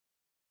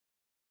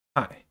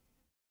Hi,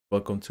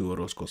 welcome to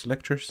Orozco's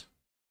Lectures.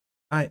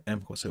 I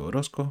am Jose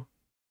Orozco,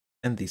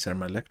 and these are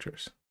my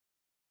lectures.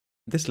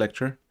 This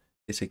lecture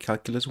is a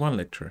Calculus 1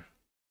 lecture.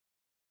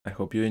 I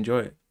hope you enjoy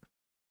it.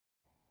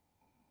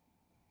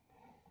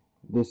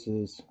 This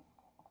is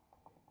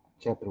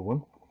chapter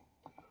 1,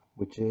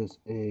 which is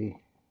a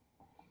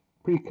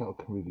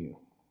pre-calc review.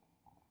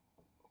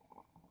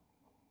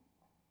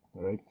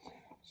 All right.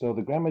 So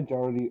the grand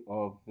majority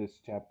of this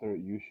chapter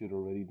you should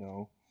already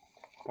know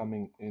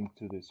coming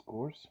into this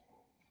course.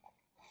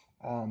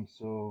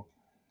 So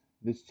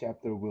this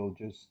chapter will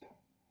just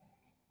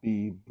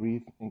be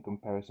brief in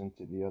comparison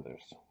to the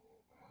others.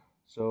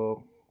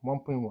 So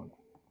 1.1.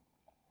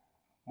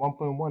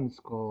 1.1 is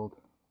called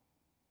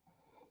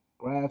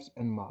graphs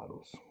and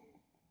models.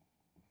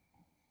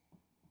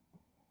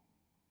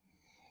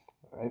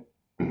 All right.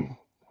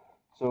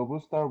 So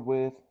we'll start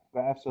with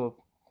graphs of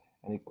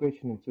an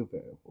equation in two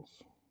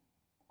variables.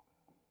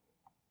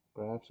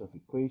 Graphs of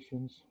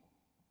equations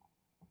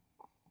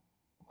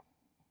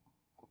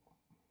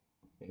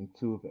in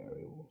two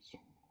variables.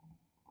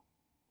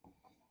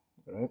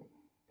 All right.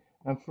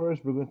 And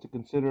first, we're going to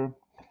consider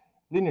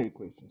linear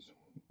equations.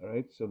 All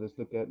right. So let's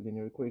look at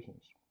linear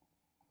equations.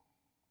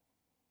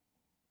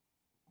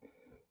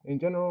 In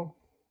general,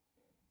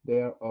 they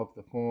are of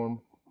the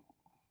form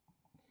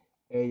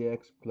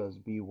ax plus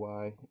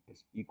by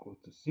is equal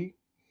to c.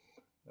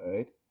 All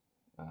right.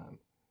 Um,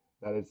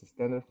 that is the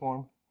standard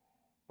form,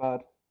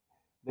 but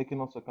they can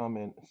also come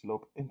in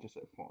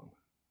slope-intercept form.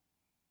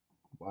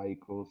 Y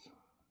equals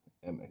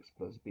mx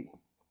plus b.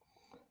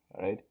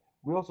 All right.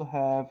 We also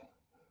have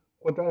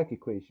quadratic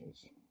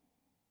equations.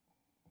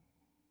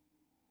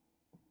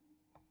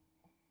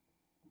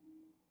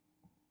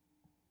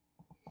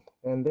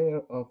 And they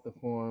are of the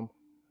form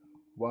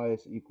y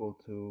is equal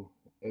to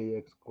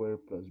ax squared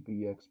plus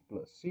bx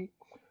plus c,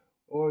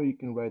 or you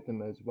can write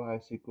them as y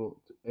is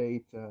equal to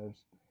a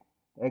times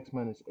x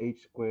minus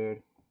h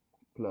squared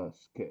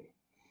plus k.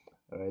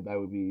 All right, that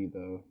would be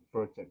the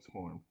vertex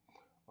form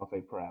of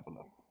a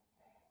parabola.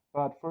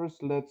 But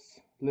first,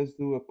 let's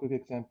do a quick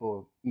example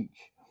of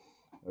each.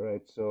 All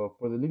right, so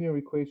for the linear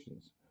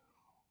equations,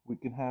 we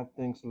can have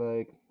things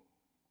like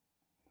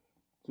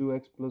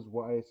 2x plus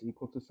y is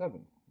equal to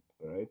 7.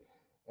 All right,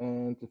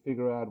 and to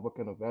figure out what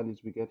kind of values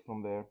we get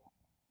from there,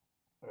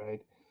 all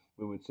right,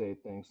 we would say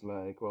things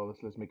like, well,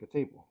 let's make a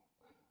table.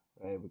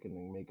 Right, we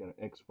can make an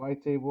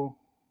xy table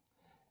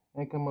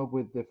and come up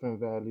with different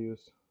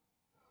values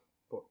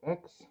for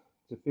x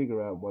to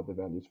figure out what the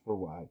values for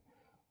y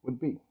would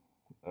be.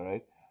 All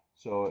right,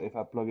 so if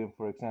I plug in,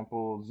 for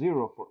example,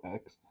 0 for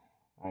x,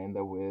 I end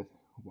up with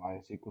y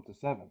is equal to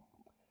 7.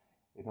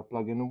 If I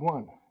plug in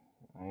 1,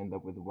 I end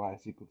up with y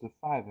is equal to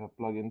 5. If I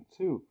plug in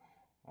 2,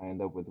 I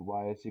end up with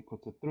y is equal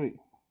to 3.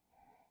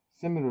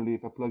 Similarly,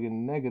 if I plug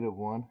in negative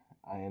 1,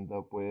 I end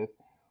up with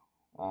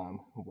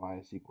y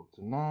is equal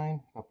to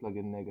 9. If I plug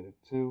in negative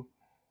 2,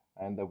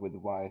 I end up with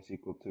y is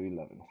equal to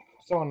 11,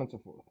 so on and so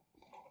forth.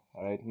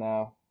 All right,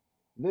 now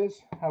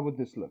how would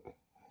this look?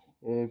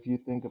 If you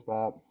think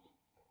about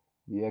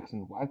the x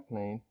and y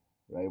plane,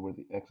 right, where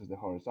the x is the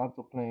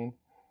horizontal plane,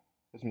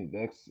 the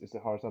x is the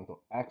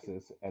horizontal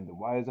axis, and the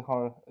y is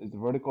the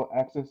vertical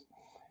axis,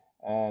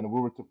 and we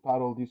were to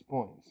plot all these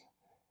points,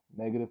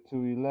 negative 2,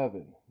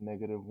 11,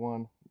 negative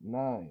 1,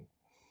 9,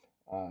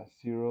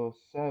 0,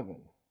 7,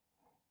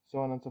 so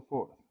on and so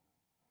forth,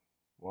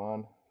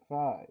 1,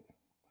 5,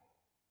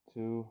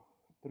 2,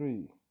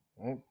 3,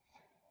 right?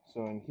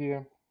 So in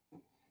here,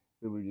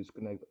 we will just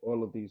connect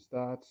all of these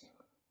dots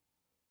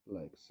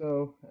like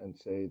so and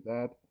say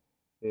that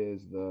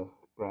is the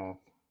graph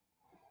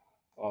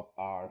of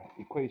our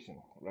equation,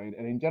 right?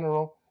 And in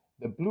general,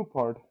 the blue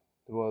part,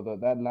 well,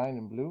 that line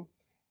in blue,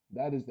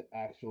 that is the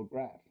actual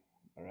graph,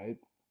 all right?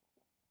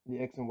 The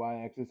x and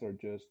y axis are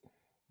just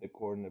the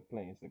coordinate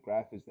planes. The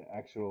graph is the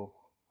actual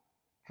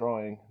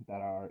drawing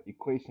that our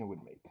equation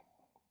would make.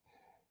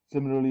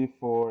 Similarly,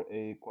 for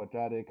a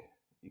quadratic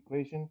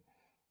equation,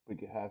 we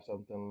could have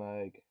something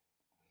like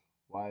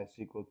y is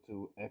equal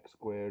to x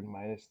squared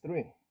minus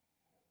 3,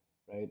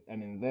 right?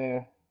 And in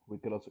there, we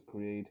could also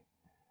create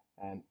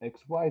an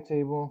xy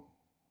table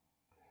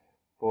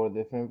for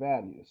different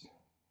values.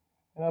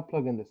 And I'll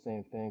plug in the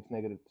same things,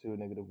 negative 2,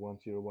 negative 1,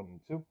 0, 1, and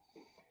 2.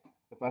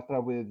 If I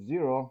start with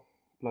 0,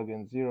 plug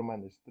in 0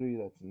 minus 3,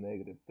 that's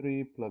negative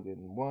 3. Plug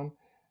in 1,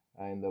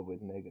 I end up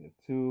with negative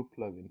 2.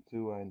 Plug in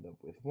 2, I end up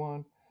with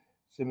 1.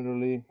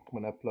 Similarly,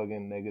 when I plug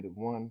in negative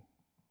 1,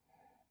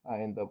 I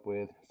end up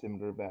with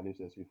similar values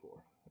as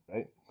before,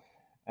 right?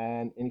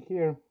 And in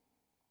here,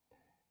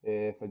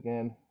 if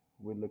again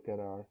we look at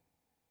our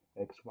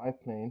xy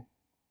plane,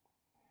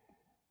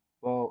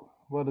 well,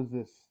 what does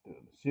this do?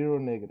 0,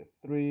 negative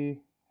 3,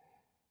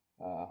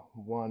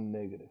 1,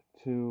 negative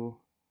 2,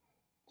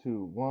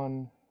 2,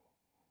 1,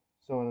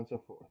 so on and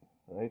so forth,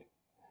 right?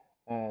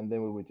 And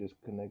then we would just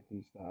connect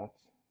these dots,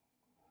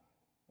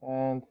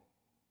 and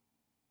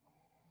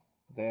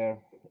there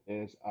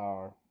is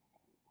our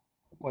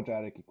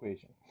quadratic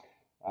equation,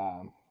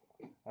 um,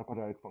 our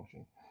quadratic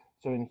function.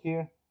 So in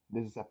here,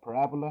 this is a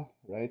parabola,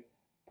 right?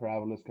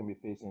 parabolas can be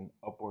facing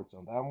upwards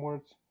or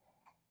downwards.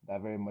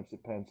 That very much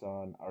depends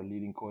on our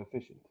leading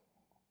coefficient.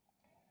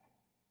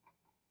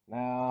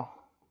 Now,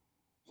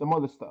 some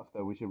other stuff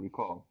that we should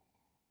recall.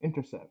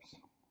 Intercepts.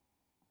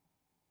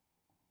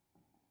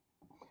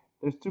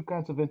 There's two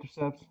kinds of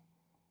intercepts.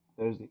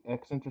 There's the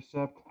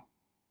x-intercept,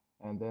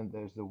 and then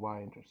there's the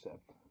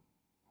y-intercept.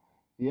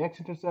 The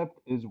x-intercept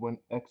is when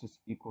x is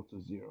equal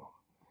to 0.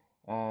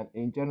 And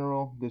in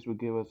general, this would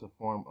give us a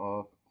form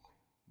of,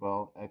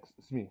 well, I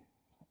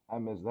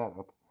messed that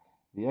up.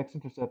 The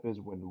x-intercept is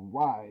when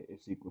y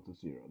is equal to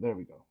 0. There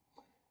we go.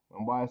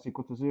 When y is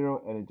equal to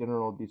 0, and in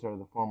general, these are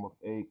the form of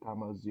a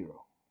comma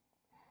 0.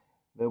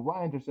 The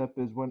y-intercept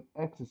is when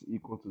x is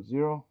equal to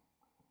 0.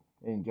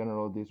 In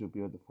general, this would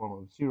be the form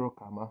of 0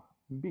 comma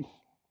b.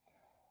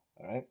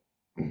 All right.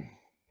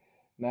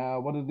 Now,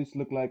 what does this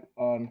look like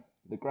on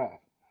the graph?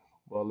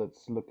 Well,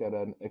 let's look at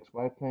an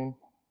xy plane,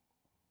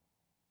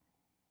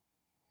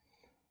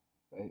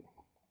 right?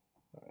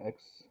 Or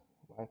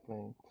xy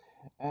plane.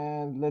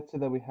 And let's say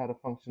that we had a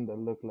function that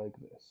looked like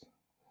this.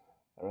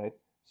 All right.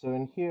 So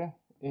in here,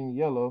 in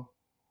yellow,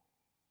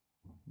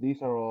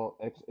 these are all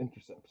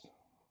x-intercepts.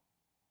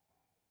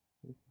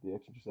 The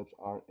x-intercepts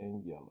are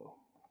in yellow.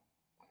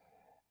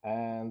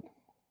 And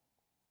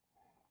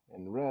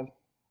in red,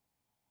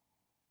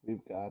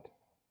 we've got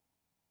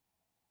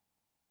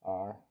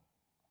our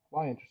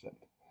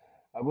y-intercept.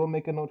 I will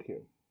make a note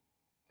here.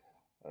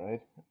 All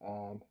right.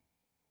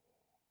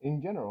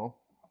 In general,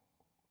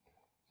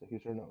 so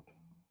here's our note.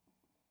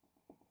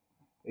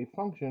 A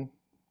function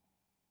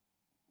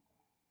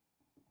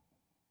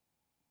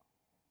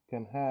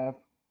can have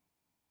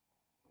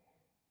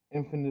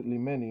infinitely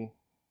many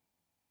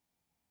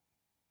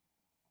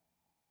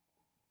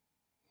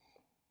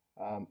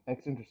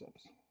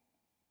x-intercepts,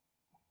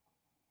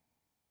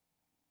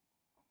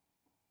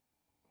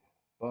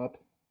 but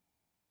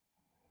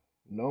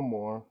no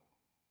more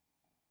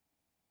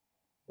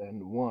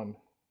than one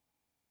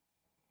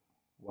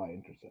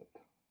y-intercept.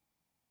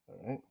 All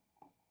right.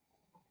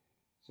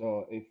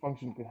 So a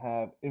function can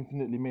have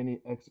infinitely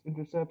many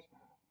x-intercepts,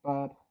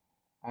 but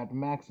at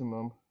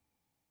maximum,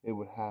 it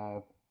would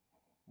have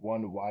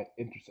one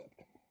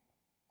y-intercept.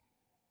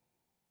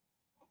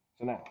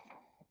 So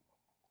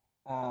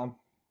now,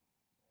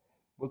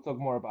 we'll talk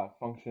more about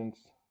functions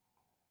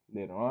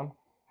later on.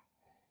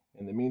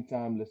 In the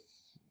meantime,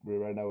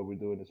 right now what we're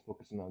doing is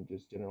focusing on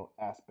just general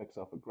aspects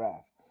of a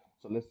graph.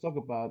 So let's talk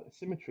about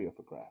symmetry of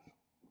a graph.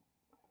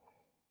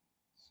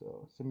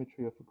 So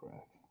symmetry of a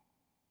graph.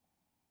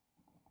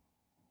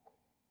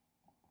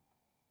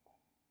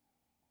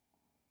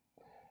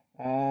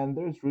 And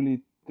there's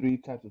really three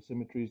types of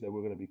symmetries that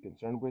we're going to be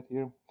concerned with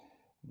here.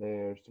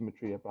 There's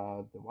symmetry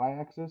about the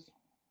y-axis.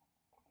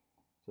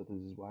 So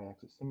this is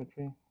y-axis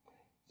symmetry.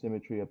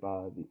 Symmetry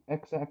about the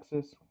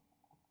x-axis.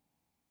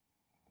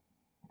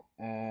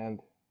 And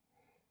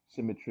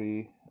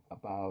symmetry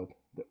about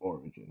the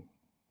origin.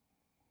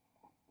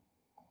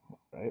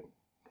 Right?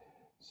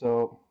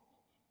 So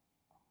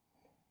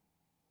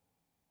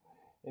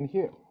in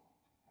here,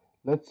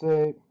 let's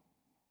say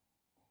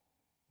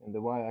in the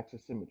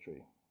y-axis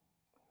symmetry,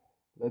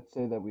 let's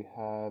say that we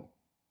have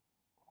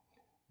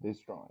this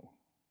drawing.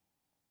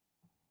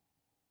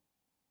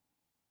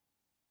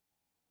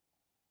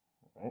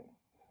 Right?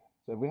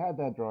 So if we had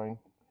that drawing,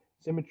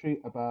 symmetry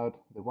about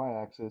the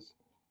y-axis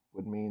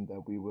would mean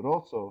that we would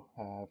also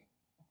have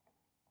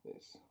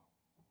this.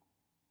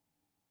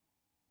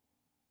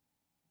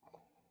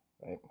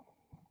 Right?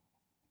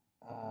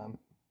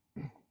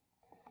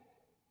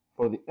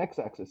 For the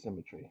x-axis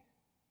symmetry,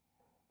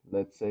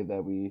 let's say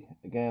that we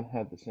again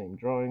had the same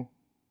drawing.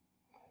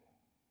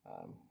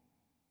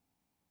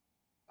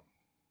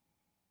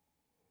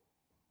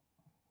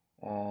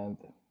 And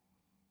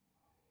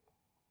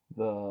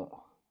the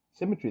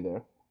symmetry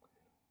there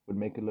would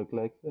make it look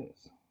like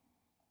this.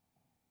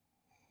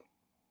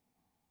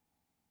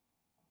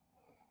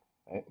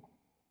 Right?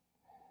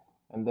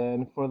 And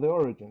then for the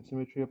origin,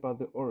 symmetry about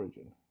the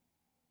origin,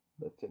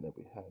 let's say that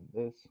we had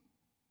this.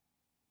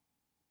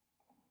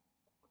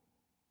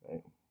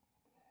 Right?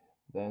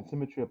 Then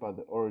symmetry about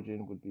the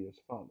origin would be as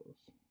follows.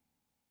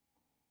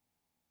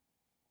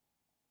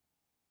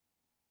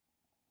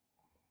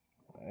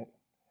 Right?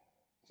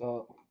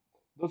 So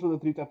those are the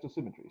three types of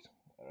symmetries.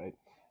 All right.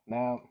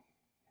 Now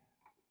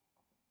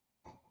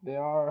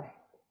there are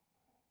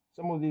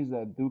some of these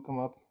that do come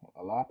up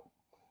a lot.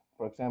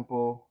 For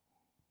example,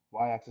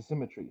 y-axis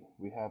symmetry.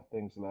 We have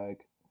things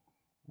like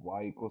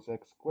y equals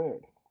x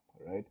squared.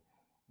 Right?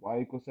 Y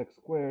equals x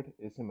squared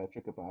is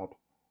symmetric about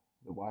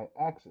the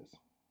y-axis.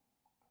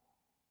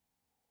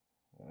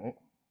 All right.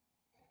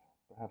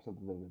 Perhaps a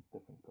little bit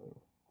different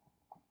color.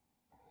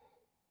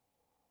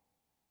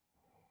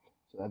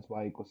 So that's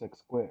y equals x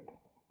squared.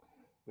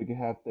 We can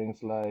have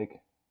things like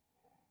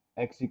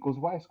x equals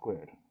y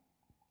squared.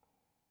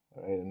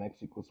 All right, and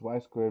x equals y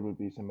squared would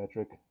be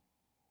symmetric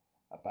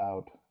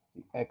about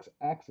the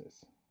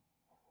x-axis.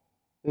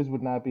 This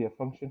would not be a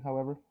function,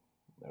 however.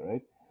 All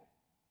right.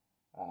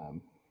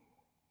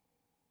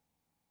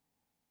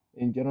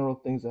 In general,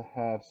 things that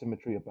have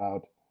symmetry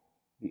about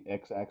the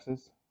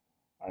x-axis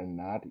are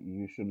not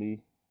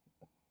usually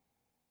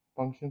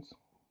functions.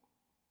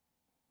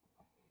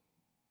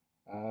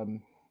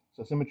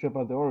 So symmetry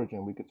about the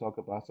origin, we could talk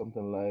about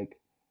something like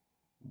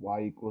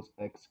y equals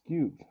x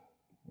cubed.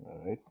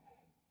 All right.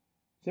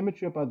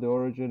 Symmetry about the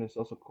origin is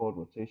also called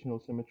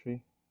rotational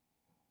symmetry.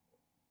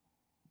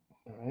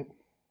 All right.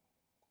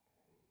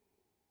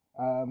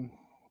 Um,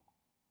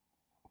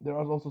 there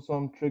are also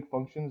some trig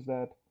functions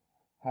that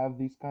have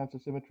these kinds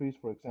of symmetries.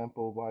 For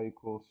example, y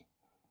equals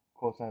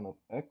cosine of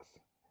x.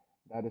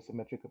 That is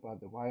symmetric about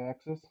the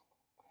y-axis,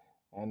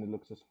 and it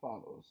looks as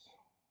follows.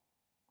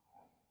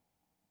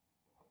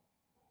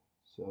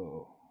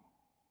 So,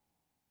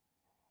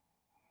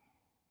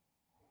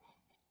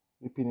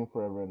 repeating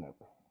forever and ever,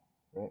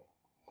 right?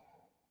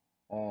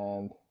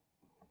 And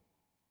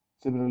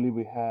similarly,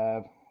 we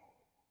have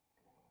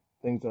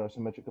things that are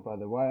symmetric about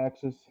the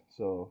y-axis.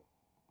 So,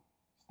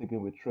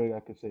 sticking with trig,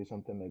 I could say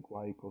something like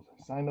y equals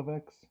sine of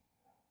x,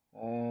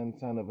 and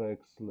sine of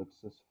x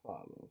looks as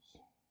follows.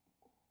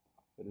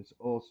 It is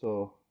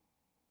also,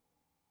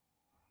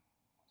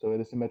 so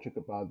it is symmetric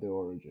about the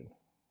origin,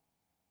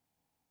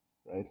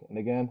 right? And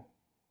again,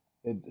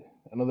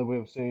 another way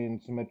of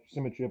saying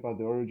symmetry about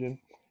the origin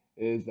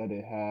is that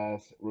it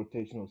has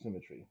rotational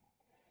symmetry.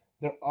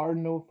 There are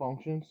no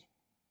functions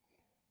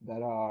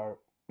that are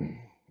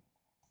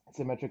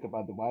symmetric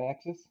about the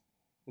y-axis.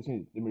 Let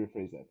me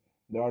rephrase that.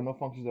 There are no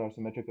functions that are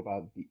symmetric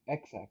about the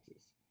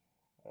x-axis.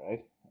 All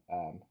right.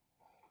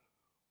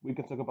 We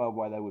can talk about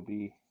why that would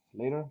be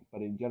later,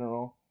 but in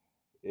general,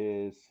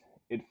 is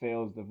it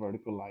fails the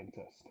vertical line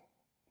test.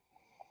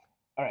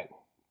 All right.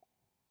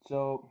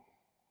 So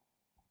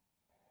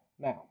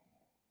now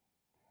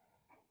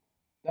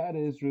that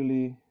is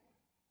really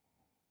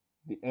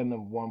the end of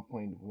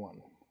 1.1.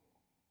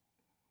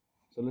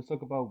 So let's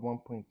talk about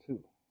 1.2.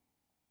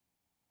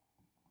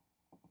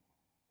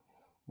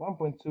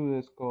 1.2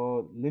 is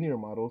called linear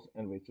models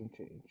and rates of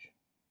change.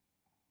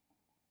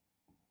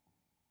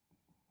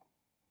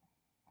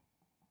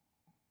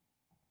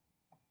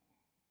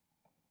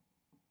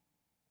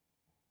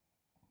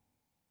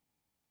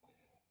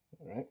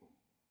 All right.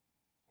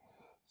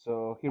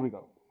 So here we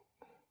go.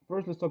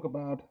 First, let's talk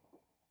about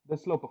the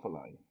slope of a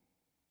line.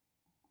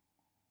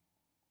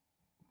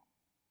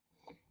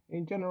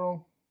 In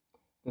general,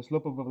 the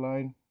slope of a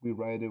line, we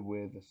write it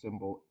with the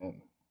symbol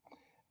m.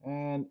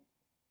 And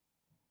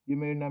you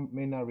may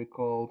not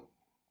recall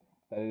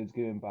that it is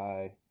given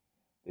by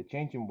the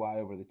change in y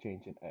over the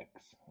change in x.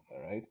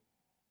 All right.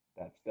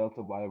 That's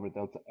delta y over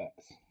delta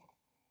x.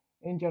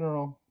 In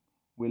general,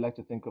 we like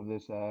to think of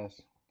this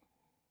as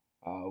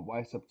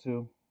y sub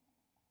 2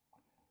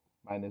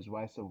 minus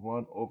y sub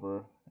 1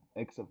 over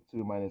x sub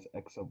 2 minus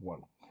x sub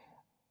 1.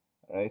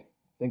 All right.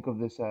 Think of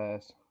this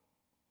as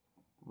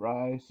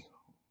rise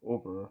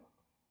over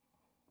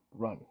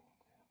run,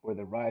 where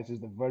the rise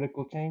is the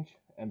vertical change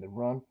and the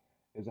run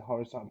is a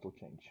horizontal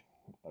change.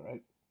 All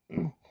right.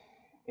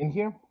 In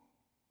here,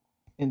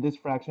 in this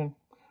fraction,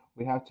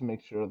 we have to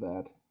make sure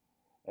that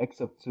x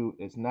sub 2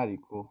 is not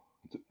equal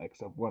to x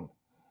sub 1.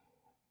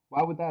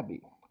 Why would that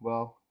be?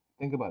 Well,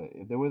 think about it.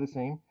 If they were the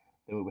same,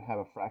 then we would have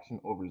a fraction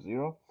over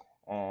 0,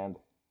 and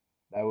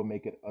that would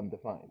make it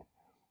undefined.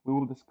 We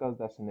will discuss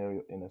that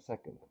scenario in a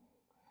second.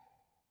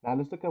 Now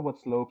let's look at what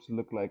slopes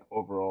look like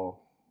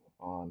overall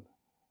on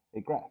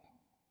a graph.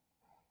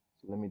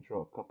 So let me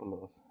draw a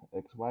couple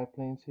of xy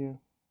planes here.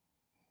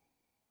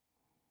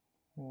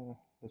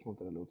 Let's move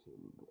that a little to the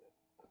right.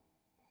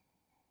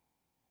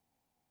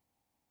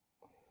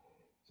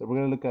 So we're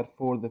going to look at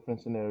 4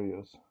 different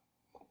scenarios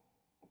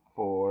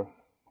for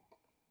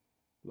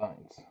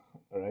lines.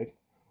 All right.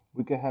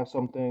 We could have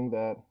something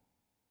that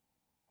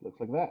looks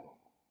like that,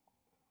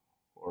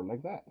 or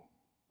like that,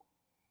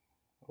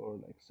 or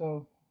like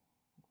so,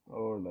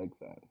 or like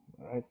that.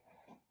 All right.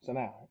 So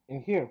now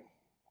in here,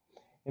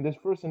 in this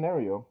first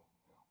scenario,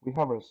 we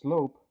have our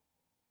slope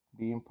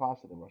being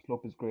positive. Our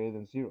slope is greater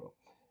than 0.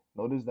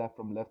 Notice that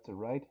from left to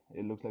right,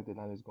 it looks like the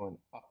line is going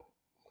up.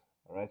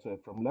 All right, so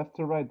if from left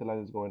to right, the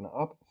line is going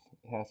up,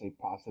 it has a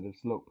positive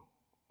slope.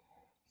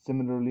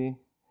 Similarly,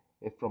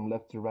 if from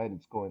left to right,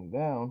 it's going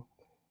down,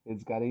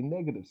 it's got a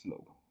negative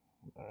slope.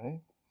 All right.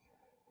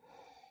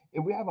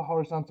 If we have a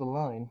horizontal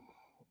line,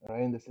 all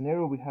right, in the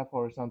scenario we have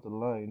horizontal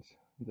lines,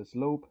 the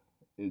slope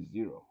is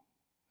 0.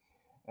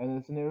 And in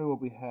the scenario where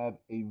we have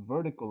a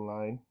vertical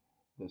line,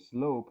 the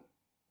slope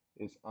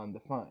is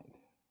undefined.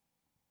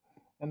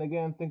 And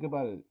again, think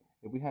about it.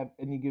 If we have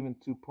any given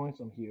 2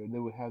 points on here, they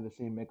would have the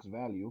same x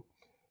value.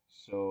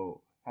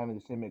 So having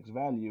the same x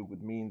value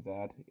would mean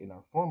that in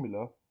our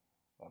formula,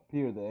 up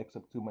here, the x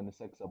sub 2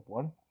 minus x sub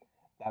 1,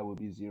 that would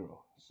be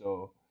 0.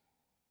 So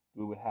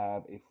we would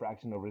have a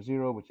fraction over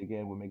 0, which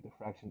again would make the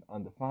fraction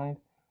undefined,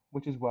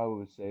 which is why we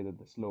would say that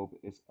the slope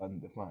is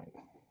undefined.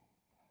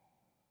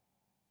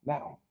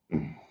 Now,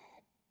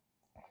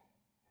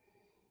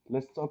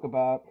 let's talk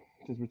about,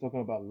 since we're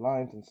talking about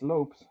lines and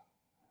slopes,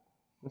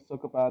 let's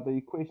talk about the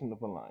equation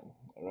of a line,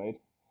 all right?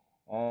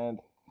 And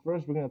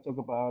first, we're going to talk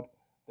about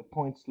the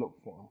point slope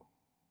form.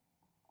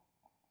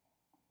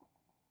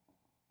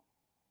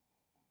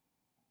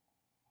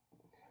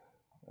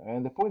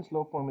 And the point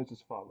slope form is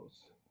as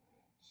follows.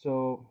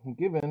 So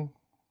given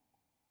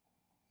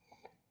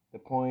the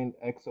point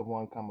x of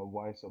 1 comma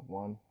y sub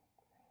 1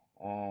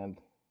 and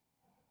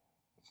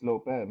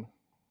slope m,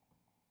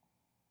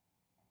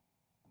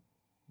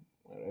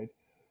 all right,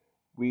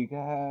 we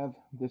have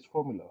this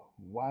formula: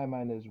 y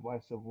minus y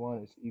sub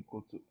 1 is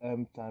equal to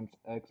m times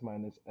x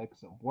minus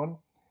x sub 1.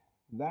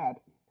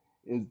 That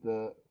is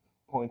the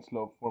point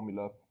slope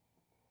formula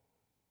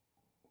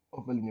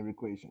of a linear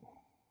equation.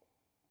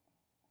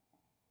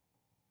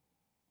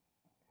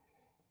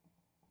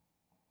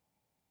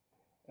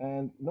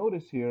 And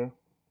notice here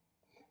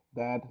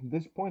that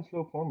this point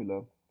slope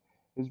formula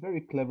is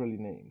very cleverly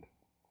named.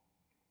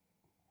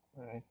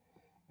 All right,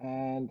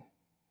 and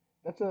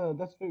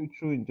that's very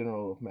true in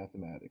general of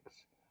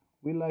mathematics.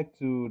 We like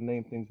to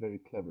name things very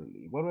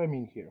cleverly. What do I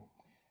mean here?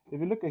 If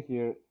you look at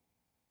here,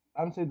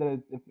 I'm saying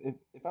that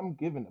if I'm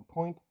given a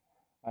point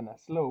and a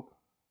slope,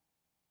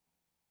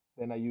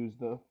 then I use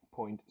the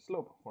point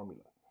slope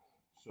formula.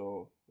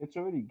 So it's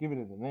already given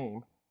in the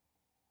name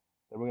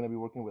that we're going to be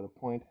working with a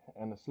point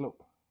and a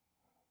slope.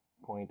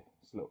 Point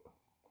slope.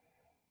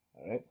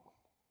 All right.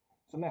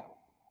 So now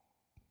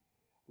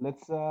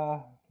let's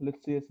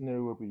see a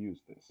scenario where we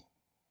use this.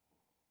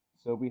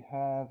 So we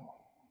have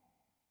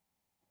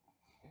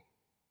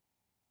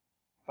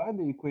find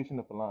the equation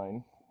of a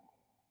line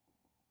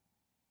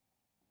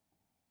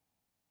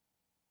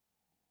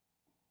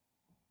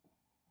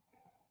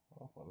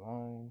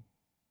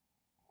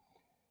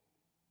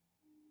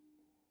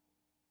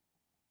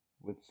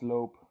with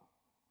slope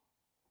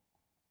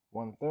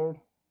 1/3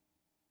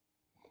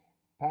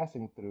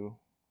 passing through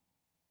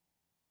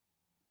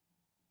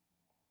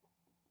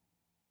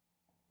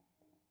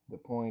the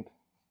point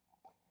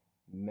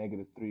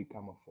 -3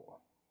 comma 4.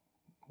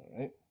 All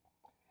right.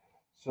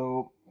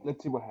 So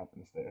let's see what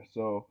happens there.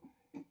 So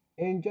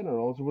in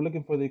general, so we're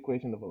looking for the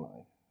equation of a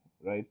line,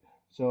 right?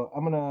 So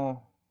I'm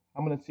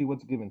gonna see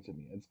what's given to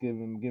me. It's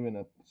given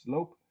a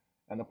slope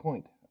and a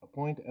point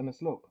and a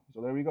slope.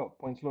 So there we go,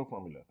 point slope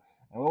formula.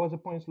 And what was the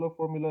point slope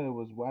formula? It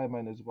was y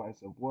minus y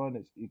sub 1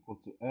 is equal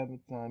to m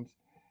times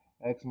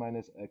x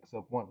minus x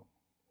sub 1.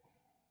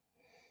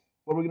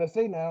 What we're gonna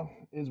say now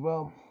is,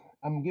 well,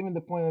 I'm given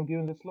the point, I'm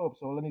given the slope.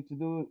 So all I need to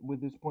do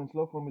with this point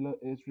slope formula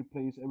is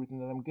replace everything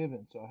that I'm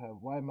given. So I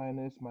have y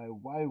minus my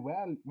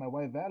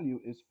y value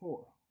is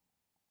 4.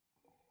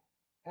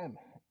 M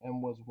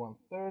was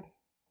 1/3,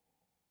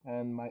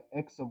 and my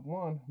x sub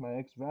 1, my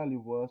x value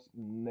was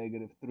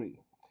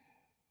 -3.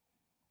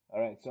 All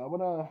right,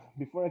 so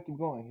before I keep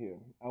going here,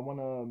 I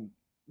wanna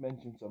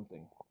mention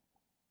something.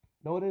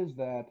 Notice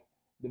that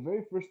the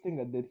very first thing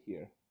I did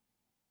here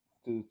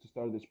to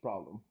start this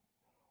problem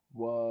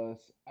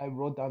was I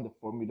wrote down the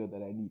formula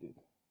that I needed.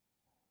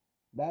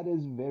 That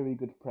is very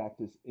good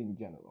practice in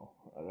general,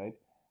 all right?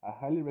 I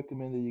highly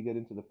recommend that you get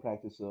into the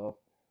practice of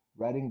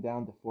writing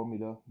down the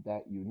formula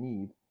that you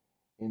need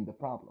in the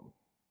problem.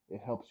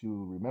 It helps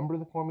you remember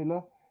the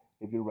formula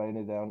if you're writing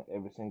it down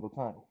every single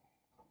time.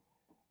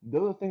 The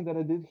other thing that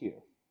I did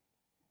here,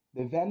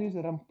 the values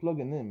that I'm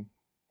plugging in,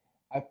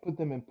 I put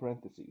them in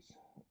parentheses,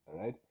 all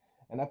right?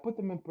 And I put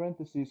them in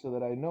parentheses so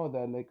that I know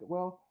that, like,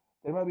 well,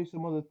 there might be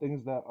some other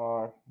things that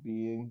are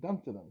being done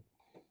to them.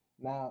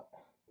 Now,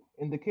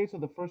 in the case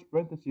of the first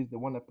parentheses, the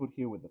one I put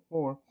here with the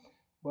 4,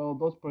 well,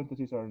 those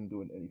parentheses aren't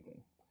doing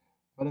anything.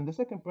 But in the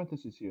second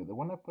parenthesis here, the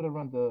one I put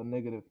around the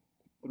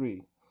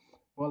 -3,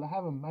 well, I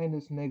have a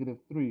minus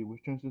 -3,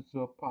 which turns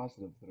into a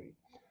 +3.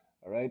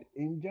 All right.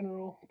 In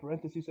general,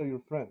 parentheses are your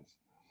friends.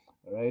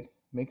 All right.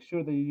 Make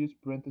sure that you use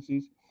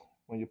parentheses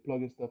when you're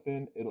plugging stuff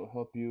in. It'll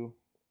help you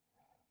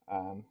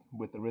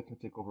with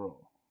arithmetic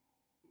overall.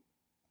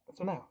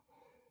 So now,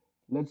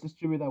 let's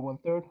distribute that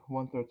 1/3.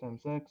 1/3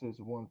 times x is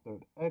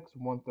 1/3 x.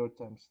 1/3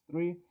 times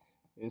 3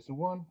 is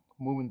 1.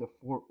 Moving the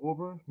 4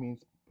 over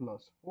means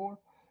 +4.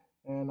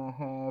 And I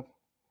have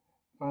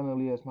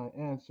finally, as my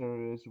answer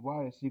is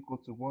y is equal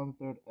to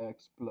 1/3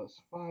 x plus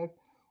 5,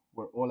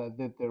 where all I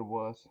did there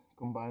was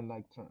combine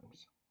like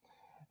terms.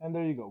 And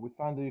there you go, we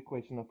found the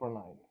equation of our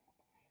line.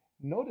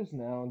 Notice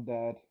now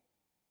that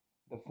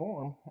the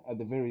form at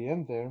the very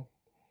end there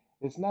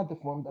is not the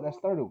form that I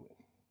started with.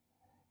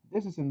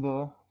 This is in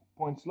the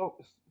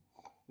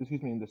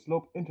in the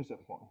slope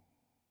intercept form.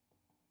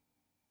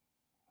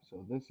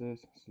 So this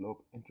is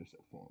slope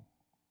intercept form.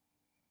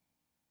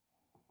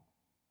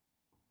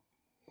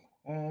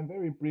 And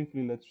very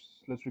briefly,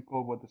 let's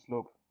recall what the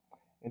slope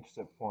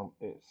intercept form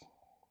is.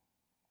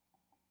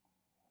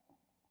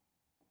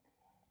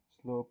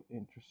 Slope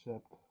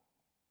intercept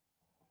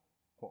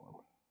form.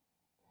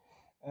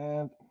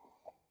 And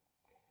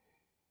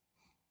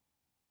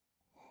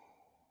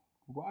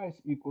y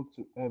is equal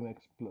to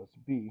mx plus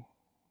b,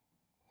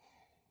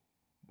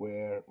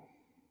 where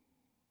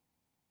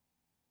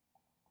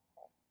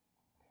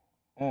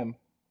m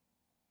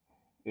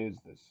is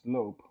the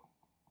slope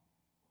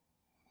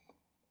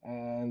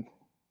and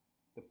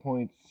the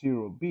point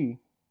 0b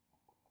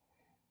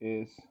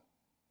is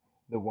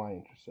the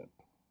y-intercept.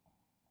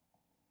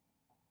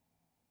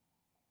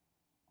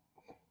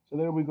 So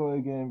there we go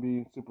again,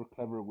 being super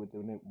clever with the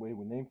way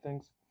we name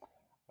things.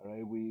 All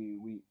right,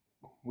 we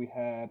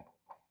had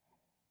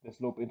the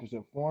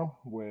slope-intercept form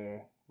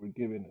where we're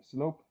given a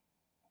slope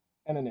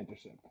and an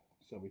intercept.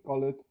 So we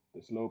call it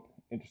the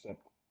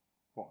slope-intercept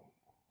form.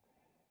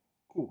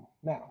 Cool.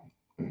 Now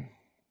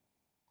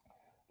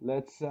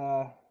let's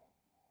uh,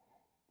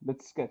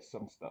 let's sketch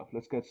some stuff.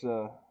 Let's sketch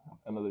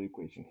another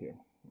equation here.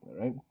 All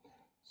right.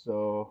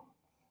 So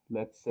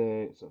let's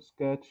say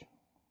sketch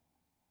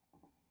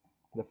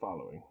the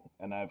following,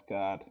 and I've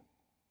got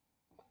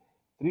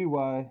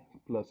 3y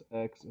plus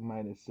x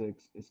minus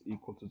 6 is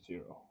equal to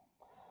 0.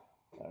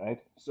 All right.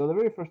 So the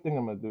very first thing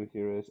I'm gonna do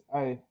here is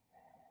I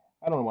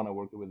don't want to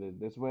work with it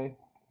this way.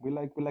 We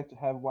like to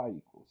have y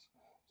equals.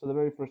 So the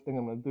very first thing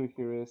I'm gonna do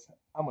here is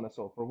I'm gonna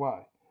solve for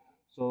y.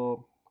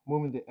 So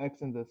moving the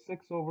x and the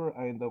 6 over,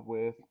 I end up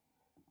with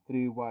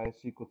 3y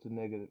is equal to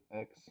negative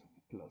x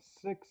plus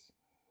 6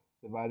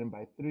 divided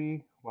by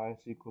 3, y is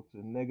equal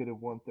to negative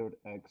 1/3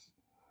 x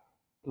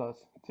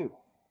plus 2.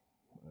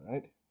 All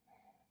right.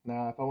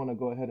 Now, if I want to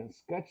go ahead and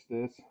sketch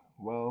this,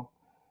 well,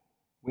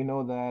 we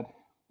know that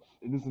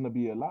it is going to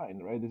be a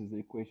line, right? This is the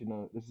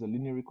equation. This is a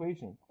linear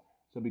equation.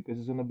 So because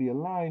it's going to be a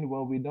line,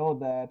 well, we know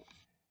that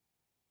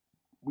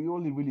we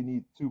only really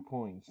need 2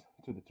 points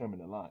to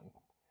determine a line.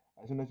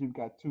 As soon as you've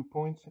got 2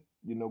 points,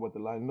 you know what the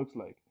line looks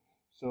like.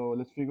 So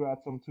let's figure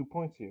out some 2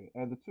 points here.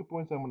 And the 2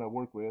 points I'm going to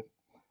work with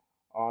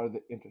are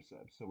the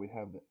intercepts. So we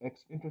have the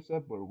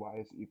x-intercept where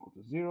y is equal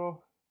to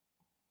 0,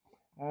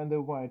 and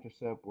the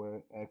y-intercept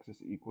where x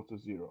is equal to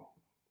 0.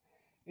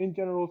 In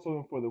general,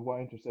 solving for the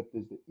y-intercept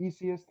is the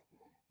easiest.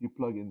 You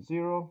plug in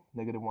 0,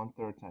 negative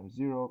 1/3 times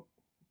 0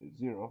 is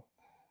 0.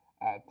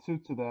 Add 2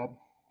 to that,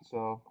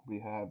 so we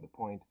have the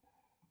point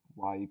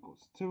y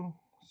equals 2.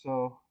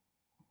 So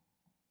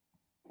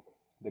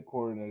the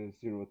coordinate is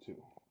 0,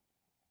 2.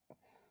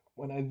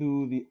 When I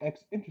do the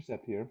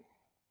x-intercept here,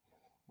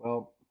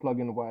 well, plug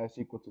in y is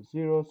equal to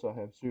 0, so I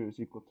have 0 is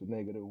equal to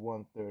negative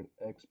 1/3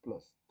 x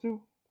plus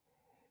 2.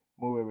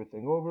 Move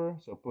everything over,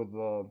 so put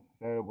the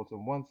variables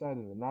on one side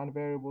and the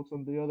non-variables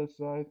on the other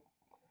side.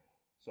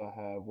 So I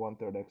have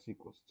 1/3 x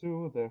equals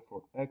 2,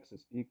 therefore x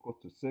is equal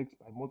to 6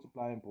 by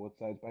multiplying both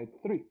sides by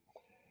 3.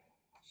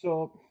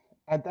 So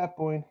at that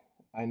point,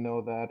 I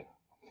know that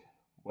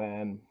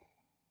when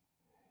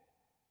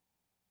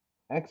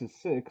x is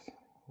 6,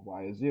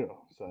 y is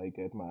 0. So I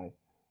get my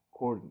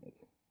coordinate.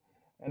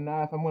 And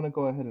now if I'm going to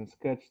go ahead and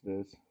sketch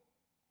this,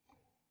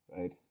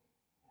 right,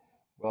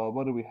 well,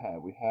 what do we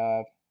have? We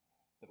have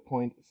the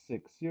point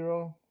 6,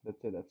 0.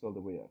 Let's say that's all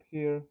the way out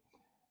here.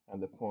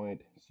 And the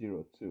point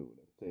 0, 2.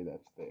 Let's say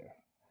that's there.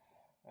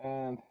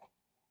 And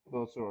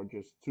those are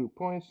just 2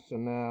 points. So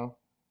now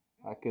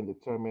I can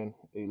determine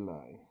a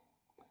line.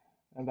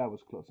 And that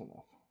was close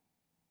enough.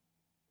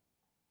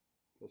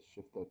 Let's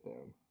shift that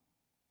down.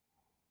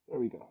 There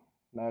we go.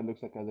 Now it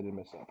looks like I didn't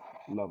mess up.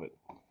 Love it.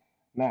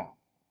 Now,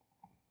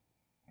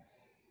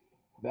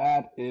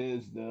 that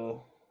is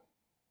the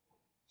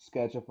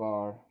graph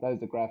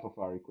of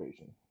our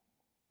equation.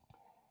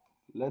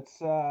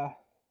 Let's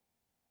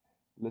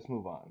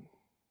move on.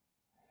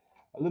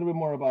 A little bit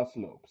more about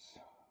slopes.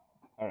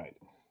 All right.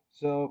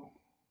 So,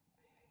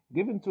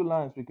 given two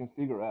lines, we can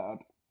figure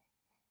out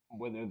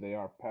whether they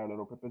are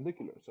parallel or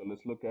perpendicular. So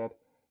let's look at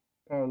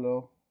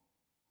parallel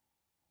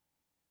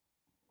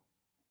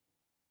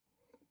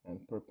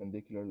and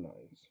perpendicular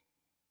lines.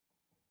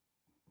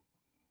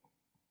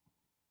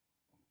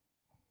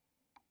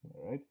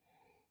 All right.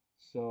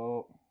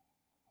 So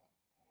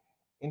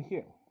in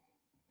here,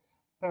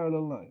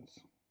 parallel lines.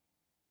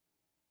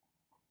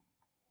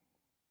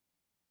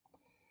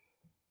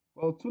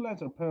 Well, two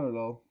lines are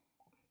parallel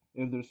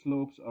if their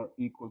slopes are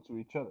equal to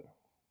each other.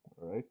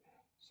 All right.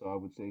 So I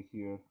would say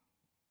here,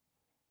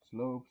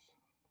 slopes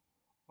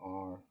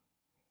are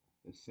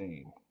the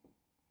same.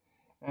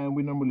 And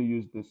we normally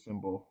use this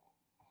symbol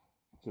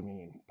to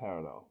mean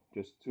parallel,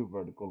 just two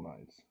vertical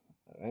lines.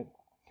 All right.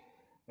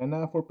 And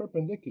now for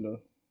perpendicular,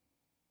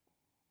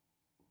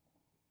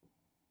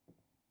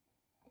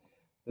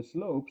 the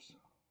slopes,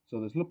 so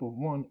the slope of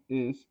one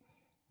is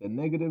the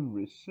negative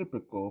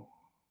reciprocal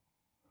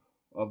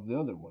of the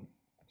other one.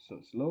 So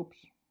slopes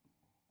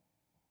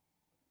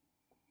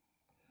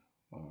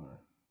are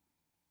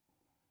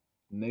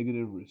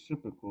negative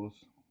reciprocals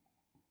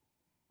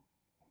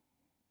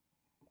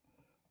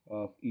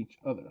of each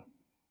other.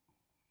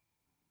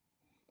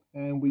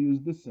 And we use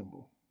this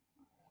symbol.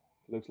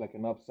 It looks like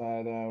an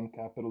upside down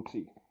capital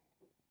T.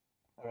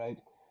 All right.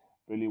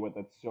 Really what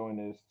that's showing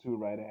is two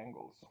right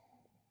angles.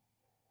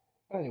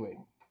 But anyway,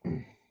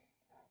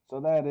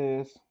 so that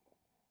is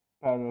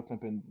parallel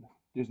perpendicular.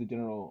 Just the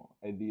general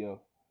idea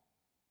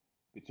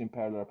between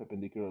parallel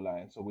perpendicular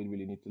lines. So we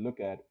really need to look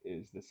at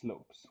is the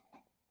slopes.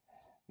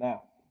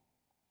 Now,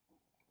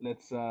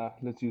 let's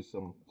use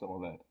some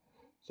of that.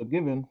 So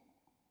given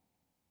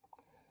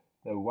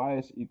that y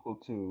is equal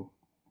to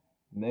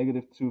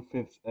negative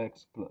 2/5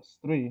 x plus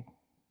 3,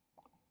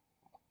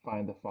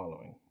 find the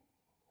following.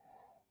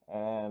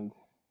 And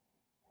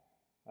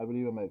I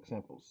believe I'm at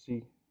example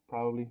C,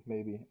 probably,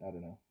 maybe, I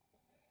don't know.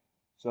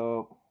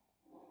 So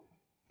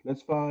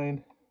Let's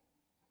find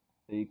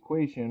the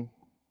equation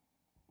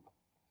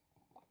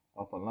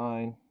of a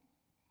line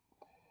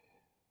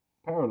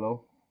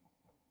parallel.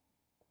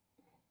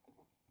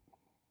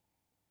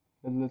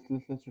 Let's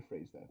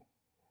rephrase that.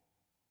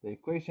 The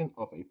equation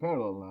of a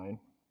parallel line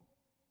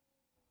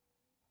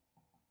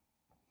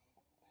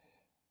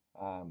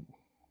um,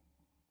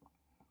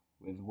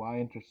 with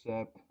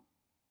y-intercept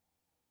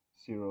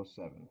 0,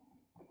 7.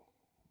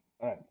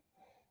 All right.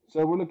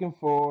 So we're looking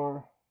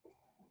for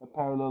a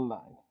parallel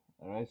line.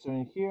 All right. So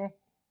in here,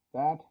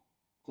 that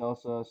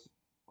tells us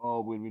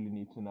all we really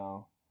need to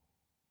know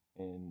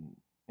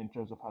in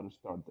terms of how to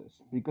start this.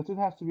 Because it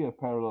has to be a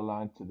parallel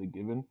line to the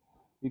given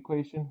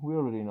equation, we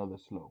already know the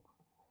slope.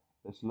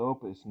 The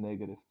slope is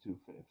negative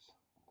 2/5.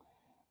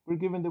 We're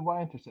given the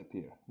y-intercept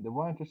here. The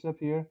y-intercept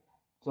here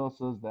tells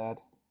us that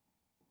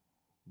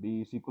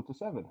b is equal to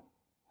 7.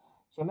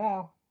 So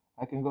now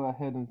I can go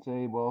ahead and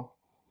say, well,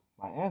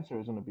 my answer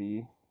is going to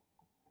be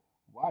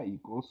y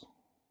equals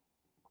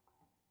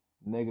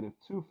negative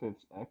 2/5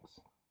 x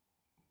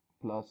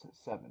plus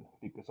 7,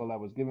 because all I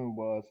was given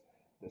was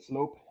the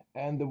slope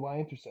and the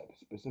y-intercept,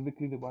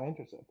 specifically the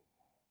y-intercept.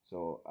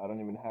 So I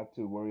don't even have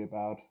to worry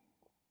about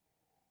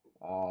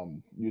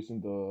using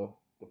the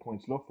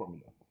point slope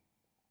formula.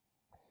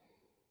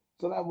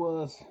 So that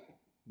was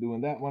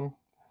doing that one.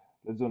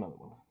 Let's do another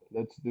one.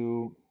 Let's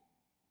do,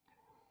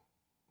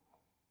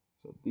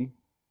 so D.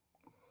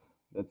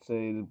 Let's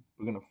say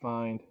we're going to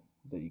find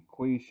the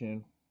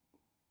equation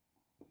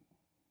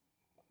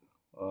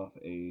of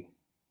a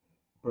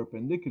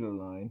perpendicular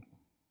line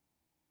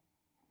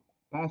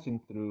passing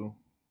through,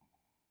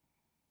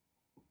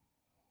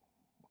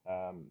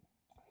 um,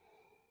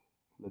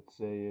 let's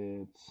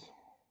say it's,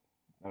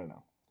 I don't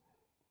know,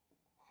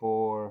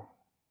 4,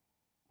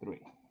 3.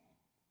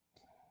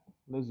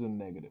 Let's do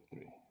negative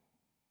 3.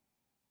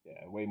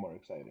 Yeah, way more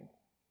exciting.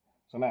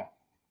 So now,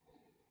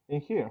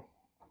 in here,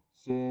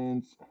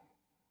 since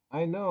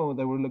I know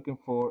that we're looking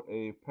for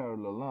a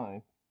parallel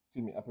line,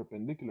 excuse me, a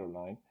perpendicular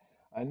line,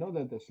 I know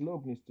that the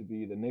slope needs to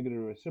be the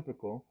negative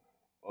reciprocal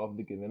of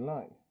the given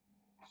line.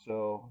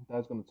 So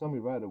that's going to tell me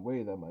right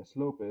away that my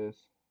slope is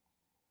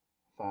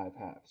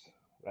 5/2,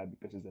 right?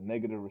 Because it's a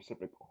negative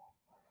reciprocal.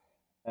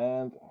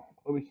 And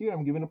over here,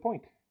 I'm given a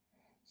point.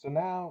 So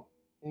now,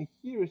 in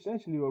here,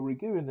 essentially what we're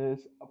given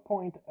is a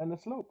point and a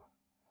slope.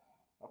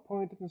 A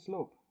point and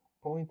slope.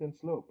 Point and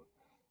slope.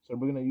 So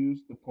we're going to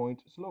use the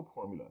point slope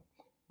formula,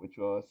 which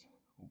was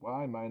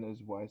y minus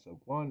y sub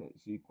 1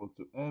 is equal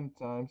to m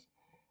times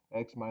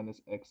x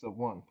minus x sub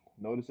 1.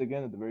 Notice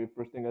again that the very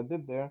first thing I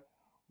did there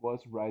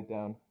was write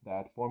down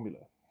that formula.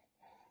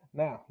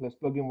 Now, let's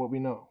plug in what we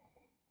know.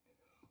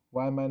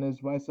 Y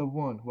minus y sub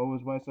 1. What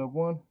was y sub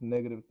 1?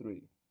 Negative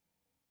 3.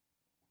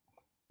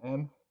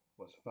 M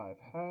was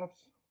 5/2,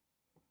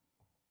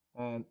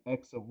 and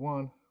x sub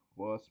 1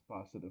 was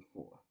positive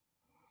 4.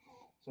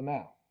 So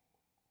now,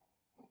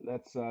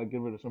 let's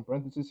get rid of some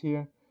parentheses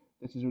here.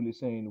 This is really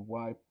saying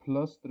y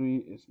plus 3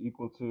 is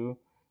equal to,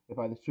 if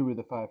I distribute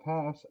the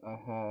 5/2, I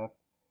have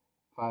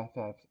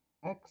 5/2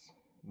 x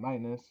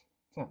minus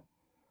 10,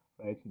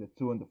 right? The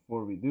 2 and the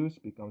 4 reduce,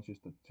 becomes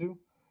just a 2,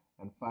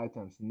 and 5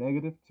 times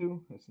negative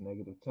 2 is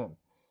negative 10.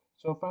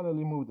 So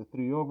finally move the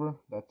 3 over.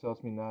 That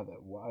tells me now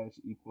that y is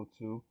equal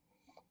to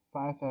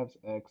 5/2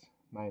 x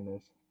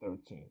minus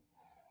 13.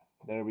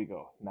 There we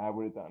go. Now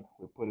we're done.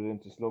 We put it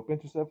into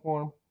slope-intercept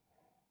form,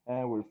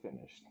 and we're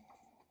finished.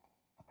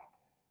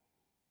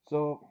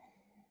 So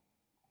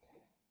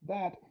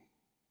that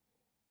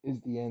is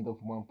the end of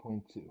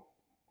 1.2.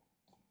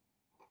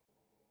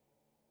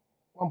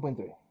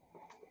 1.3.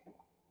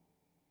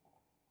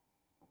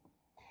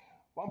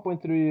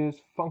 1.3 is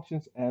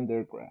functions and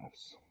their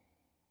graphs.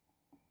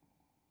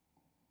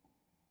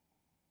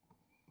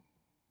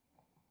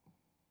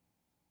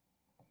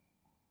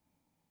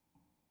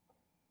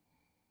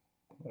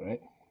 All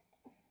right.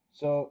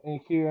 So in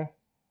here,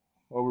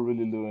 what we're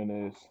really doing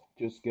is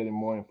just getting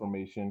more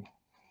information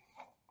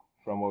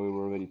from what we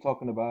were already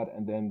talking about,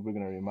 and then we're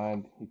going to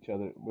remind each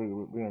other, we're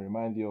going to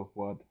remind you of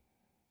what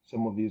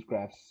some of these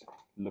graphs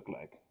look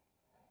like.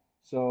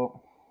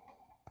 So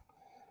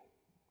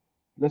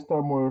let's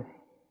start more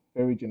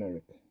very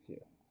generic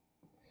here.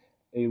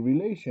 A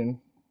relation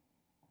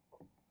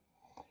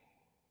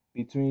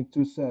between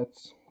two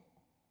sets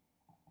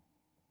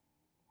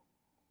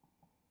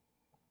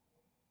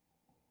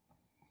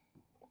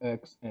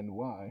x and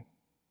y.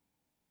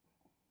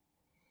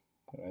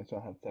 All right, so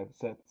I have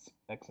sets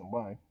x and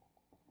y.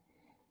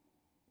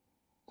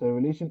 So a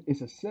relation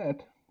is a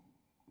set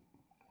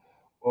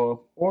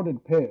of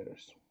ordered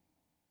pairs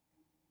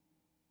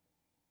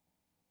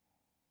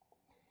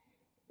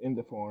in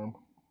the form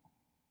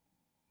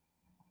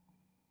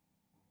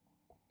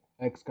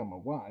x comma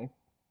y,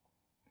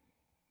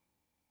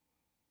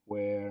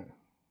 where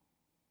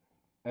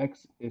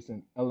x is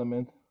an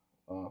element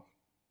of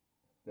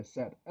the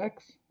set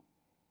x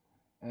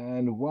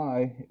and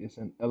y is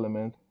an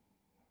element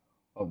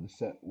of the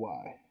set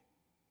y.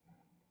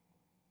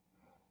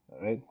 All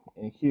right,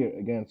 and here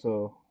again,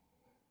 so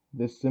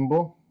this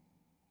symbol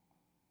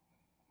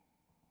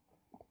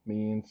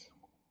means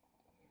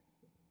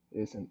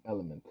is an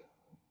element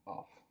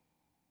of.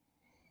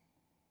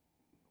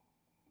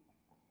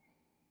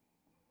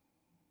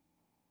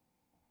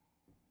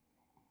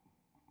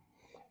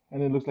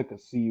 And it looks like a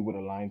C with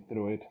a line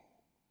through it.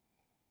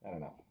 I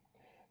don't know.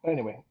 But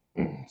anyway,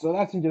 so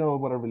that's in general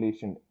what a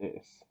relation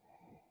is.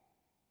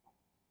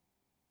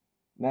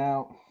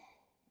 Now,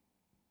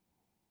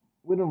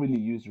 we don't really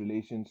use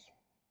relations.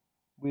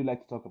 We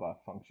like to talk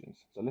about functions.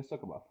 So let's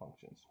talk about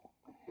functions.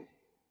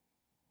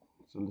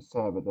 So let's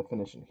have a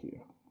definition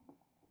here.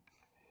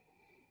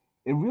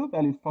 A real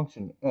valued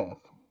function f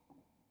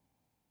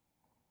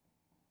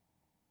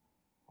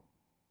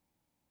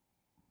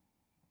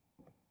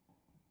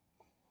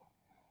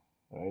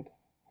right?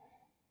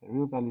 A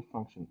real valued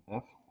function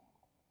f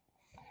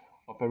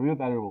of a real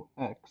variable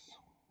x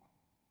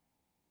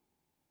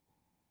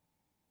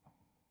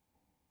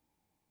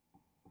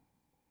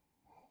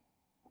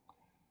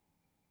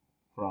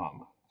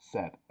from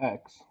set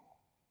x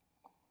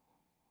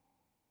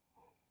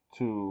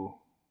to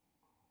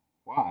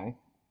y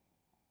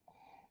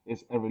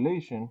is a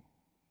relation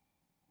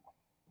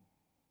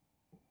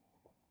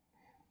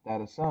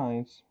that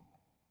assigns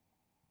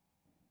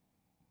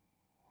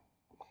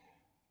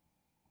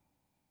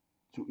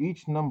to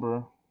each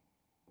number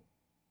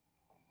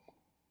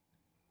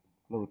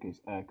lowercase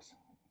x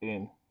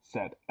in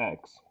set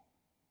x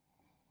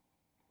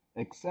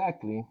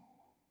exactly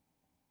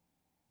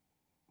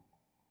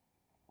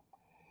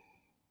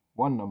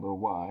one number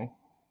y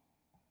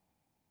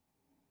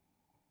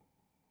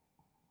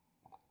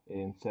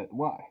in set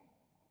y.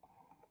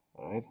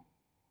 Alright,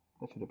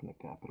 that should have been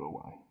a capital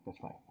Y. That's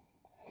fine.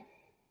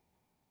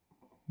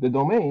 The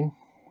domain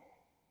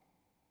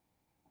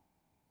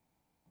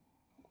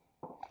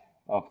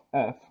of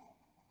f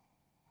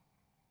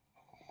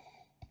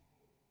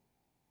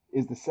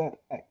is the set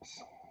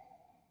x.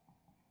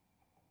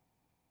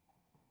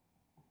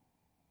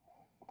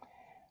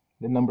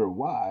 The number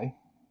y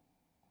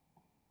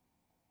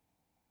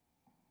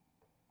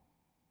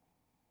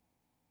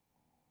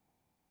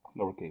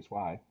lowercase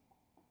y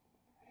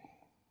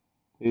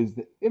is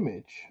the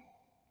image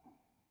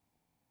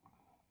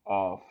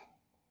of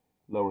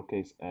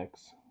lowercase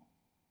x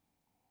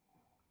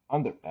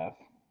under f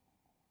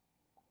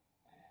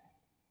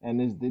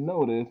and is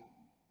denoted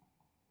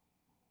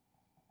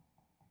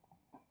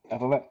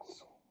f of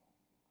x,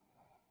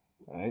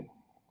 right?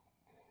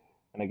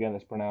 And again,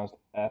 it's pronounced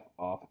f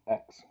of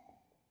x,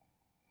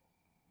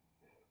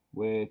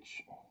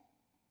 which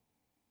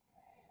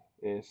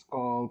is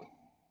called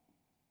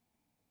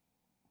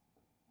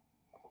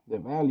the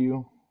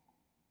value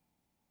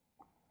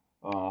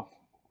of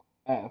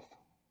f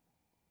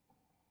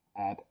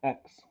at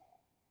x.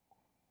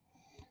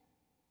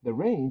 The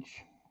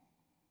range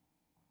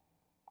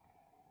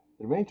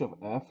of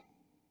f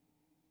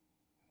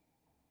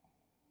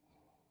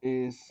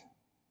is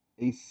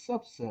a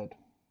subset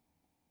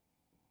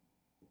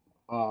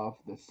of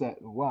the set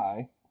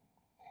y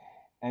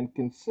and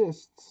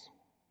consists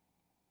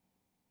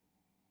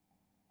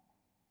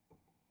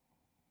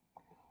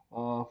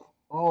of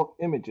all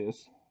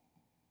images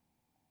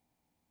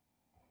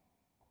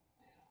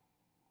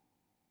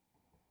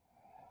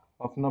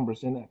of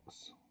numbers in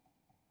x,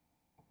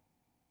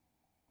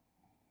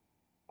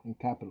 in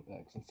capital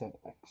X, and set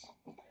x.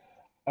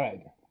 All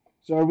right,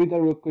 so I'll read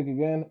that real quick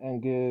again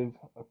and give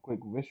a quick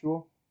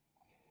visual.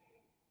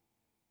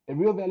 A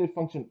real valued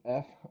function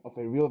f of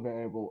a real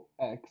variable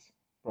x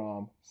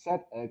from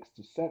set x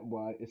to set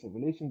y is a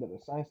relation that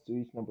assigns to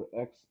each number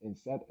x in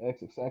set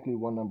x exactly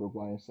one number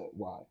y in set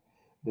y.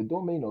 The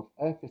domain of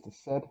f is the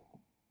set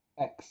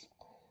x.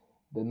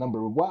 The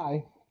number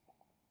y,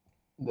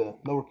 the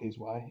lowercase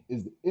y,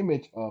 is the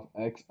image of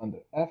x under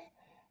f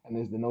and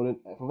is denoted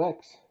f of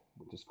x,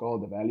 which is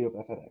called the value of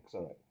f at x.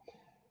 All right.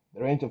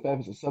 The range of f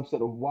is a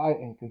subset of y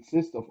and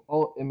consists of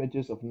all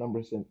images of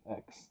numbers in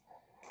x.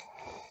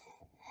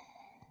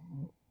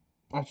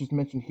 I just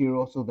mentioned here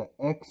also that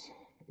x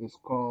is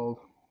called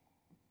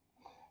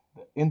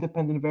the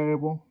independent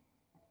variable,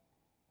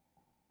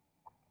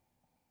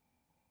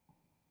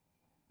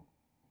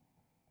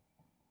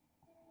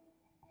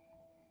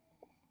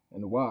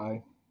 and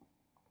y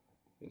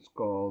is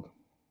called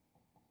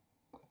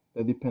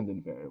the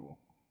dependent variable.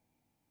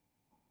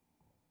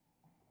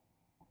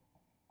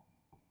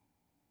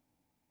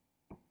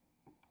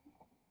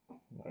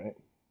 All right.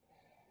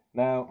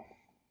 Now,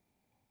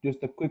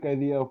 just a quick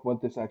idea of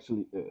what this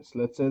actually is.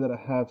 Let's say that I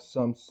have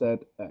some set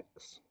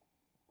x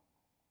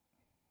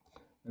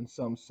and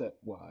some set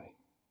y.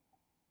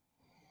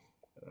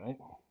 All right.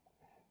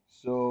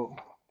 So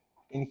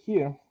in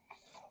here,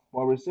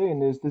 what we're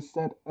saying is this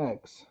set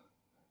x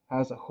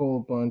has a whole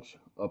bunch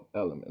of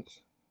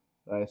elements,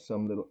 right?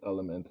 Some little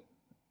element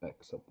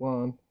x sub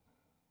 1,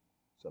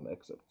 some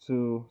x sub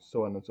 2,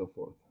 so on and so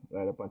forth,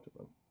 right? A bunch of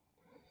them.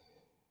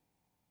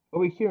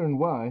 Over here in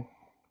y,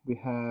 we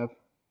have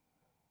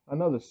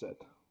another set.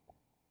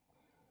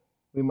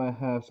 We might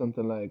have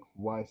something like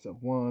y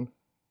sub 1,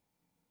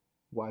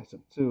 y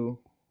sub 2,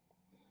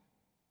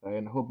 right?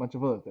 And a whole bunch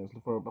of other things.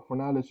 But for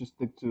now, let's just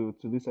stick to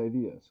these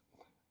ideas.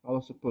 I'll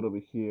also put over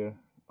here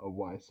a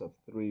y sub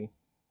 3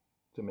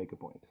 to make a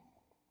point.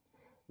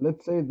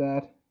 Let's say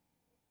that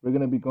we're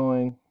going to be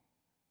going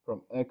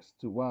from x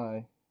to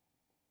y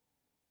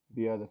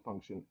via the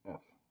function f.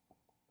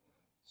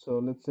 So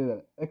let's say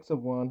that x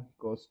of 1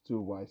 goes to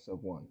y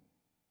sub 1.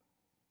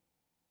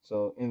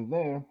 So in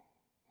there,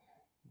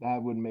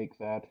 that would make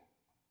that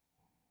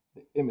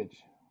the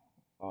image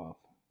of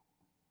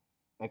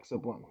x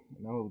sub 1.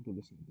 Now we'll do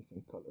this in a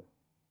different color.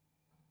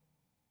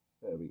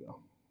 There we go.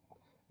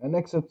 And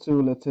x sub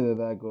 2, let's say that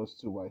that goes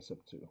to y sub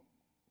 2.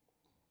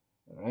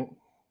 All right.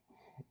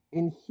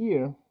 In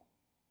here,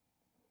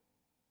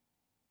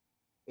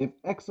 if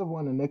x sub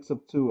 1 and x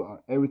sub 2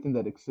 are everything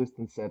that exists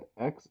in set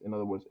x, in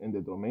other words, in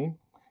the domain,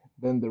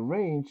 then the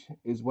range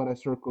is what I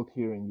circled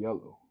here in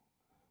yellow.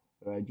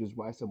 All right, just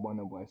y sub 1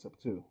 and y sub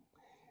 2.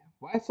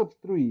 Y sub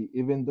 3,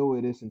 even though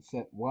it is in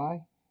set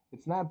y,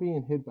 it's not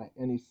being hit by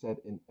any set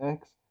in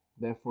x,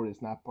 therefore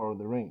it's not part of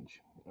the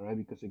range. All right,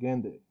 because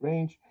again, the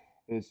range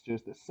is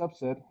just a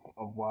subset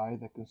of y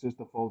that consists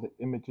of all the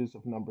images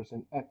of numbers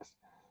in x.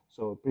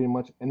 So pretty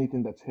much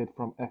anything that's hit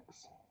from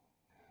x.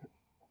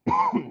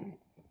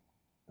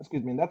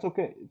 Excuse me, and that's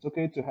okay. It's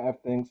okay to have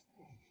things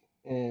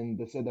in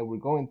the set that we're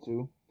going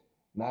to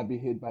not be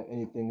hit by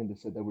anything in the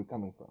set that we're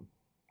coming from.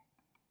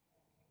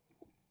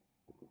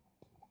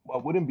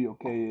 What wouldn't be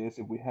okay is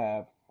if we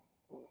have,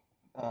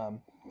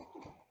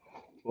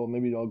 well,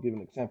 maybe I'll give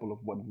an example of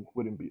what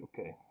wouldn't be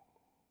okay.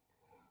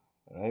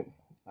 All right.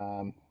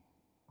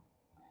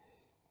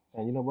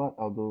 And you know what?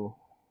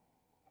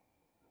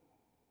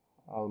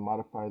 I'll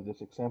modify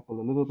this example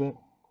a little bit.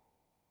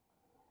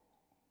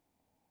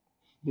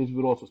 This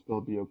would also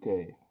still be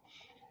okay.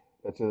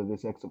 Let's say that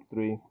this x sub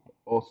 3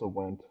 also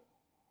went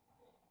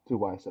to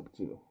y sub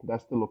 2.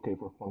 That's still okay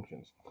for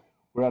functions.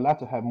 We're allowed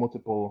to have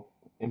multiple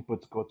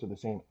inputs go to the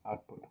same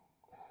output.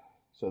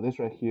 So this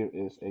right here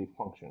is a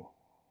function.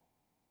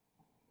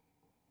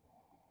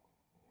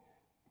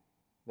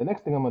 The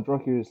next thing I'm going to draw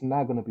here is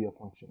not going to be a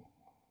function.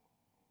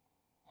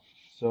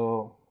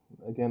 So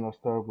again, I'll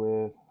start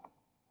with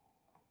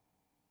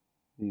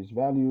these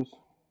values,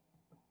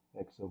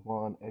 x sub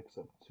 1, x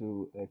sub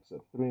 2, x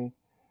sub 3,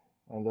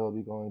 and they'll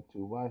be going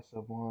to y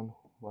sub 1,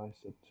 y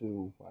sub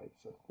 2, y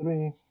sub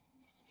 3.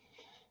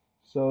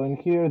 So in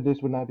here,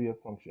 this would not be a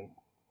function.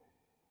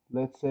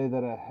 Let's say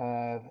that I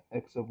have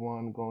x sub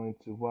 1 going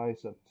to y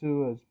sub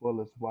 2 as well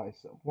as y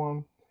sub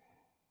 1,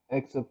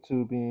 x sub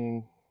 2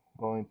 being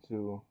going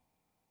to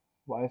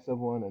y sub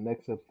 1 and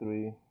x sub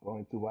 3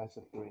 going to y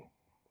sub 3.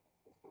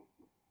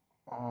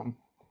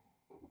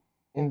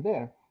 In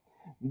there,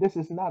 this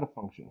is not a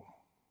function.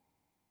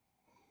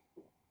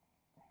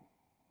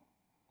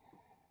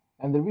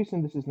 And the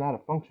reason this is not a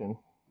function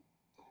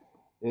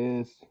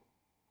is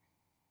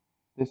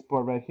this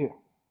part right here.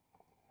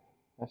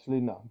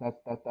 Actually, no,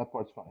 that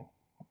part's fine.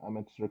 I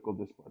meant to circle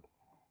this part.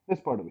 This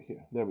part over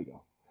here. There we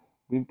go.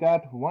 We've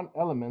got one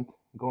element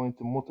going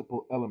to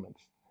multiple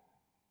elements.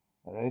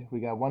 All right, we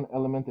got one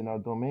element in our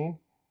domain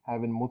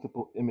having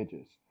multiple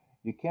images.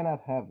 You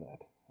cannot have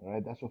that. All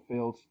right, that's what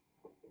fails.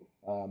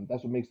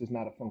 That's what makes this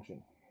not a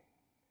function.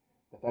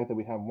 The fact that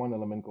we have one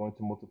element going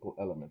to multiple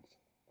elements.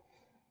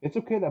 It's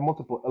okay that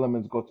multiple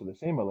elements go to the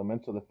same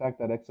element, so the fact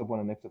that x sub 1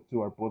 and x sub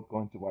 2 are both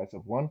going to y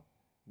sub 1,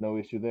 no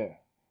issue there.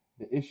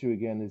 The issue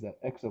again is that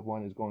x sub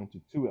 1 is going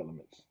to two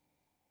elements.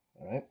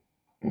 All right?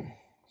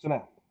 So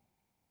now,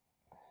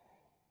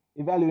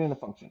 evaluating a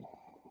function.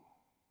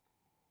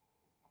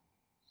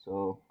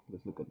 So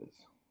let's look at this.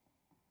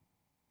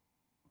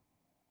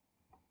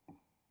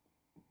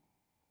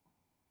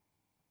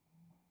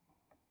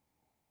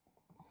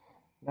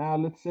 Now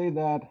let's say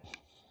that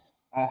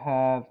I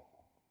have,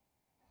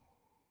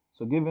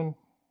 so given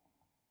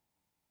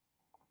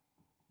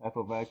f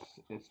of x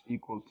is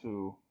equal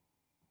to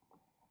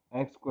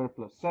x squared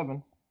plus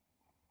 7,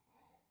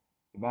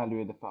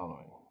 evaluate the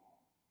following.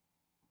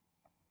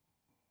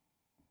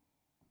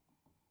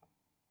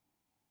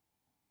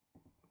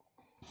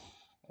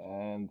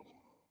 And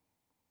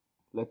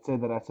let's say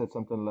that I said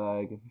something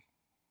like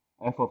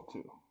f of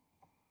 2,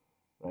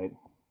 right?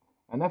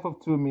 And f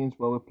of 2 means,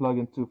 well, we plug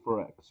in 2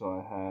 for x. So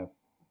I have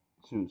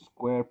 2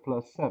 squared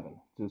plus 7.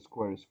 2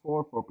 squared is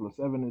 4. 4 plus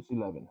 7 is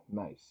 11.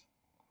 Nice.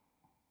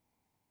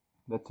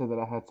 Let's say that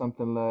I had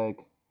something like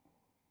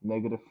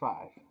negative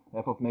 5.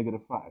 F of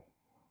negative 5.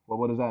 Well,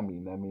 what does that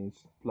mean? That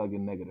means plug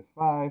in negative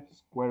 5,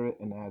 square it,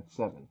 and add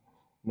 7.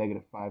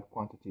 Negative 5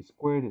 quantity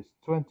squared is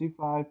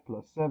 25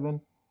 plus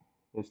 7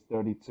 is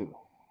 32.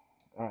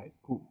 All right,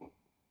 cool.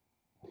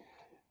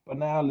 But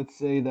now let's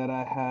say that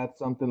I had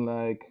something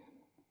like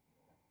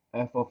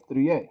f of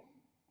 3a.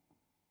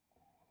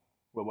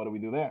 Well, what do we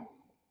do there?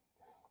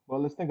 Well,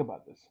 let's think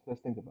about this.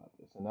 Let's think about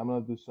this. And I'm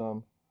going to do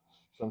some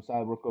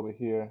side work over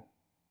here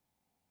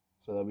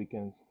so that we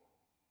can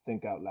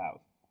think out loud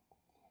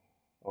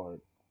or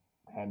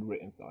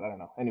handwritten thought. I don't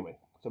know. Anyway,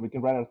 so we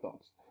can write our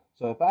thoughts.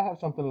 So if I have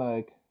something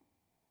like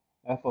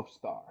f of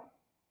star,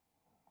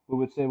 we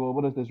would say, well,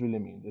 what does this really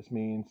mean? This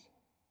means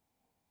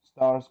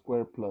star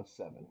squared plus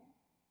 7.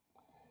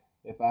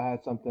 If I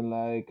had something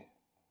like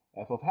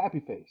f of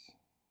happy face,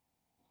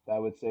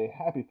 That would say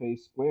happy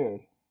face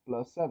squared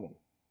plus 7.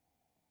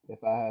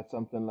 If I had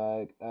something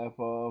like f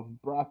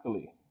of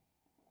broccoli,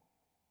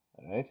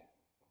 all right?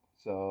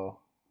 So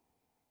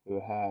we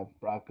would have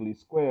broccoli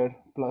squared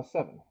plus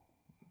 7,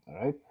 all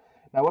right?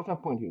 Now what's my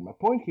point here? My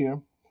point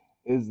here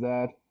is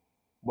that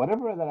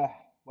whatever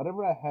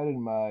I had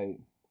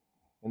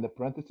in the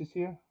parentheses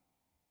here,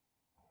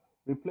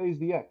 replace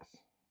the x,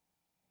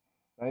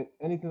 right?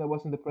 Anything that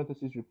was in the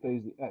parentheses,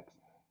 replace the x.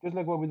 Just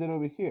like what we did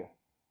over here.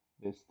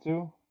 This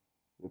 2,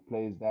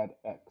 replace that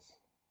x.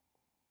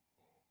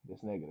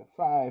 This negative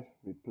 5,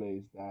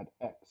 replace that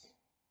x.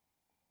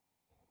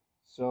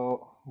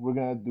 So we're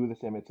going to do the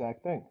same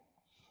exact thing.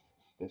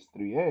 This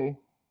 3a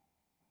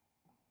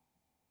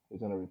is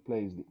going to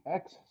replace the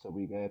x, so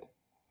we get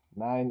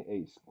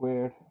 9a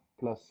squared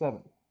plus 7.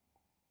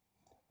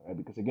 All right,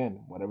 because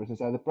again, whatever's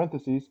inside the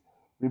parentheses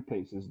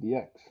replaces the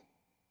x.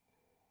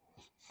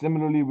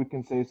 Similarly, we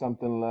can say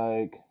something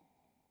like,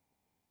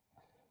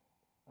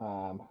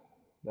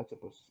 that's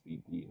supposed to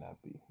be d,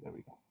 not b. There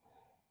we go.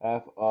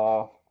 F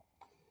of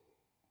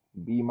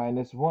b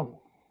minus 1.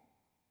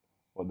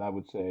 Well, that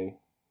would say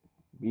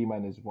b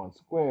minus 1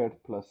 squared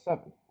plus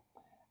 7.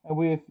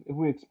 And if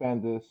we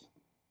expand this,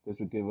 this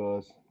would give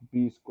us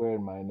b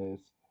squared minus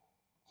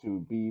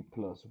 2b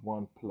plus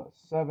 1 plus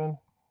 7,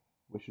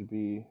 which should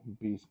be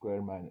b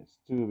squared minus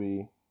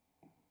 2b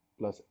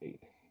plus 8.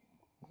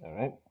 All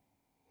right?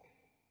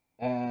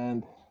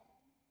 And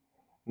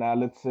now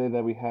let's say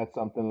that we had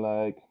something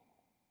like,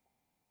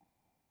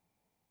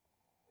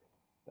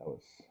 that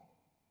was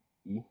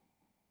e,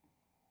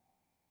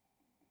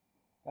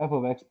 f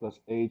of x plus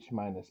h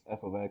minus f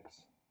of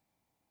x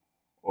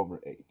over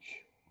h.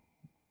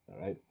 All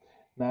right?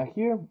 Now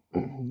here,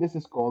 this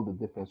is called the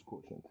difference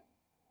quotient.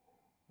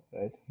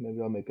 Right? Maybe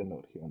I'll make a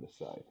note here on the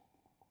side.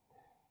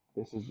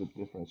 This is the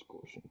difference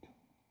quotient.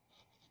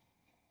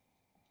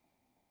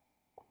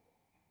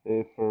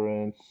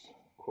 Difference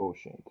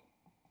quotient.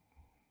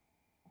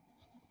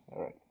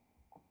 All right.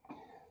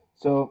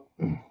 So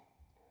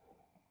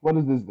what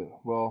does this do?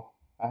 Well,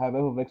 I have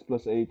f of x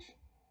plus h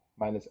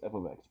minus f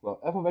of x. Well,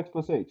 f of x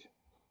plus h,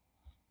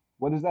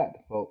 what is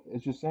that? Well,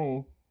 it's just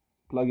saying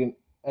plug in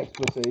x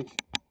plus h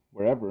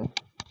wherever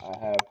I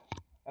have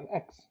an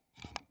x.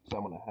 So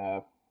I'm going to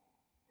have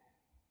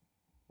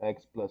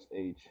x plus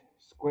h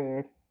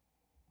squared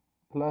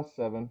plus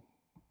 7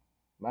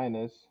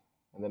 minus,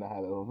 and then I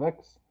have f of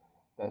x.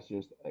 That's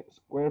just x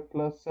squared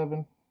plus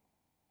 7,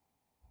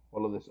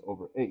 all of this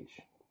over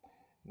h.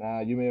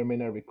 Now, you may or may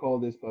not recall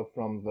this, but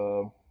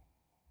from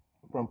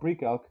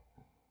Precalc,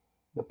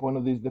 the point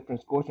of these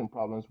difference quotient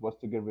problems was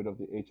to get rid of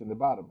the h in the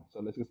bottom. So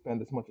let's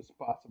expand as much as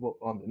possible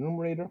on the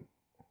numerator.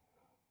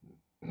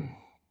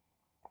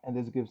 And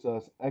this gives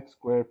us x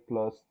squared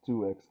plus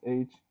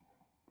 2xh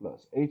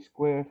plus h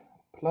squared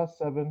plus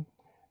 7.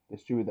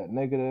 Distribute that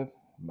negative,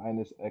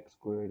 minus x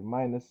squared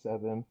minus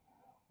 7,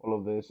 all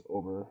of this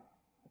over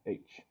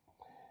h.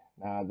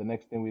 Now the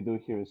next thing we do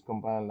here is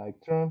combine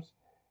like terms.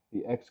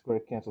 The x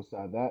squared cancels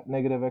out that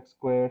negative x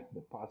squared,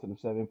 the positive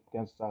 7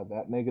 cancels out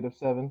that negative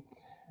 7.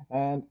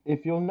 And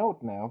if you'll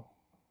note now,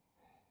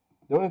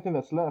 the only thing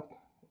that's left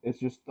is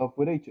just stuff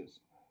with h's.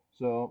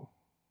 So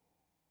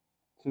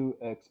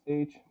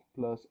 2xh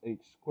plus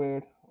h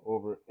squared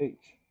over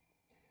h.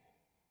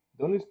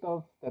 The only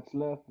stuff that's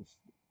left is,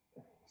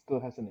 still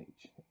has an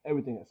h.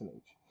 Everything has an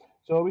h.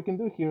 So what we can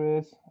do here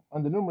is,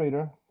 on the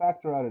numerator,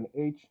 factor out an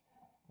h,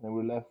 and then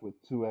we're left with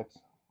 2x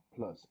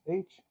plus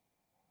h.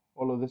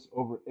 All of this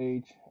over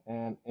h,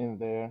 and in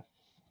there,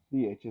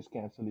 the h's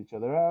cancel each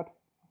other out,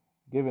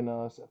 giving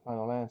us a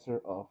final answer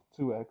of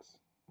 2x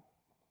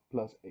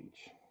plus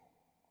h.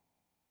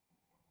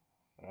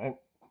 All right?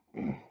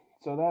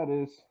 So that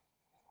is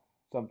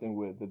something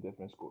with the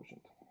difference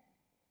quotient.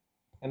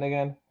 And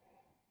again,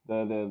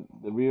 the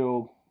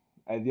real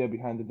idea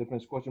behind the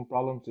difference quotient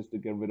problems is to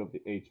get rid of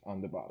the h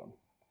on the bottom.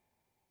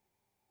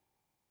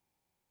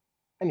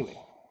 Anyway,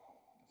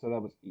 so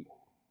that was E.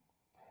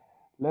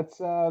 Let's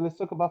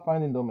talk about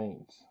finding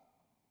domains.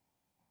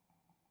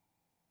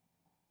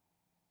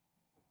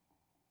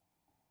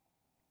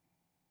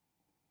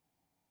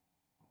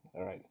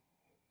 All right.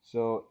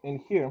 So in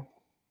here,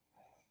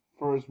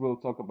 first we'll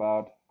talk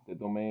about the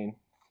domain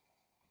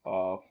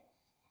of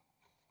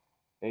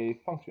a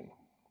function.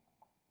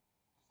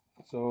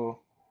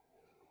 So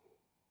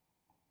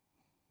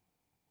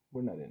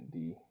we're not in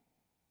D.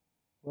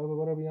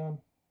 What are we on?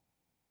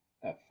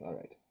 F. All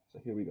right. So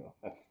here we go.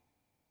 F.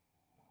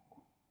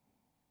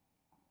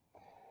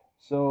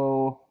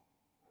 So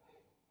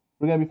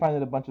we're going to be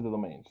finding a bunch of the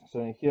domains. So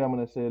in here, I'm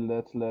going to say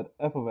let's let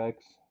f of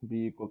x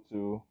be equal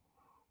to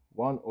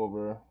 1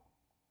 over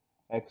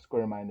x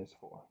squared minus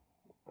 4.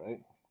 Right?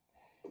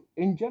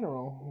 In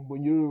general,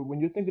 when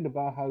you're thinking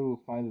about how to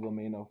find the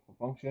domain of a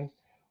function,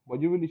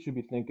 what you really should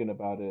be thinking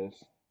about is,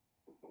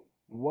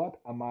 what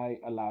am I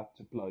allowed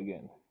to plug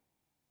in?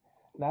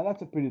 Now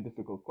that's a pretty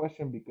difficult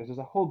question because there's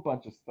a whole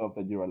bunch of stuff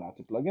that you're allowed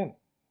to plug in.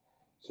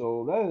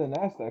 So rather than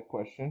ask that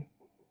question,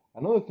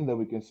 another thing that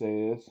we can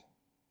say is,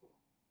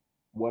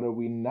 what are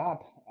we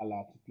not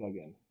allowed to plug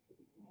in?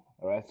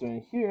 All right, so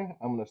in here,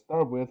 I'm going to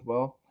start with,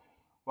 well,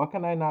 what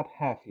can I not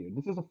have here?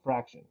 This is a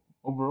fraction.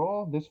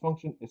 Overall, this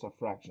function is a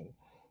fraction.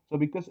 So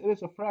because it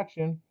is a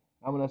fraction,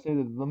 I'm going to say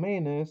that the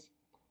domain is,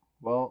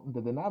 well,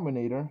 the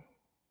denominator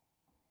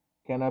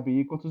cannot be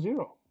equal to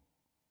 0.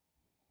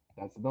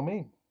 That's the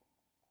domain.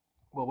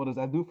 Well, what does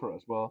that do for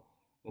us? Well,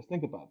 let's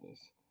think about this.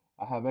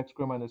 I have x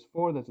squared minus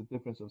 4. That's a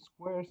difference of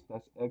squares.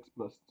 That's x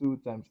plus 2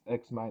 times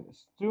x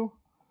minus 2.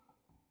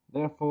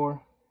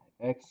 Therefore,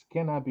 x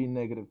cannot be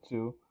negative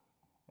 2,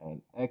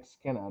 and x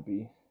cannot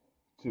be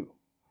 2.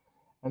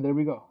 And there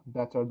we go.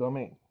 That's our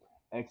domain.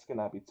 X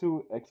cannot be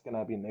 2, x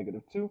cannot be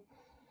negative 2.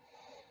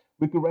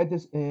 We could write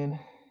this in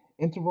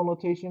interval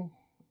notation,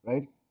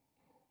 right?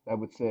 That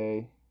would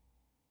say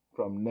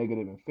from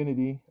negative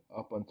infinity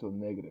up until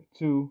negative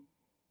 2,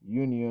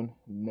 union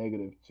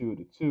negative 2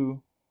 to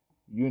 2,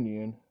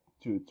 union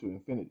 2 to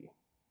infinity,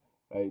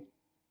 right?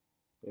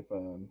 If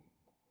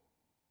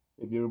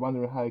you're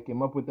wondering how I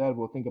came up with that,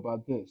 we'll think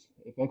about this.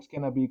 If x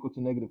cannot be equal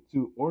to negative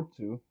 2 or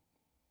 2,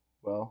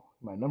 well,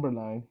 my number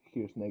line,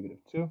 here's negative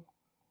 2,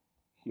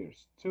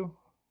 here's 2.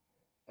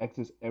 X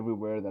is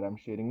everywhere that I'm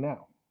shading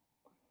now.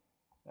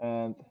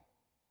 And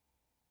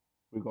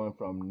we're going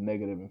from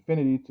negative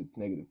infinity to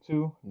negative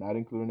 2, not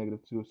including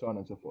negative 2, so on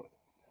and so forth,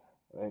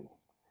 right?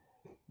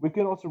 We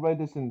can also write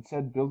this in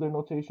set builder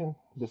notation.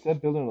 The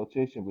set builder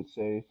notation would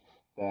say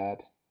that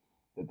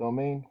the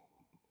domain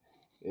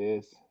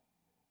is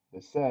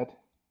the set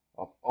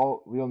of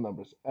all real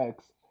numbers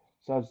x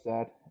such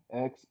that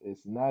x is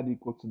not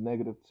equal to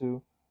negative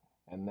 2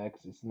 and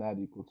x is not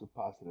equal to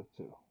positive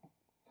 2.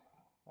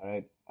 All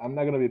right, I'm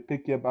not going to be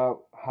picky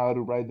about how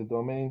to write the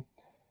domain.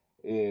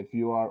 If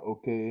you are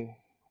okay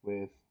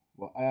with,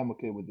 well, I am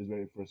okay with this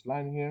very first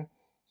line here.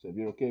 So if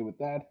you're okay with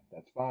that,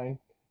 that's fine.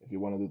 If you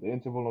want to do the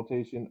interval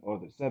notation or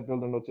the set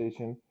builder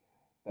notation,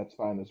 that's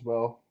fine as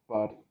well.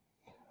 But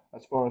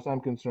as far as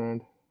I'm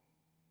concerned,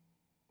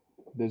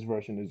 this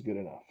version is good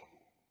enough.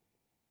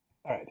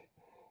 All right,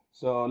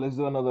 so let's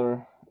do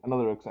another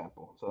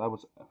example. So that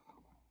was F.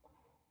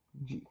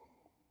 G.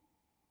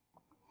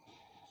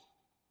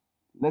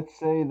 Let's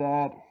say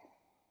that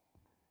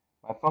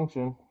my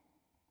function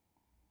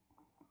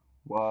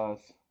was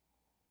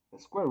the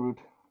square root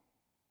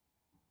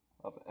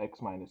of x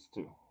minus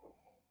 2.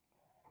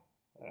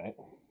 All right,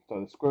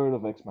 so the square root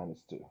of x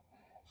minus 2.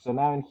 So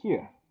now in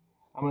here,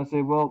 I'm going to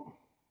say, well,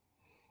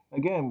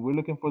 again, we're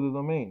looking for the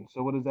domain.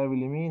 So what does that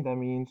really mean? That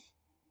means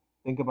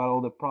think about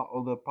all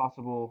the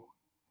possible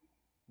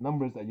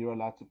numbers that you're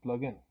allowed to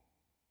plug in.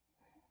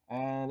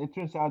 And it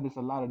turns out there's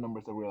a lot of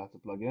numbers that we're allowed to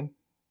plug in.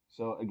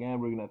 So again,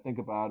 we're going to think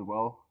about,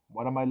 well,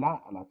 what am I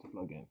not allowed to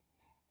plug in?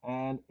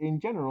 And in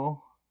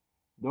general,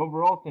 the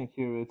overall thing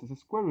here is it's a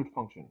square root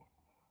function.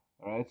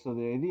 All right, so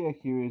the idea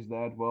here is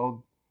that,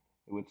 well,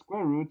 with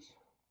square roots,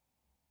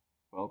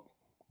 well,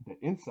 the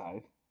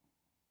inside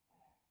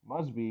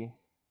must be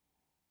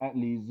at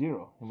least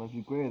 0. It must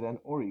be greater than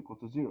or equal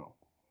to 0.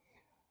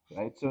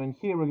 Right, so in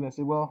here we're going to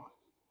say, well,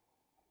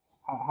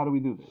 how do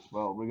we do this?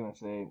 Well, we're going to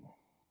say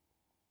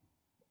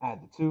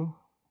add the 2,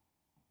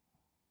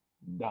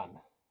 done.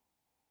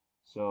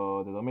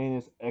 So the domain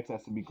is x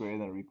has to be greater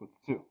than or equal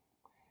to 2.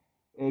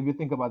 If you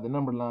think about the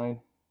number line,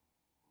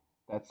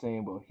 that's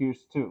saying, well,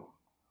 here's 2.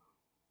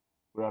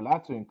 We're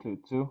allowed to include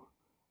 2,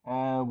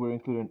 and we're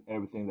including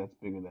everything that's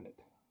bigger than it.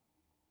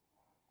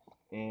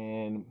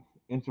 In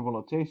interval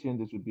notation,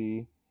 this would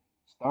be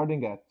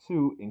starting at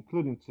 2,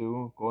 including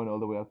 2, going all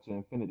the way up to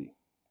infinity.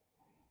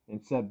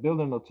 In set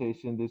builder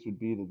notation, this would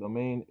be the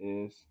domain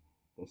is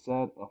the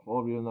set of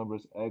all real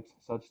numbers x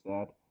such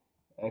that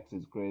x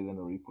is greater than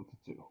or equal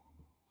to 2.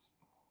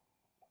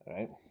 All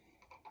right,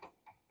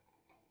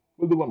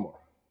 we'll do one more.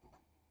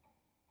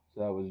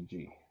 So that was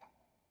G.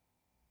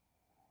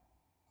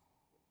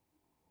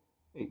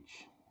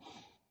 H.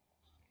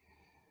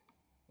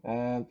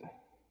 And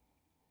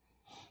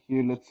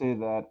here, let's say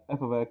that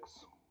f of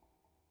x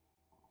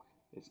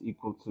is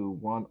equal to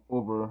 1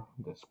 over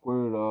the square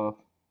root of,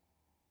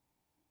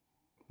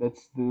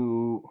 let's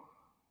do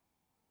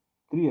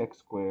 3x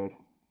squared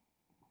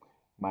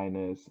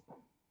minus,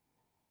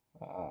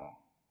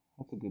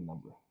 that's a good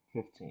number,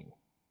 15.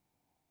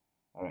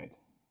 All right.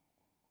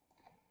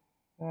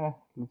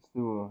 Let's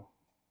do a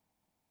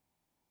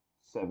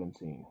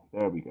 17.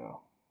 There we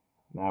go.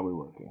 Now we're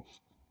working.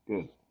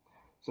 Good.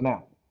 So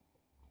now,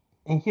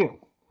 in here,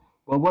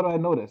 well, what do I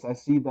notice? I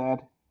see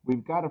that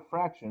we've got a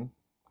fraction,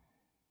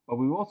 but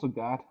we've also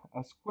got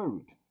a square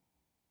root.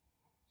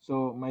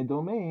 So my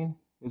domain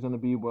is going to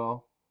be,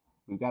 well,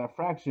 we've got a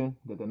fraction,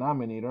 the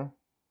denominator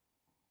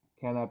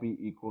cannot be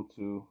equal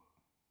to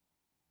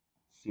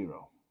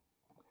 0.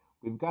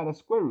 We've got a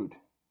square root.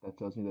 That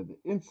tells me that the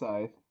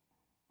inside,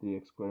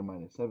 3x squared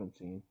minus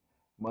 17,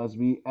 must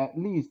be at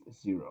least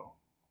 0.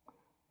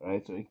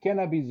 Right? So it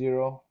cannot be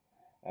 0,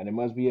 and it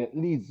must be at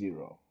least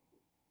 0,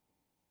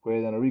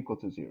 greater than or equal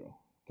to 0.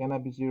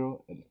 Cannot be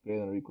 0, and it's greater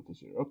than or equal to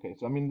 0. Okay,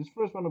 so I mean, this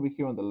first one over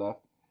here on the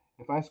left,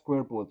 if I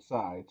square both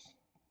sides,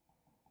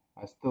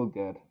 I still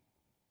get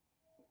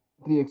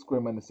 3x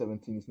squared minus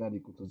 17 is not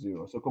equal to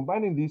 0. So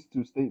combining these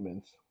two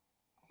statements,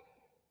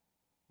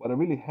 what I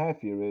really have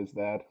here is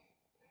that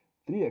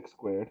 3x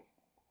squared,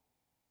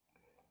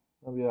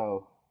 maybe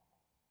I'll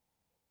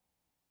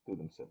do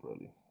them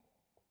separately,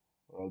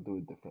 or I'll do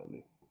it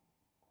differently.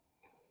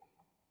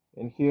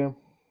 In here,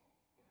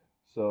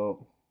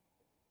 so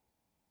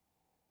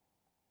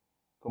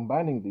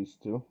combining these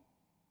two,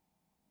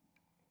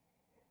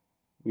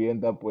 we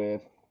end up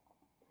with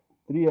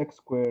 3x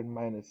squared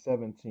minus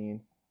 17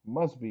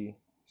 must be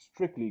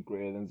strictly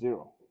greater than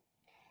 0.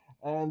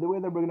 And the way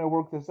that we're going to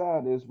work this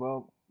out is,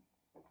 well,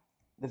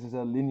 this is a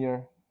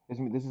nonlinear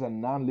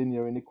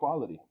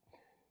inequality.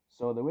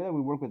 So the way that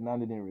we work with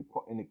nonlinear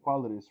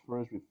inequalities,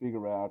 first we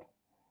figure out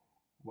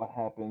what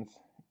happens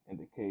in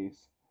the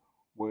case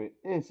where it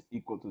is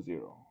equal to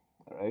 0,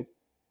 all right?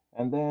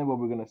 And then what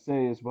we're going to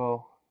say is,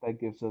 well, that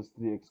gives us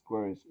 3x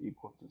squared is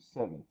equal to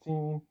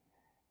 17,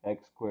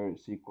 x squared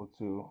is equal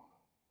to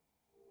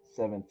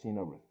 17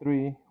 over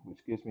 3,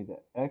 which gives me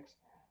that x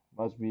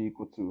must be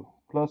equal to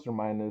plus or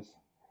minus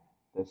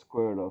the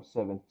square root of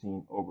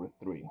 17 over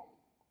 3.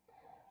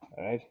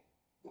 All right.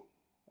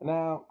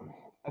 Now,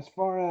 as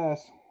far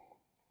as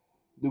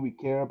do we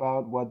care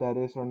about what that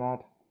is or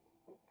not?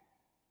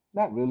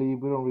 Not really.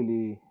 We don't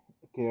really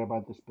care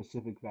about the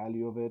specific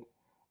value of it.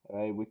 All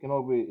right. We can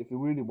always, if we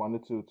really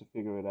wanted to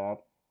figure it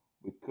out,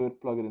 we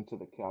could plug it into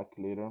the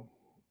calculator.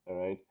 All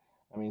right.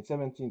 I mean,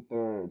 17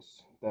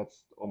 thirds,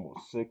 that's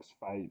almost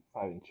 5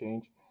 and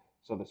change.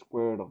 So the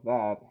square root of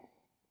that,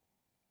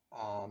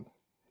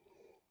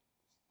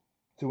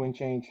 2 and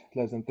change,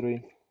 less than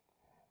 3,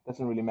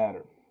 doesn't really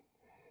matter.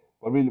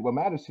 What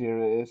matters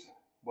here is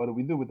what do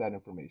we do with that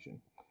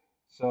information?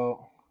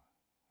 So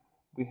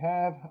we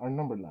have our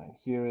number line.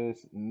 Here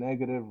is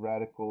negative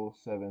radical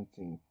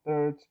 17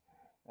 thirds,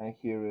 and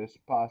here is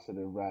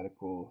positive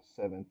radical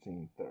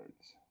 17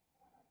 thirds.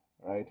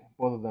 All right,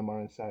 both of them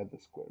are inside the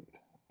square root.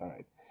 All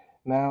right,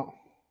 now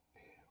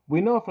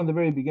we know from the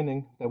very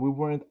beginning that we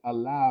weren't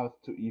allowed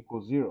to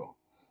equal 0.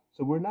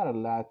 So we're not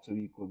allowed to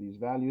equal these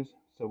values,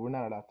 so we're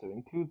not allowed to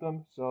include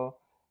them, so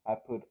I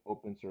put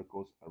open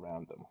circles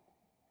around them.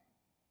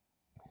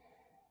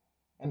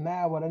 And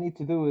now what I need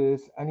to do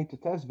is I need to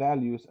test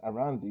values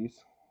around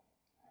these,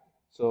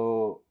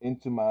 so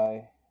into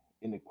my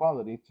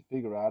inequality to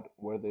figure out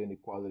where the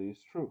inequality is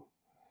true.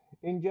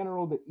 In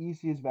general, the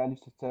easiest values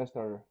to test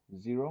are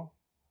 0,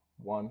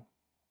 1,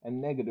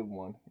 and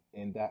 -1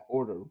 in that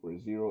order, where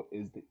 0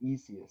 is the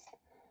easiest.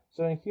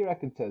 So in here I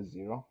can test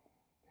 0.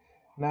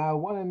 Now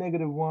 1 and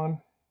 -1,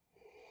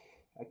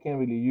 I can't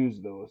really use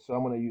those, so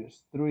I'm going to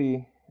use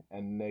 3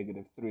 and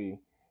 -3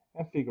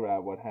 and figure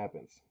out what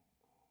happens.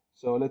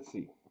 So let's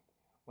see.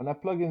 When I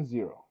plug in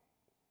 0,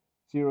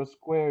 0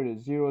 squared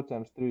is 0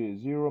 times 3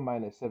 is 0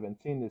 minus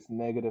 17 is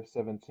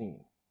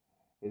 -17.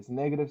 Is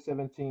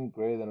 -17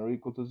 greater than or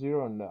equal to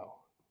 0? No.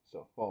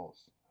 So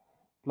false.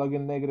 Plug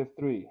in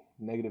 -3.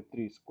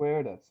 -3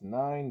 squared, that's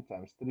 9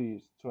 times 3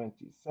 is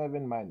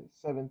 27 minus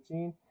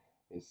 17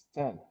 is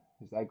 10.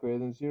 Is that greater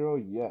than 0?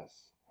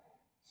 Yes.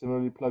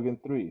 Similarly, plug in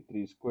 3.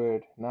 3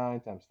 squared,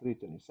 9 times 3,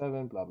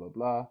 27, blah, blah,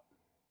 blah.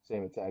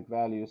 Same exact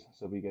values,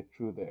 so we get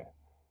true there.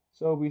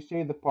 So we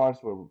shade the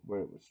parts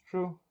where it was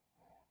true.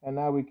 And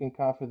now we can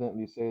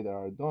confidently say that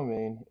our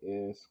domain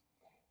is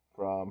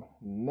from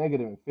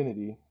negative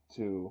infinity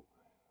to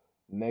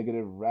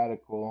negative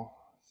radical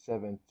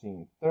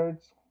 17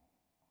 thirds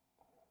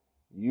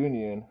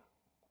union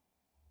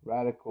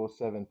radical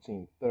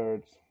 17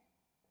 thirds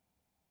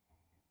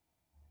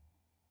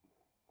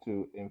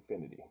to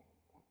infinity.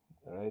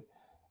 All right.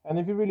 And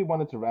if you really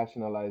wanted to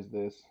rationalize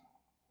this,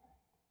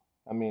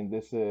 I mean,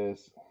 this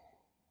is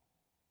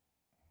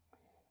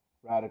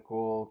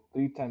radical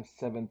 3 times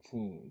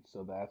 17,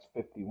 so that's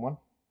 51.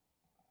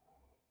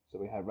 So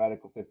we have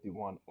radical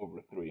 51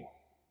 over 3.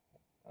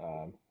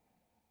 Um,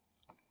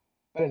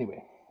 but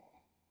anyway,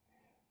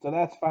 so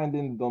that's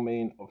finding the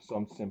domain of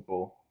some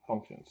simple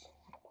functions.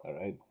 All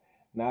right.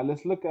 Now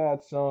let's look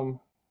at some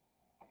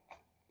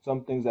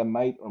things that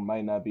might or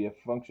might not be a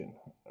function.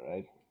 All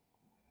right.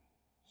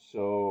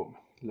 So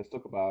let's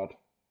talk about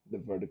the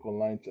vertical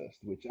line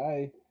test, which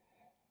I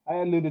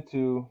alluded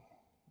to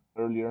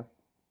earlier,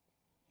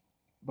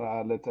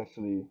 but let's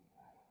actually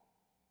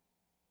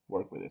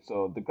work with it.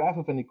 So the graph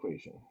of an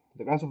equation,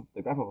 the graph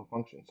of a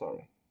function,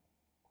 sorry.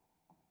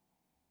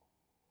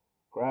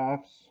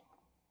 Graphs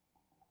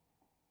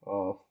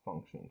of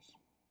functions.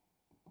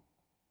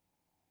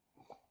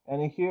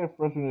 And in here,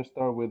 first we're going to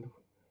start with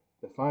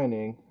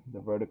defining the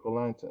vertical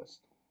line test.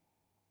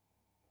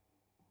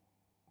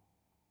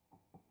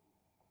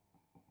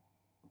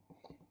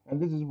 And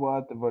this is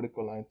what the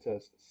vertical line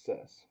test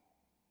says.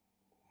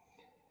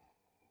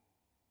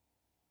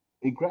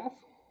 A graph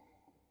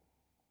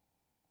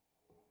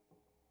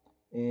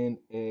in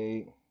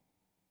a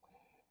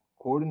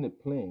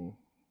coordinate plane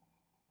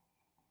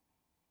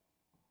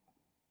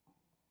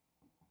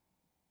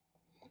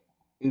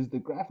is the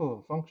graph of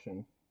a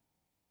function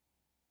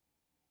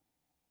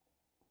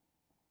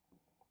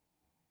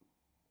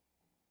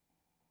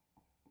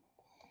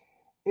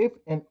if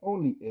and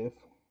only if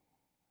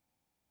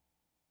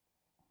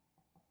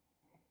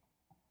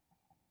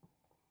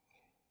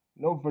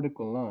no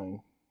vertical line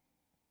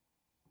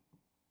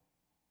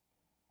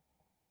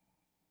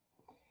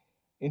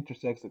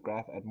intersects the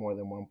graph at more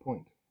than one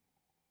point.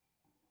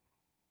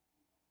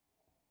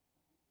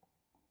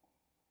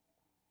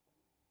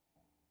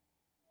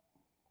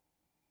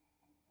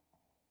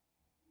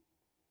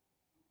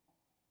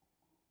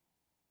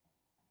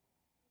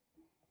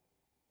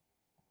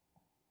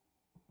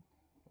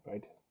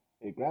 Right?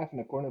 A graph in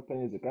a coordinate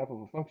plane is a graph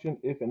of a function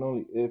if and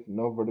only if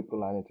no vertical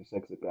line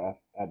intersects the graph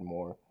at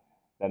more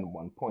than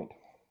one point.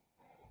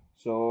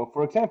 So,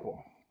 for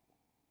example,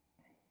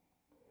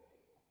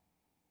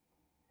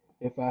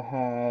 if I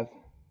have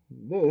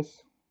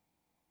this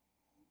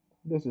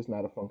is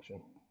not a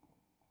function.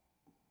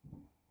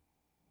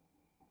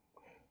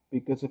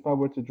 Because if I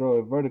were to draw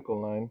a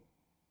vertical line,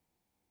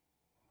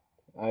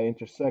 I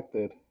intersect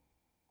it.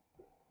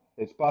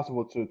 It's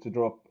possible to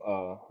draw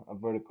a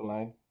vertical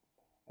line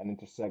and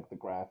intersect the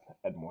graph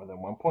at more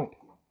than one point.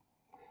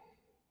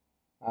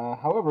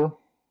 However,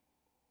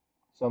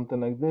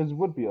 something like this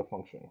would be a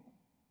function.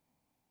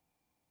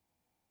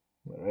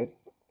 All right,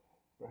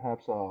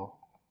 perhaps I'll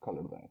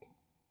color that.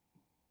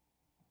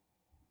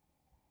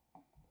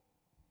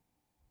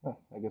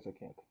 I guess I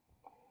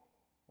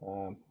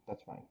can't.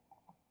 That's fine.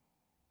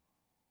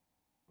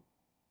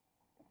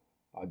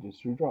 I'll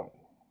just redraw it.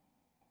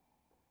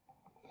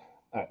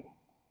 All right.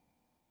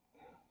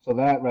 So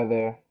that right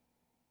there,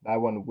 that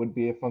one would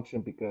be a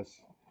function because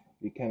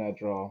you cannot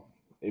draw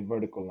a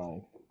vertical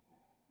line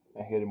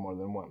and hit it more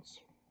than once.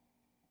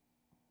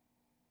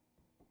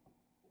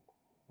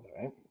 All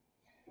right.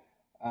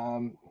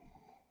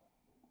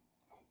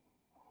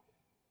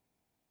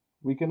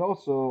 We can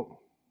also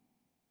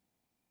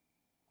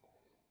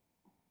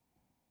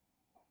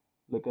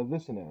look at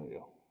this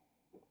scenario.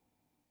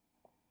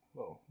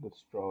 Oh,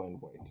 let's draw in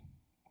white.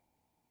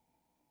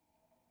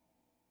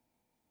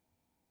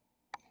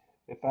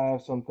 If I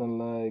have something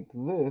like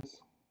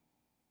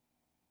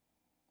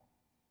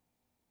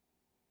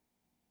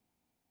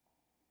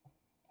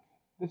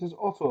this is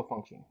also a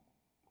function.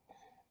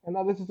 And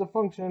now this is a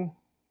function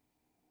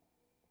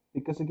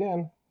because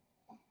again,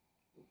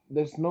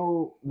 there's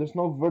no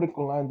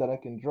vertical line that I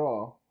can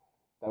draw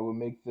that would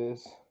make the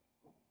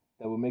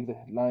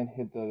line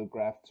hit the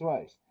graph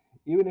twice.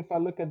 Even if I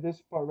look at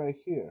this part right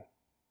here,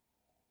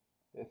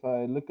 if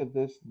I look at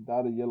this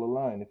dotted yellow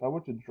line, if I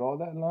were to draw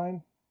that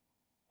line,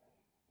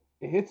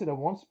 it hits it at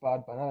one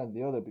spot but not at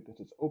the other because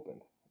it's open,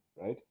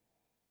 right?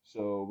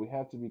 So we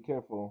have to be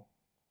careful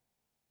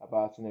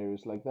about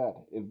scenarios like that.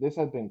 If this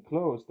had been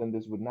closed, then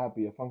this would not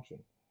be a function.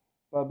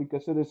 But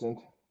because it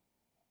isn't,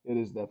 it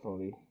is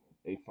definitely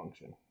a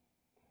function.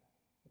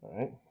 All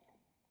right.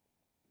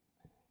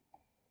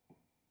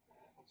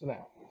 So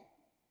now,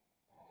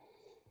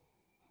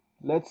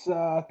 let's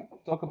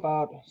talk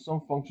about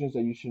some functions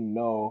that you should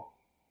know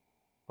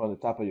from the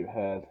top of your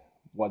head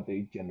what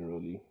they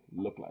generally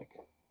look like.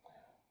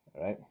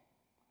 All right.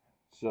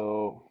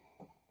 So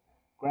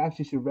graphs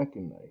you should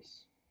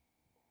recognize.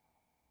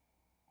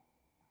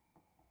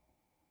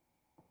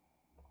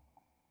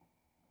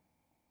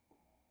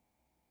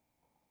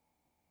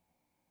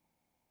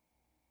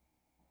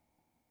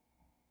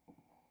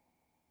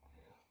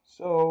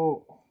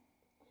 So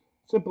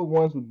simple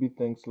ones would be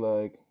things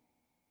like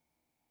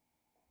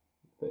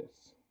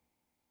this.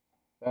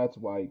 That's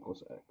y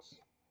equals x.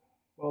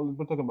 Well,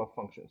 we're talking about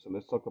functions, so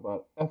let's talk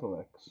about f of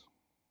x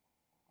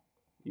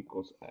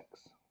equals x,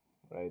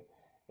 right?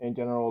 In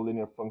general,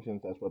 linear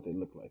functions, that's what they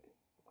look like.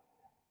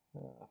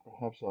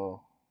 Perhaps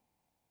I'll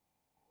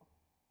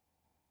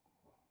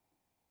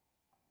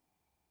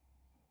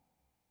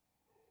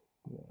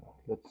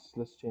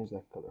let's change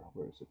that color.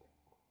 Where is it?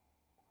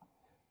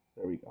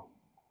 There we go.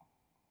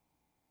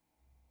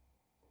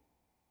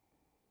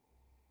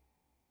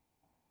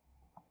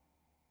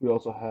 We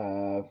also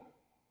have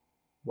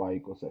y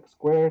equals x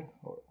squared,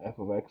 or f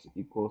of x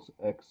equals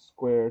x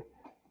squared.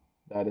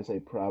 That is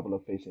a parabola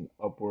facing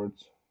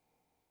upwards,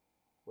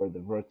 where the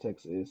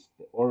vertex is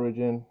the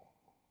origin.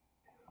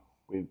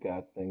 We've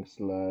got things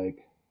like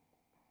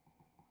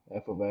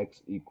f of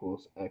x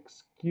equals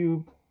x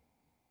cubed,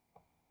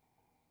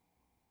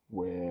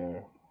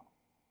 where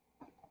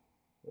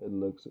it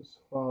looks as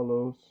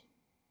follows,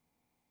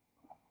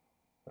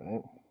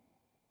 right?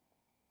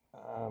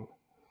 Um,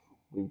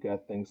 we've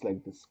got things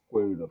like the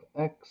square root of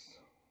x,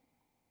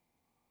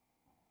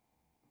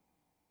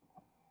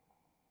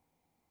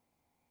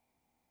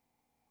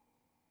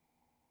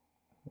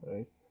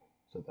 right?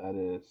 So that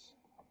is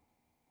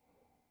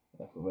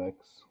f of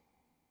x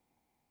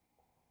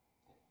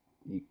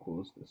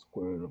equals the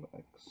square root of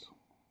x.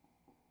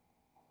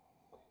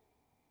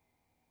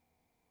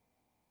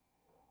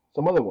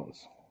 Some other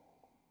ones.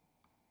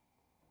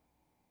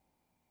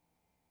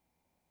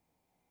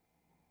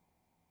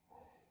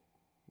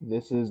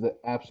 This is the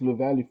absolute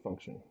value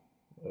function,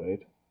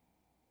 right?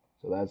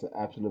 So that's the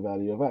absolute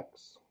value of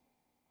x,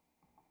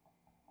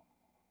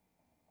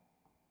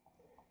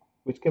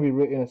 which can be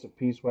written as a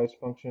piecewise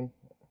function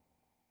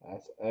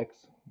as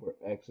x, where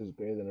x is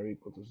greater than or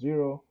equal to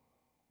 0,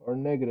 or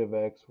negative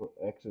x, where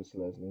x is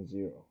less than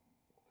 0.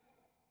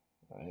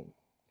 Right?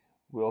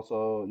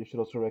 You should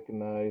also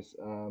recognize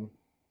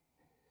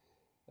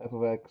f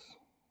of x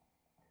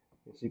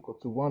is equal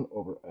to 1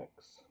 over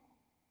x.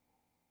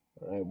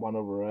 All right, 1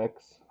 over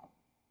x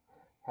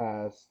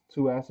has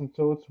two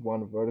asymptotes,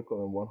 one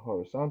vertical and one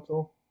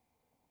horizontal.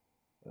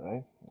 All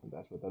right, and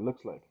that's what that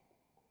looks like.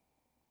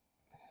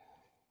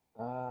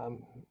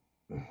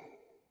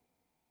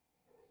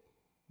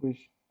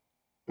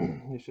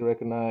 You should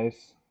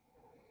recognize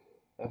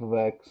f of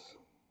x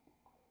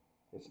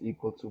is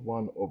equal to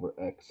 1 over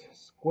x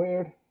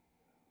squared,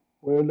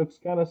 where it looks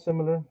kind of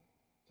similar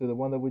to the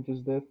one that we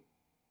just did.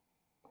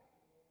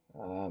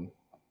 But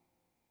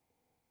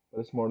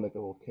it's more like a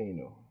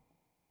volcano.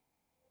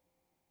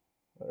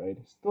 All right,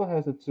 it still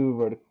has the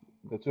two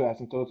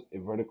asymptotes, a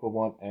vertical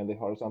one and a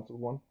horizontal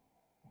one,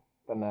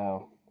 but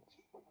now it's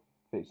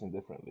facing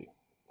differently.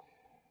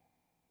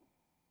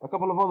 A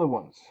couple of other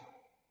ones.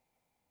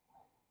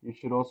 You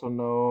should also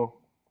know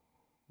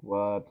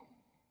what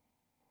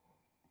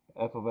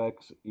f of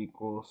x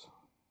equals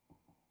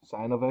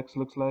sine of x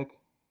looks like,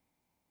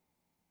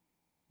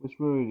 which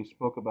we already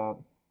spoke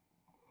about.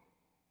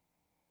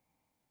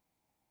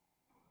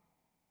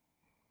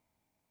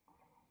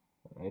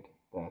 All right,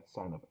 that's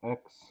sine of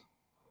x.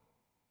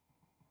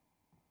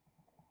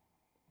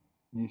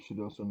 You should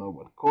also know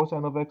what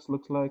cosine of x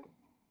looks like.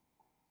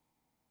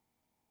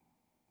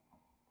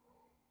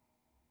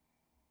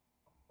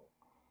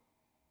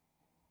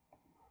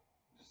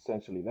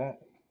 Essentially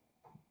that,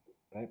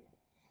 right?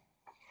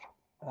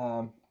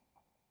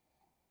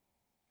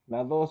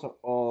 Now those are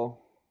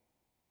all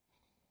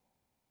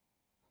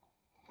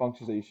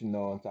functions that you should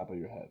know on top of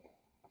your head.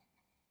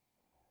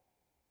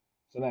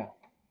 So now,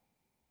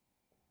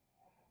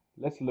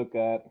 let's look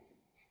at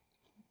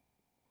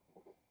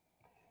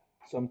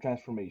some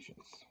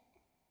transformations.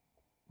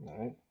 All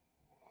right.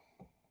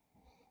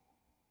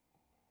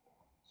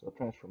 So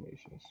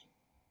transformations.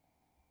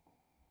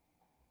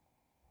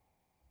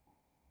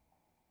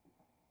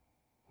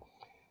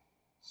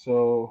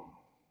 So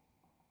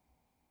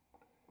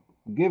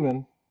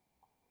given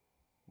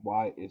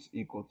y is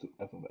equal to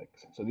f of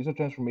x. So these are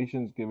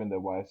transformations given that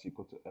y is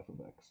equal to f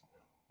of x.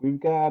 We've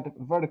got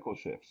vertical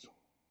shifts.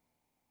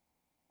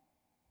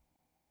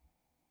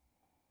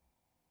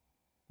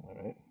 All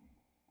right.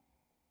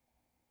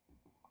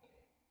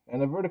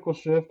 And a vertical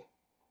shift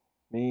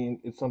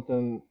means it's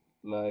something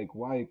like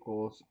y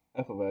equals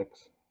f of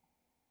x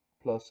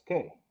plus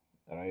k.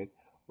 All right.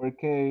 Where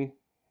k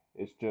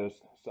is just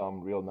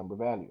some real number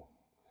value.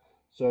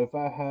 So if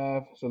I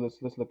have, so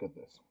let's look at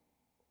this.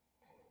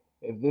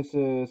 If this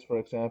is, for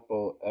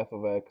example, f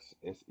of x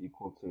is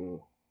equal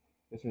to,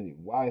 this means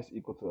y is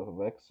equal to f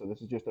of x. So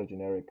this is just our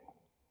generic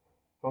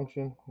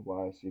function,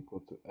 y is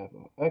equal to f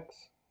of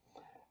x.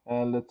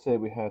 And let's say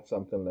we had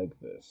something like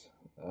this.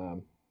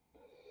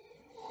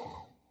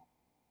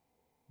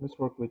 Let's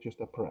work with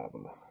just a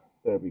parabola.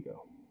 There we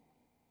go.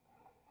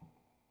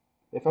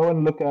 If I want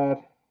to look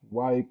at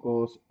y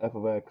equals f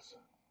of x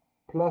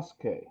plus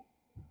k,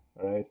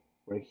 all right,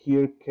 where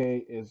here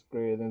k is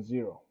greater than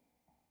 0.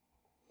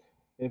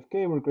 If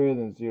k were greater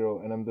than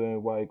 0 and I'm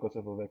doing y equals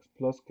f of x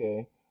plus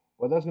k,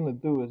 what that's going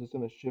to do is it's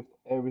going to shift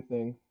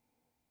everything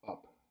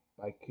up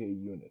by k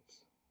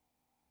units.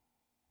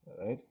 All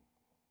right,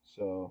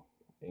 so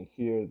in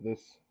here,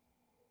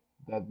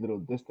 that little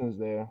distance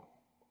there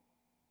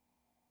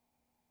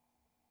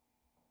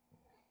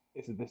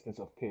is the distance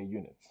of k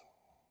units.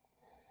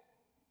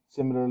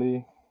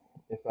 Similarly,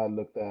 if I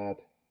looked at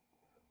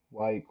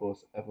y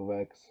equals f of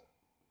x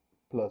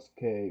plus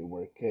k,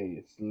 where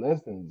k is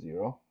less than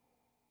 0,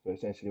 so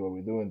essentially what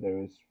we're doing there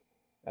is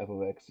f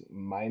of x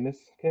minus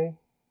k,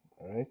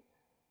 all right?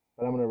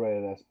 But I'm going to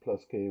write it as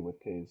plus k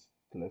with k is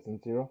less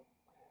than 0.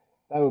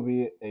 That would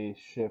be a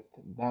shift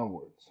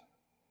downwards.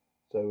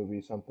 So it would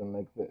be something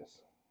like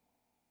this,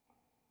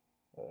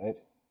 all right?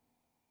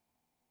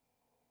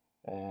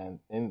 And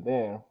in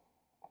there,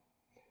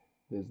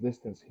 this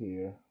distance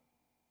here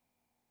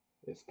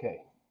is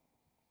k,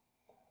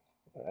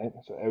 all right?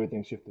 So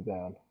everything shifted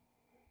down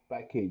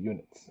by k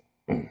units.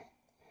 So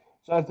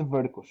that's the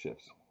vertical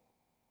shifts.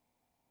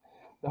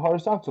 The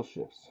horizontal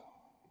shifts.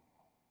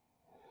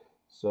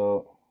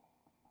 So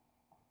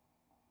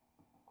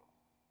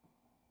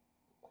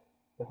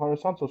the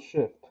horizontal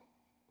shift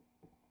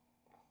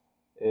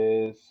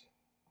is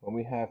when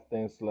we have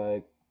things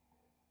like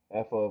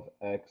f of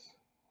x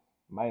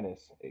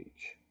minus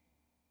h,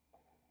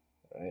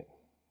 right?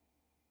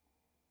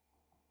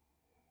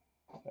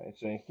 Right,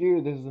 so in here,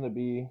 this is going to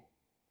be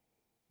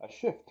a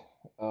shift,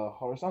 a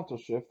horizontal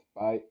shift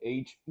by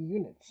h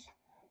units.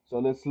 So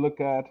let's look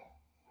at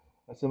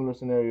a similar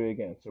scenario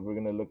again. So we're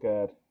going to look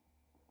at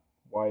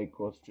y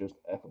equals just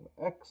f of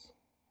x.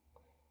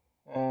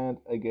 And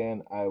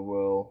again, I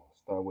will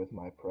start with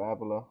my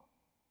parabola.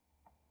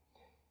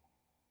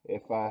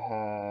 If I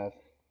have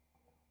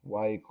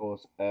y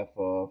equals f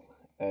of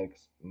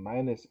x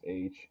minus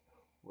h,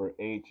 where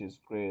h is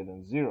greater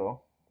than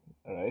 0,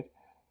 all right?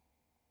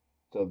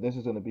 So this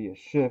is going to be a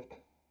shift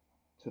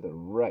to the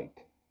right,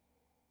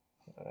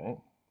 all right?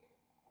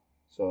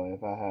 So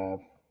if I have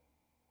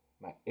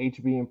my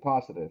h being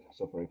positive.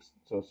 So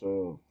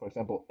for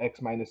example,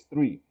 x minus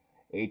 3.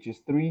 H is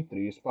 3,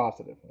 3 is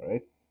positive, all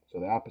right? So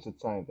the opposite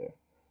sign there.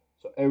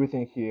 So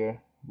everything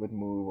here would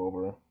move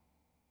over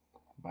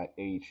by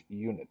h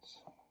units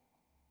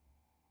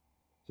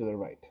to the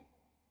right.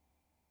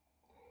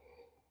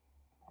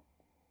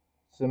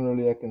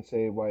 Similarly, I can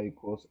say y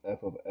equals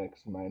f of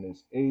x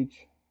minus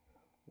h,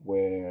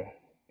 where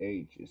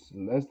h is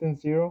less than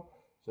 0.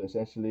 So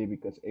essentially,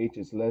 because h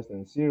is less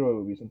than 0, it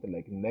would be something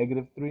like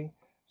negative 3.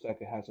 So I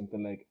could have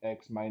something like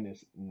x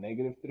minus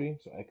negative 3,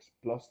 so x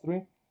plus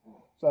 3.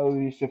 So I will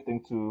be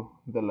shifting to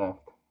the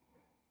left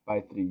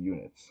by 3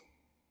 units,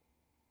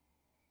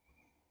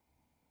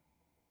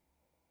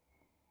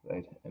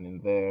 right? And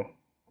in there,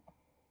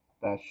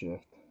 that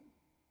shift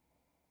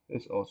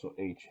is also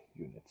h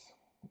units,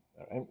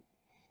 all right?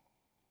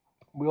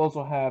 We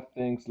also have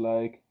things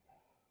like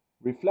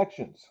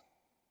reflections,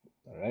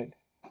 all right?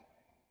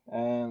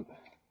 And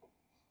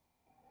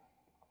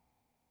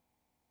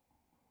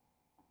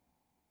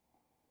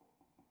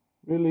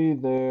really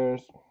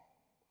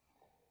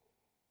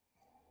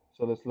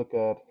so let's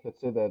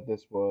say that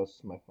this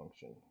was my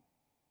function.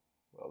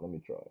 Well, let me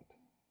draw it.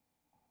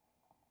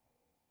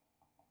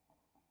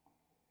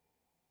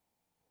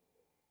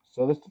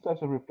 So there's two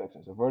types of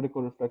reflections, a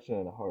vertical reflection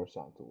and a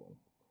horizontal one.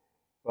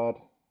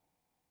 But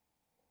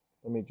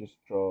let me just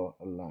draw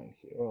a line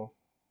here. Oh,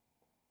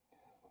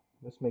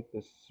 let's make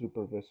this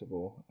super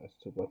visible as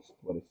to what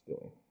it's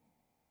doing.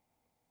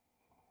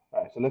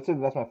 All right, so let's say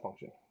that's my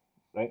function,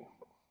 right?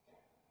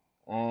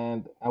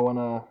 And I want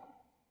to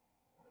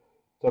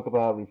talk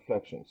about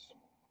reflections.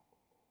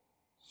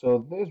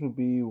 So this would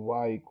be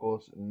y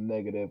equals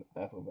negative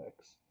f of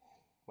x.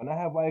 When I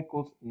have y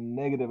equals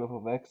negative f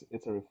of x,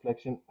 it's a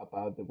reflection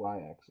about the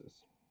y-axis.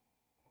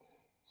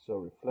 So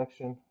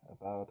reflection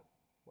about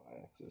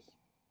y-axis.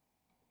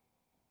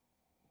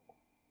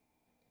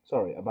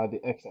 Sorry, about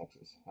the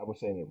x-axis. I was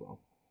saying it wrong.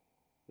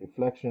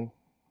 Reflection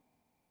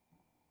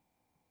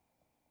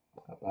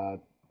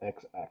about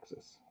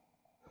x-axis.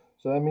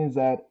 So that means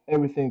that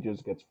everything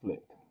just gets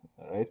flipped,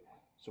 all right?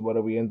 So what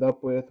do we end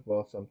up with?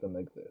 Well, something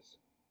like this,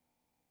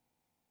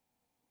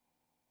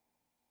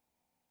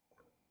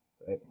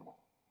 right?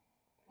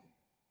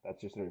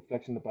 That's just a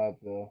reflection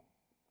about the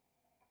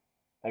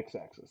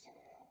x-axis.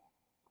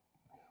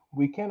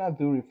 We cannot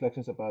do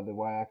reflections about the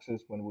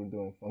y-axis when we're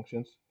doing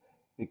functions,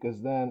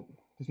 because then,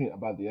 excuse me,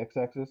 about the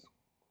x-axis,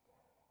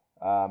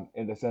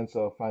 in the sense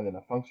of finding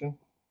a function,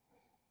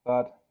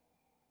 but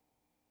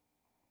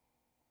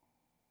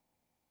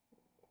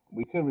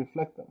we could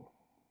reflect them.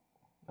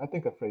 I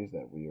think I phrased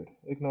that weird.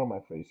 Ignore my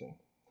phrasing.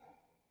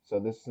 So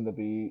this is going to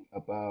be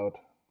about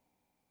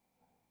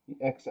the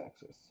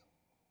x-axis,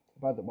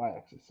 about the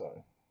y-axis,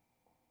 sorry.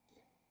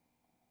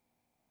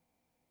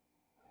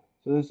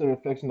 So this is a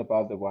reflection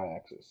about the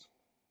y-axis.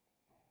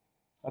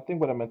 I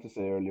think what I meant to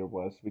say earlier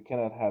was we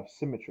cannot have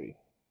symmetry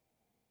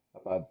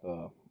about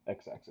the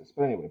x-axis.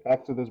 But anyway,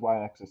 back to this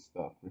y-axis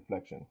stuff,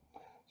 reflection.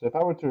 So if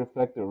I were to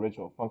reflect the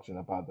original function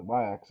about the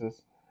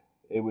y-axis,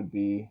 it would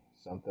be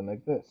something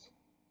like this,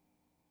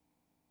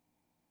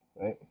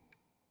 right?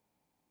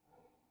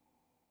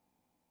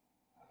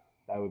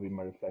 That would be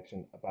my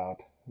reflection about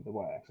the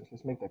y-axis.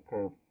 Let's make that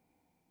curve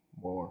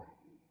more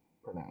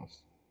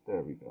pronounced.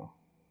 There we go.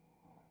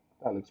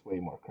 That looks way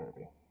more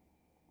curvy.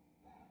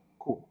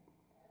 Cool.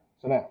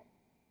 So now,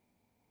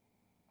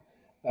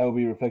 that will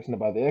be reflection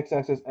about the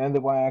x-axis and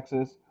the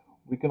y-axis.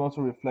 We can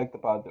also reflect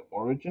about the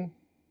origin,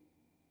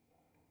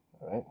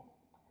 all right?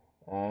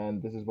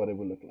 And this is what it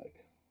would look like.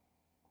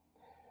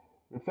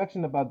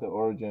 Reflection about the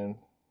origin,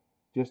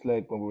 just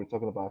like when we were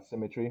talking about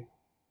symmetry,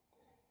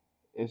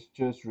 is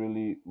just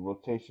really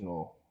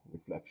rotational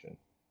reflection.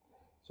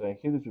 So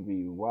here this would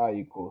be y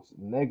equals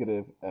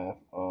negative f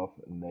of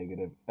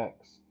negative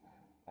x.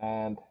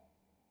 And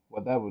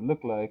what that would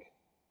look like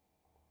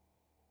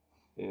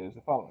is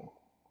the following.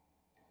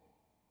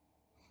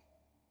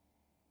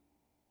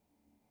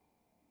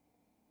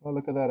 Oh,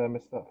 look at that, I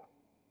messed up.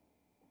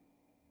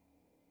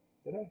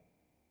 Did I?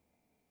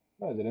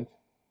 No, I didn't.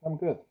 I'm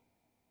good.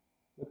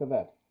 Look at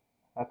that.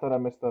 I thought I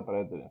messed up, but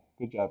I didn't.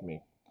 Good job,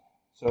 me.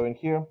 So in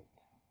here,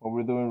 when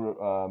we're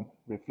doing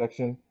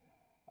reflection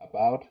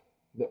about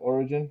the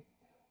origin,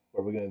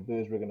 what we're going to do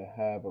is we're going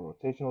to have a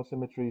rotational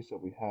symmetry. So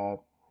we have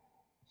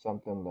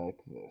something like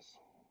this.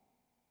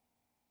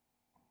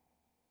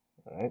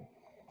 All right.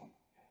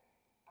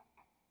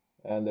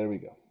 And there we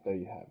go. There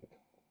you have it.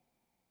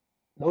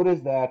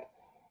 Notice that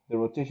the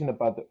rotation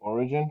about the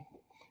origin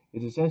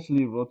is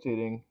essentially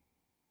rotating,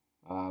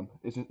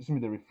 it's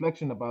the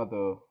reflection about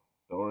the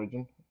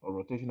origin, or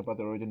rotation about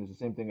the origin is the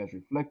same thing as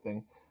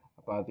reflecting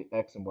about the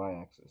x and y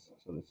axis.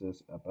 So this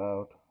is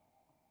about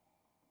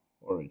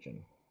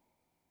origin.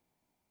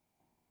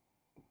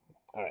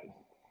 All right.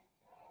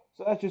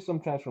 So that's just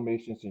some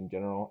transformations in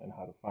general and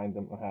how to find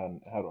them, or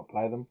how to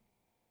apply them.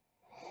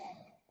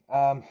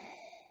 Um,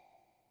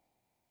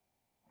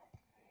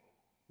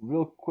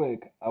 Real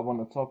quick, I want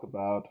to talk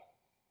about,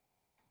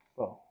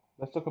 well,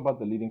 let's talk about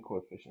the leading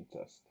coefficient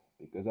test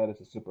because that is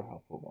a super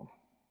helpful one.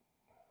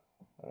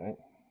 All right.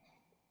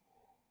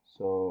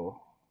 So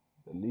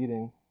the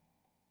leading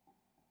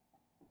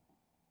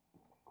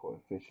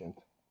coefficient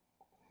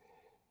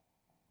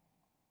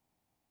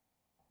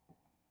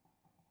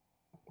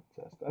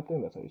test. I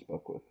think that's how you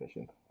spell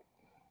coefficient.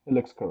 It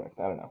looks correct.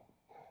 I don't know.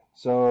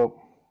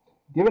 So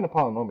given a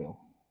polynomial,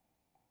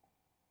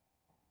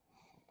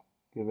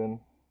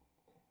 given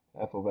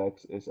f of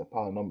x is a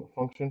polynomial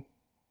function,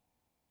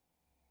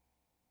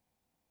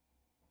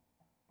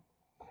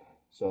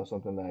 so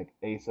something like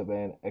a sub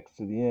n x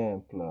to the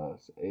n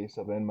plus a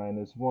sub n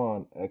minus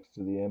 1 x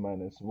to the n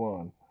minus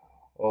 1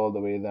 all the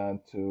way down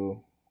to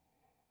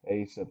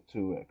a sub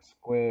 2x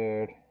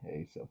squared,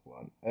 a sub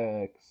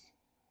 1x,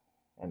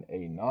 and a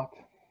naught.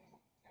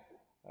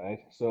 All right,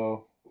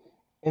 so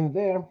in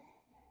there,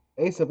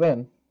 a sub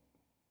n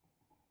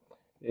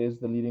is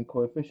the leading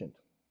coefficient.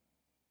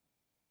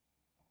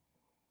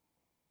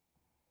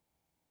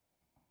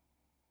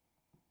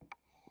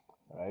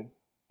 All right,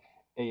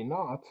 a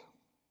naught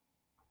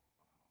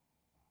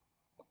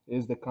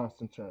is the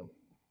constant term.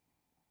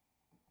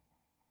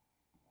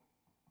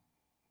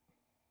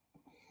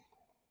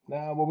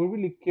 Now, what we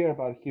really care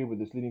about here with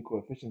this leading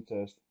coefficient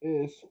test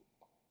is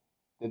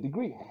the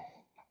degree,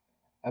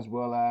 as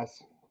well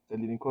as the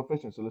leading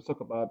coefficient. So let's talk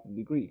about the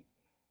degree.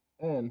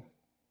 N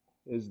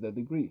is the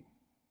degree.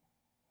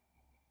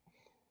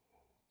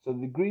 So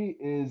the degree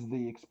is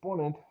the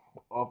exponent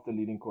of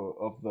the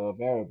of the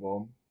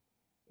variable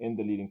in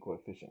the leading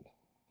coefficient.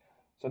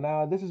 So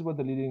now this is what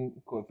the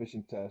leading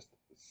coefficient test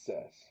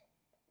says.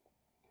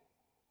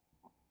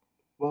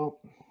 Well,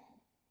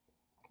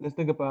 let's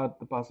think about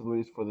the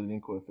possibilities for the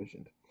leading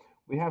coefficient.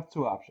 We have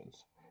two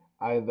options.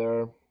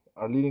 Either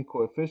our leading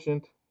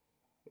coefficient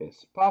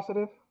is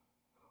positive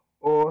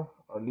or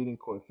our leading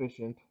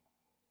coefficient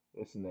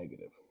is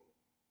negative.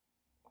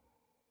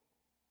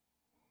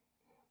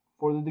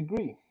 For the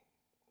degree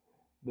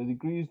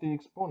is the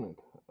exponent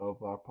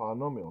of our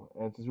polynomial.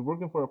 And since we're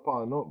working for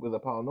with a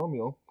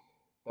polynomial,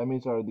 that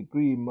means our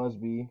degree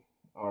must be,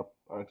 our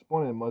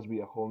exponent must be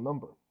a whole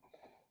number.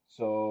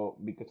 So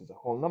because it's a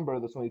whole number,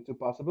 there's only two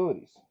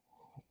possibilities.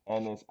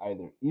 N is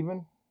either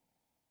even,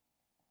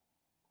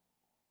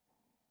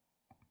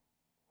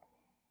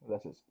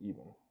 unless it's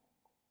even.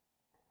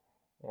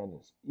 N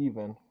is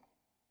even,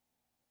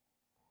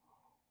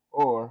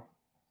 or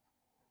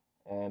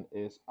N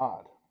is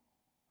odd.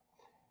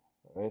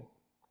 All right.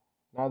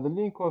 Now the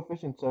leading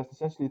coefficient test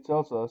essentially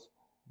tells us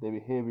the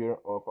behavior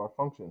of our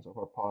functions, of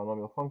our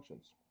polynomial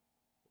functions.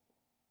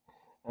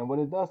 And what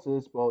it does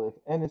is, well, if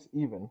n is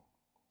even,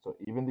 so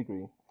even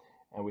degree,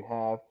 and we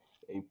have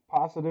a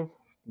positive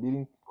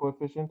leading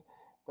coefficient,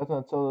 that's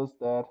going to tell us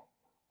that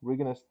we're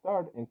going to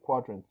start in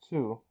quadrant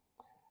 2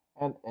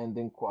 and end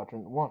in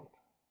quadrant 1.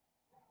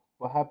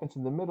 What happens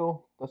in the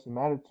middle doesn't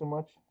matter too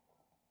much,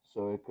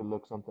 so it could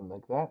look something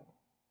like that.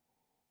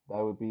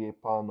 That would be a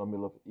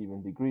polynomial of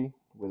even degree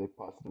with a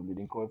positive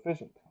leading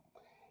coefficient.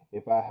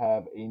 If I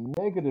have a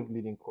negative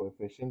leading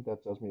coefficient,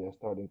 that tells me I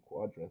start in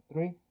quadrant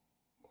 3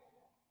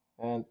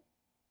 and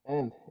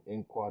end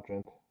in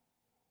quadrant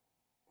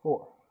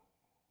 4.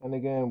 And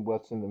again,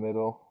 what's in the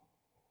middle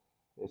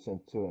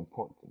isn't too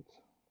important.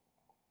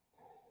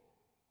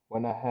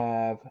 When I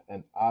have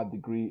an odd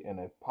degree and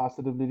a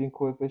positive leading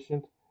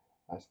coefficient,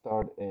 I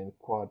start in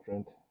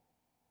quadrant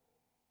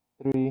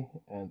 3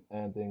 and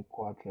end in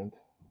quadrant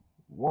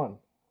 1.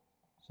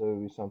 So it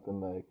would be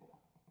something like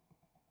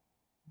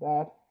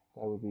that.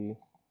 That would be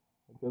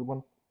a good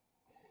one.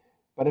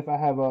 But if I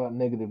have a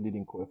negative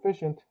leading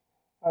coefficient,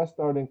 I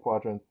start in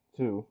quadrant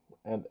 2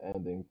 and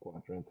end in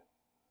quadrant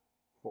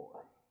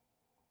 4.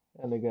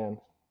 And again,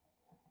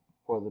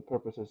 for the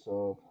purposes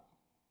of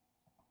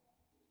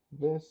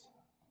this,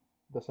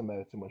 doesn't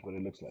matter too much what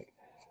it looks like.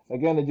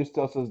 Again, it just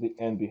tells us the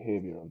end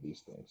behavior of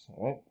these things,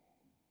 all right?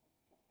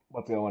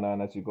 What's going on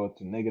as you go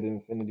to negative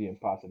infinity and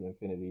positive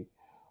infinity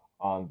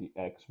on the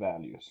x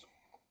values.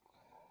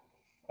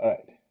 All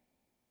right,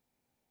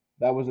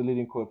 that was the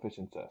leading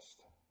coefficient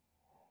test.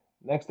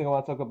 Next thing I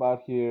want to talk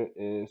about here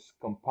is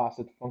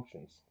composite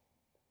functions.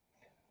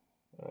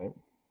 All right,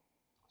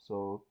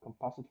 so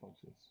composite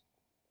functions.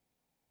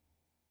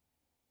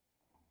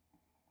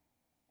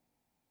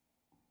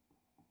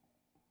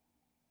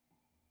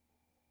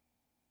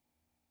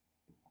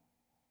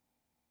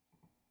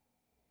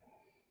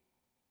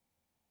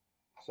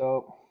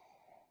 So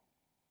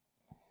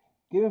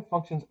given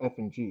functions f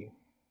and g,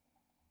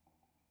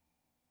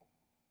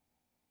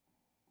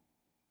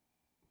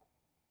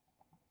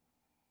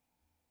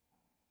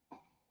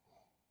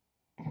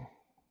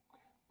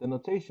 the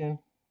notation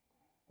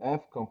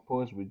f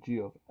composed with g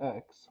of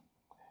x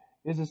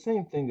is the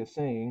same thing as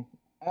saying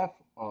f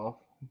of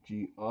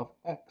g of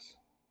x.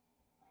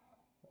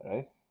 All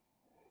right,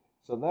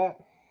 so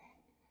that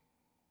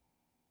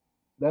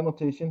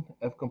notation,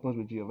 f composed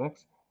with g of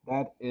x,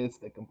 that is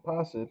the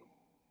composite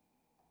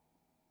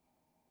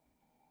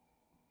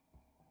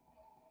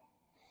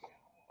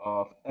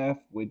of f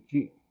with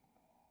g.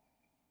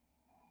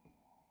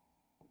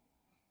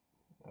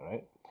 All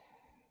right,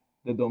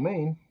 the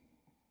domain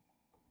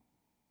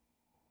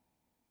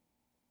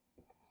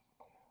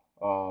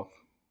of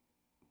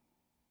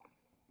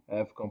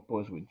f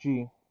composed with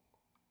g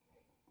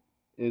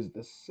is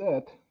the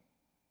set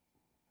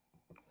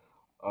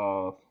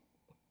of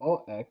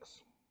all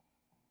x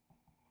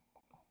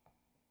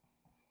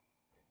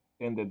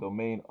in the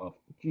domain of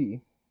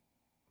g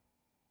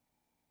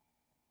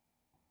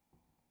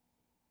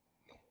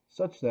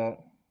such that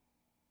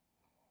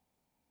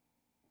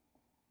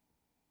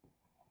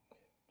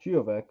g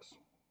of x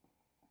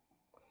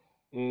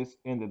is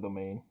in the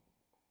domain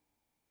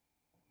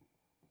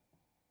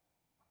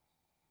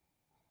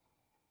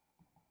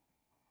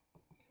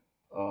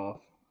of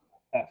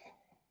f.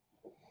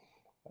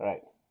 All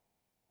right.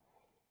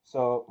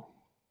 So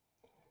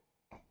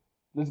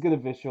let's get a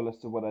visual as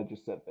to what I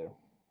just said there.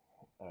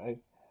 All right.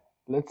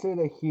 Let's say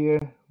that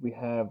here we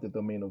have the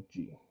domain of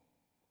G.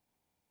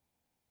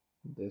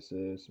 This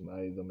is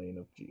my domain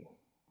of G.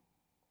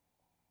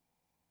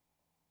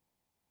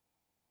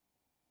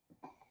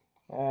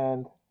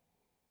 And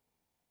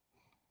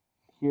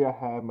here I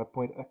have my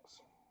point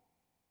X.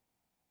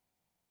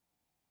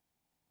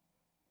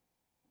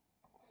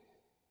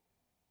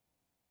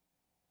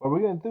 What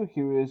we're going to do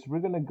here is we're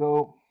going to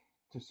go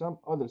to some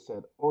other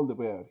set all the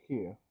way out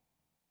here.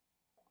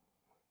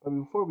 But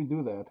before we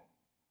do that,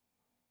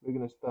 we're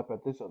going to stop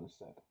at this other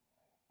set.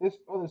 This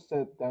other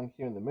set down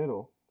here in the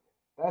middle,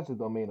 that's the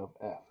domain of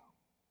F.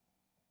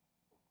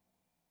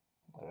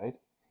 All right.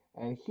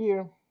 And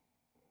here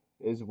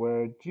is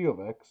where G of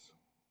X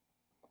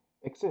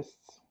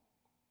exists.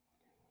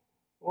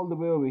 All the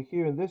way over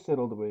here in this set,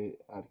 all the way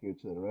out here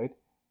to the right,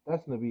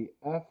 that's going to be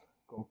F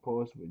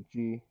composed with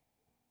G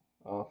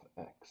of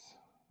X.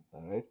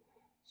 All right.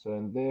 So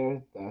in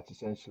there, that's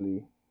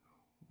essentially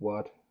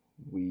what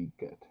we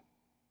get.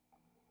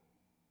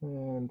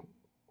 And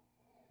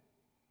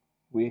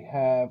we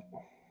have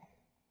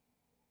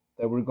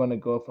that we're going to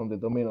go from the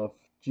domain of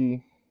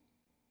G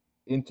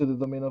into the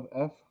domain of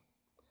F.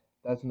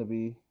 That's going to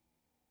be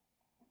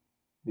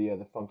via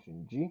the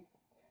function G.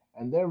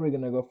 And then we're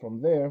going to go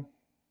from there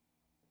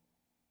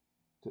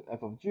to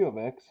F of G of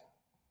X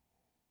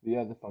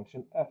via the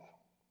function F.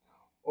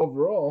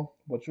 Overall,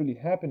 what's really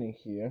happening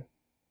here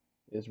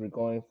is we're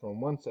going from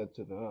one set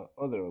to the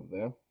other over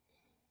there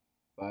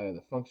via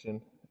the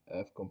function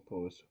F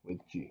composed with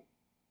G.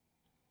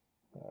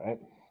 All right.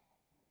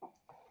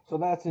 So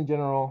that's in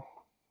general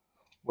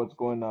what's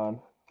going on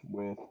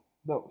with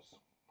those.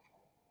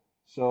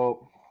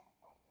 So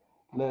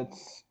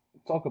let's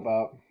talk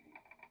about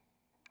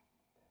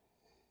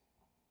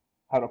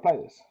how to apply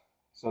this.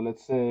 So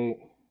let's say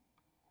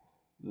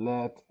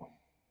there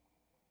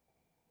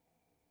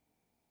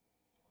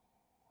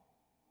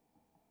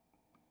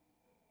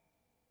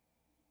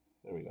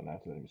we go. Now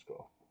let me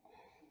scroll.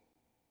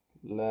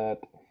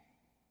 Let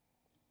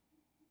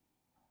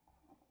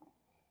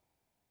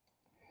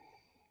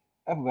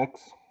f of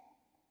x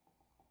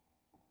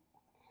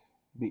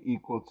be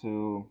equal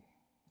to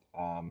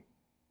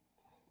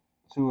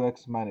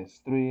 2x minus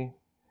 3,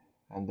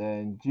 and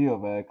then g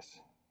of x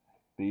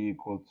be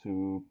equal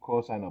to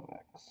cosine of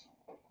x.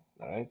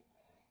 All right.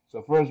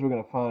 So first we're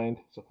going to find,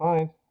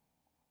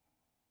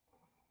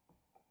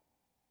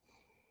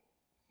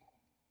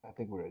 I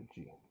think we're at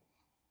g.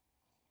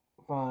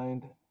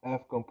 Find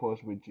f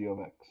composed with g of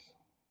x.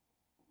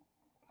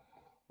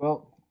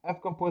 Well,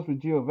 f composed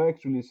with g of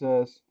x really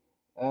says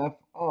f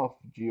of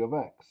g of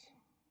x.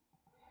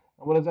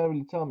 And what does that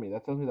really tell me?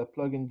 That tells me that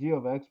plug in g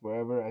of x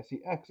wherever I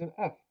see x in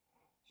f.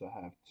 So I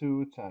have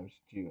 2 times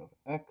g of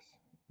x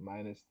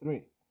minus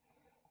 3.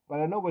 But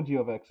I know what g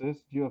of x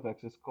is. G of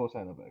x is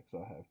cosine of x. So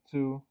I have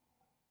 2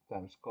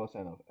 times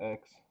cosine of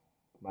x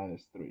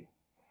minus 3.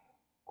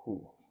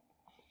 Cool.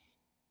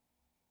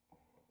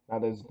 Now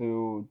let's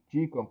do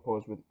g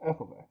composed with f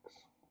of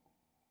x.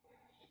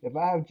 If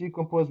I have g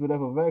composed with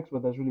f of x,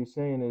 what that's really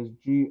saying is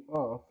g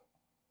of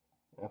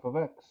f of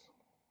x,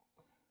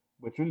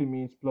 which really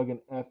means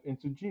plugging f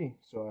into g.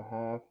 So I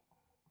have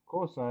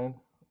cosine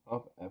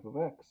of f of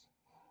x,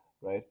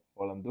 right?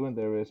 All I'm doing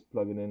there is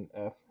plugging in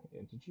f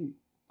into g.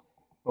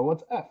 But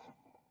what's f?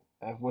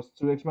 F was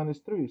 2x minus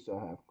 3, so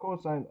I have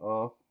cosine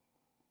of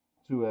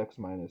 2x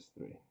minus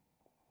 3.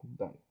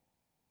 Done.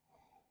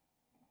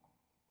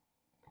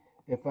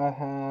 If I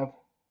have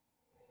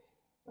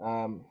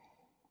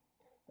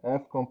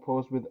f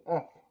composed with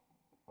f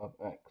of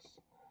x,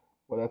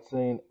 well, that's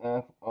saying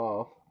f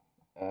of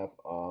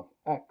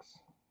x,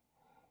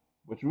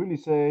 which really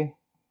say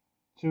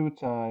 2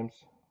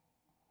 times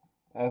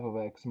f of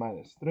x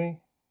minus 3,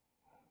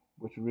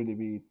 which would really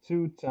be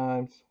 2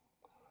 times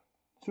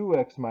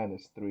 2x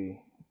minus 3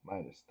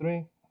 minus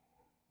 3,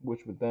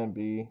 which would then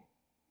be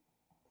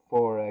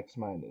 4x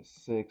minus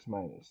 6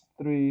 minus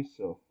 3,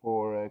 so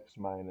 4x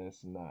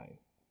minus 9.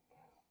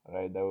 All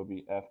right, that would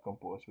be f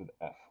composed with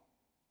f.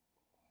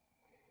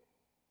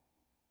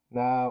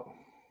 Now,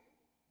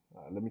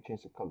 let me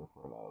change the color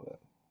for a lot of that.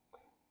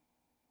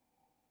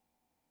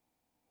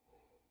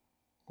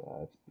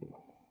 That's blue.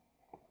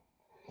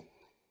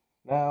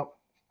 Now,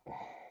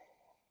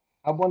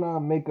 I want to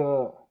make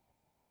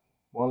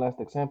one last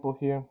example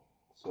here.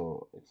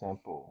 So,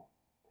 example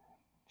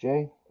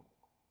J.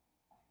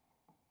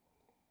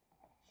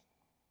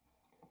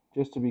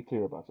 just to be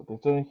clear about something.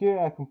 So in here,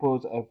 I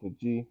compose f with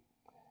g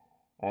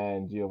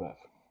and g of f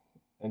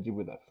and g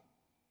with f.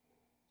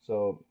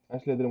 So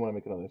actually, I didn't want to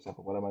make another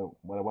example. What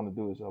I want to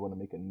do is I want to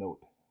make a note.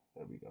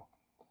 There we go.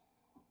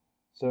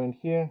 So in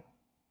here,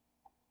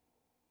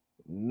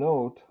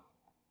 note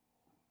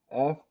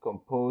f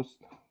composed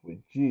with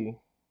g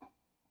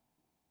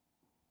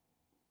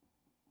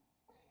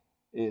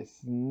is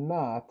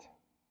not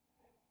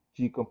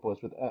g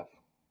composed with f.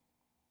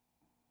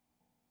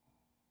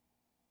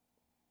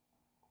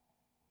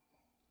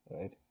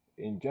 Right?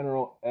 In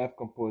general, f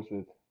composed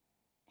with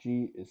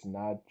g is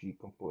not g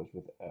composed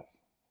with f.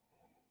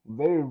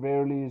 Very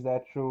rarely is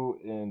that true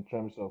in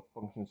terms of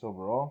functions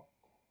overall.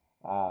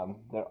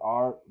 There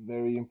are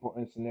very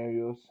important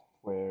scenarios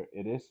where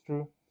it is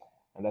true,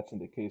 and that's in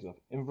the case of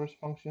inverse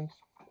functions,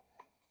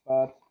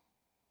 but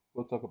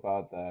we'll talk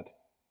about that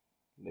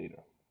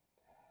later.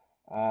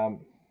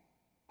 Um,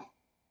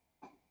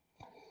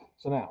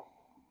 so now,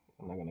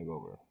 I'm not going to go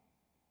over.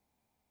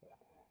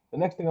 The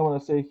next thing I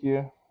want to say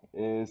here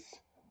is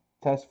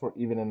test for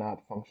even and odd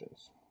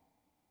functions.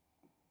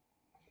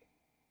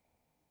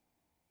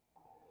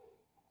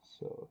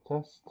 So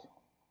test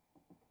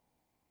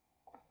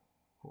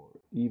for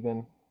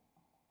even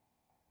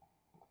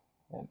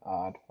and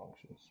odd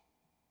functions.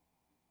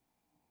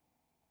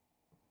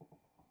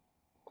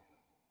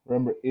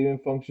 Remember, even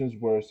functions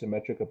were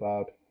symmetric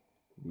about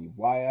the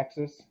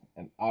y-axis,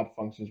 and odd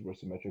functions were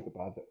symmetric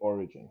about the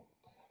origin.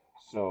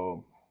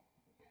 So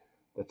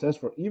the test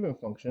for even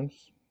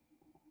functions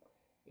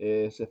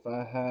is if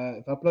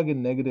I plug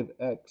in negative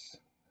x,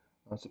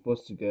 I'm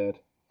supposed to get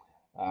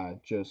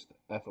just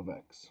f of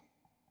x.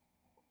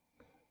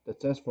 The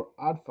test for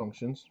odd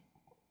functions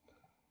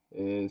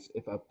is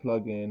if I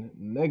plug in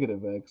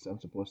negative x, I'm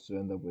supposed to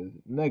end up with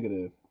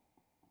negative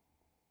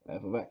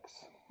f of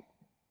x,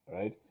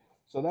 right?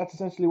 So that's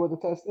essentially what the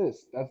test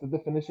is. That's the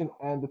definition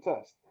and the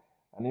test.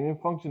 An even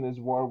function is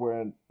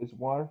an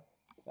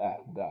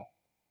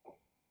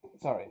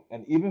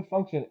even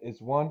function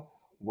is one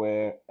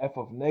where f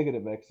of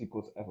negative x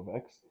equals f of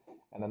x,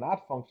 and an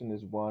odd function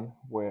is one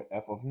where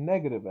f of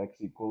negative x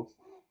equals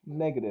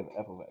negative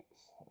f of x.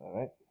 All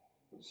right.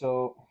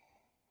 So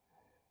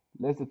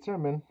let's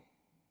determine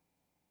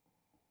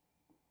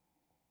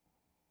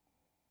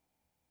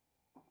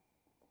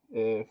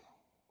if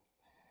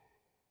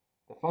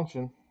the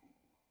function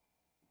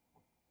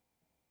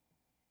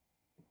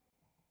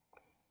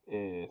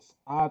is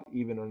odd,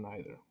 even, or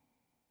neither.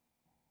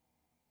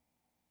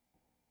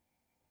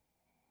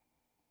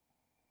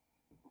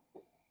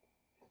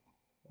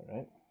 All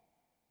right.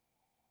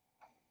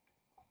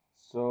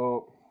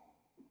 So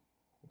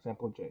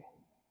example J.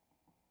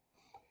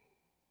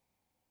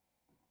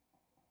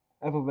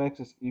 F of x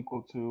is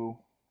equal to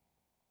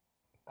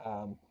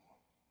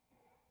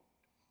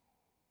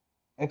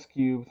x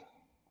cubed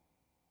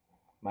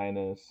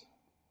minus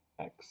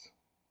x.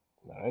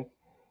 All right.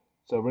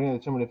 So we're going to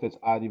determine if it's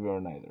odd, even,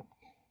 or neither.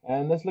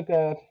 And let's look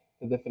at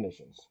the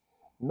definitions.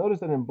 Notice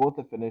that in both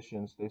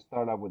definitions, they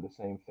start out with the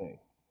same thing,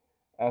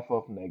 f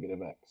of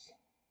negative x.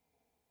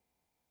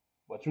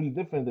 What's really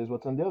different is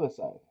what's on the other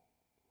side.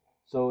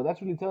 So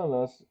that's really telling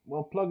us,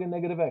 well, plug in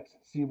negative x,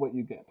 see what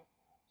you get.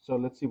 So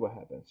let's see what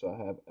happens. So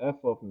I have f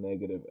of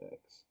negative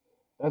x.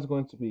 That's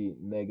going to be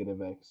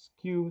negative x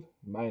cubed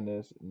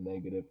minus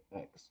negative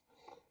x.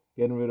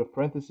 Getting rid of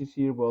parentheses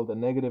here, well, the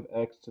negative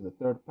x to the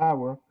third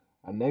power,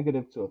 a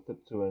negative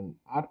to an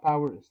odd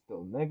power is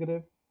still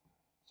negative.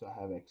 So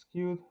I have x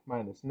cubed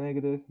minus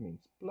negative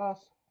means plus.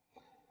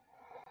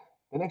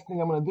 The next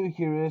thing I'm going to do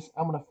here is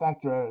I'm going to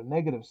factor out a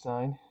negative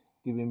sign,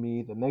 giving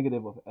me the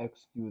negative of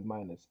x cubed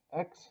minus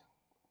x.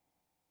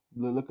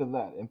 Look at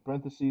that. In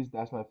parentheses,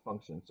 that's my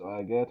function. So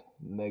I get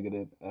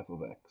negative f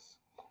of x.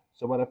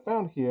 So what I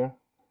found here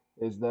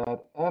is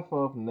that f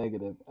of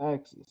negative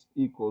x is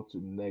equal to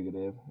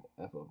negative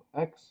f of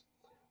x,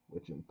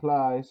 which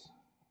implies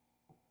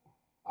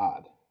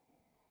odd.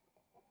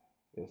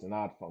 It's an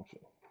odd function.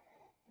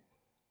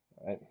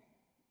 All right.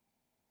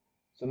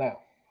 So now,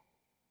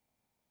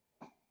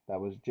 that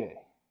was J.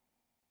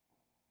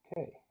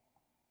 Okay.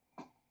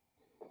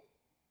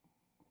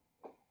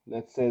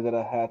 Let's say that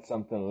I had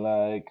something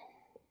like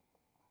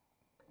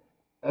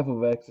f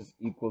of x is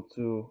equal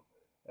to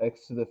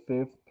x to the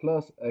fifth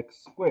plus x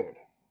squared,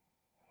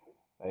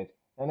 right?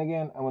 And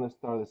again, I'm going to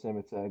start the same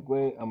exact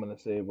way. I'm going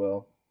to say,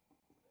 well,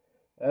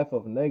 f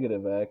of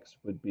negative x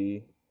would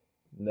be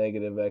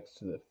negative x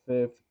to the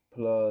fifth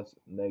plus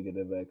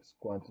negative x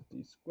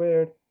quantity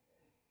squared.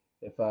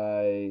 If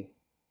I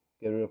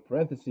get rid of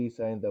parentheses,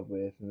 I end up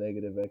with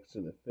negative x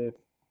to the fifth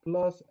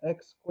plus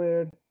x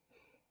squared.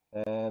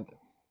 And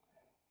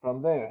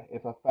from there,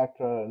 if I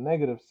factor out a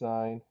negative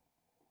sign,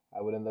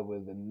 I would end up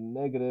with the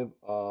negative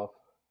of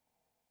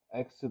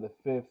x to the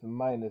fifth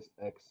minus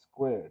x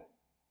squared.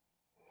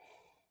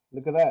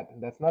 Look at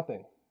that. That's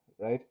nothing,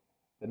 right?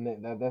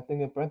 That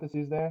thing in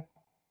parentheses there,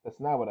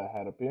 that's not what I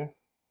had up here.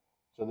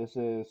 So this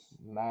is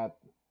not,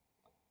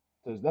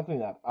 so it's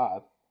definitely not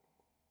odd.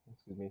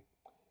 Excuse me.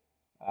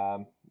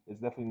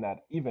 It's definitely not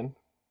even.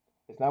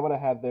 It's not what I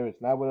had there.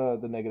 It's not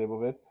what the negative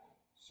of it.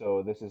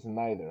 So this is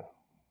neither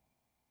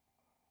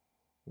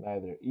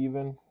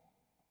even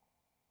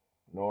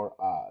nor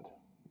odd.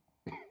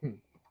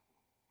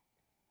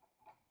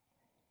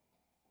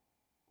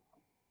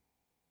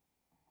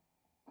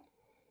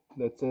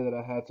 Let's say that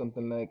I had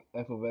something like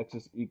f of x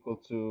is equal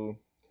to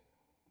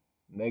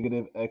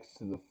negative x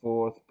to the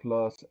fourth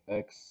plus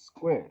x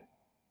squared.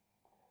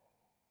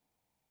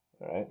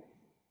 All right.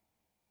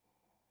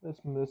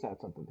 Let's add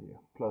something here.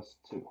 Plus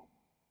 2.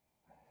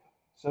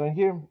 So in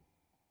here,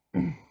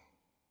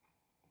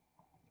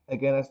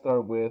 again, I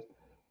start with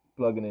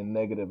plugging in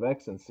negative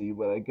x and see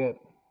what I get.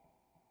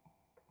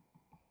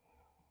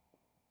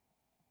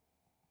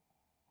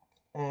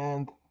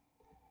 And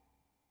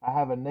I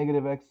have a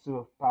negative x to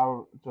a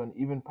power to an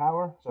even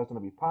power, so it's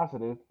going to be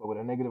positive, but with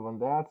a negative on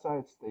the outside,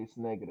 it stays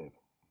negative.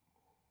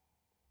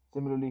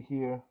 Similarly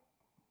here,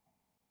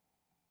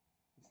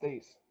 it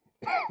stays.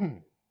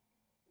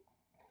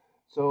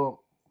 So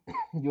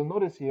you'll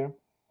notice here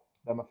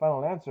that my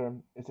final answer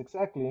is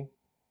exactly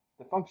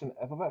the function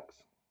f of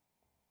x.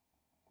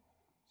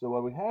 So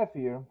what we have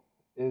here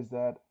is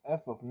that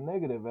f of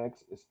negative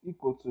x is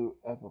equal to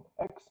f of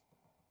x,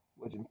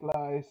 which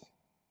implies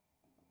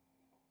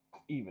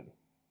even.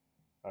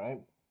 All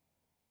right.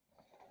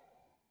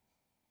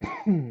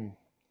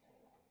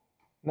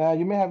 Now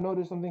you may have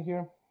noticed something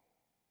here.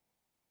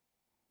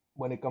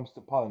 When it comes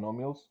to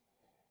polynomials,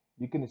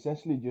 you can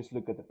essentially just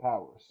look at the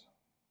powers.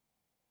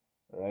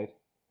 All right.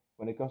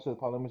 When it comes to the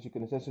polynomials, you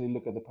can essentially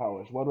look at the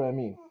powers. What do I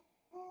mean?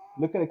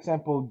 Look at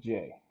example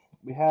J.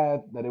 We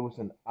had that it was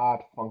an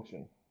odd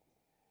function.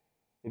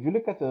 If you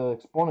look at the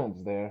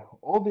exponents there,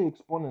 all the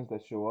exponents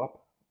that show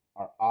up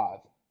are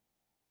odd.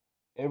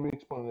 Every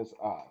exponent is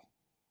odd.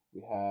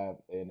 We have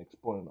an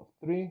exponent of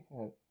 3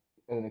 and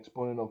an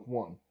exponent of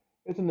 1.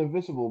 It's an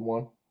invisible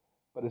one,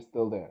 but it's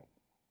still there.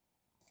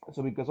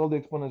 So because all the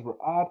exponents were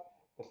odd,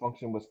 the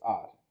function was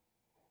odd.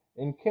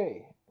 In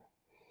K,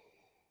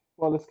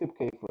 well, let's skip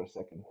K for a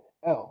second.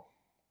 L,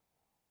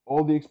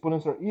 all the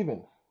exponents are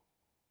even.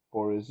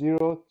 4 is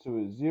 0, 2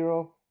 is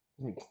 0.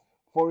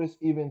 4 is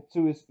even,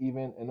 2 is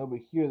even, and over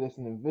here there's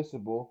an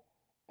invisible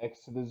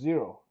x to the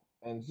 0.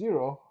 And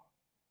 0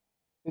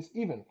 is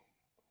even.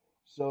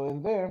 So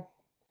in there,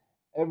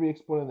 every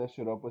exponent that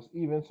showed up was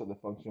even, so the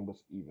function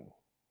was even.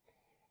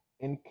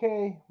 In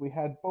K, we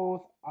had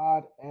both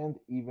odd and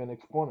even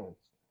exponents.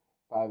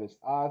 5 is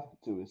odd,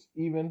 2 is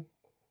even.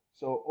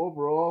 So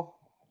overall,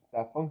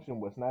 that function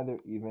was neither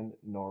even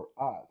nor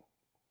odd.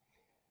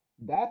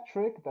 That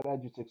trick that I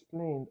just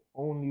explained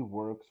only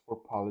works for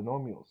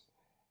polynomials.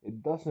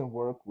 It doesn't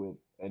work with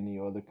any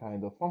other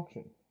kind of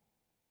function.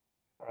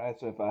 All right,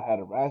 so if I had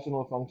a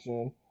rational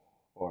function,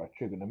 or a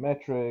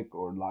trigonometric,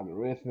 or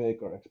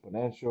logarithmic, or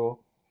exponential,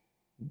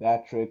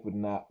 that trick would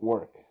not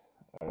work.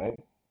 All right,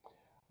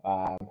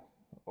 um,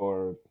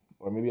 or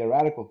maybe a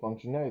radical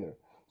function either.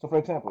 So for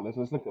example, let's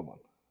look at one.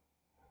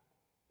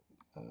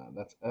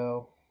 That's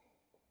L.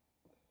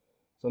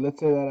 So let's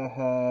say that I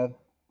had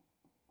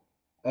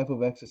f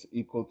of x is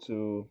equal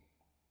to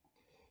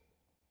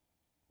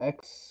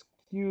x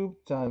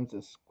cubed times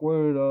the square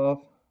root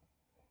of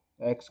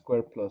x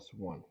squared plus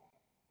 1.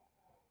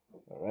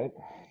 All right,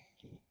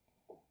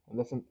 and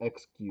that's an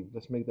x cubed.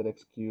 Let's make that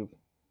x cubed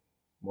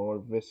more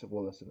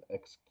visible as an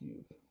x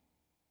cubed.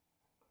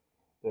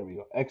 There we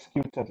go. X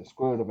cubed times the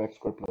square root of x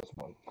squared plus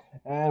 1.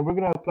 And we're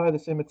going to apply the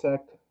same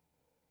exact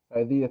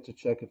idea to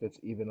check if it's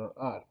even or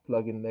odd.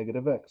 Plug in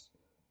negative x.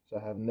 So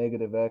I have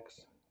negative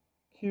x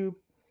cubed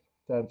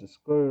times the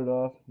square root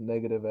of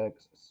negative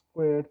x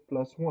squared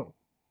plus 1.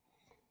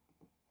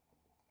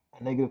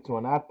 A negative to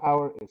an odd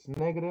power is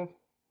negative.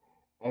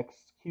 X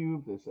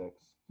cubed is x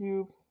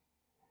cubed.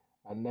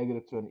 A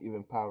negative to an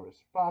even power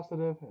is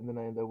positive, and then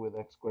I end up with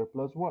x squared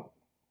plus 1.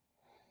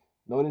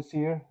 Notice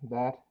here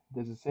that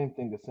there's the same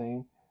thing as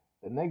saying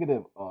the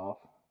negative of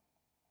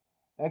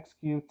x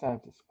cubed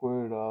times the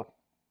square root of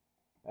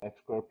x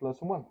squared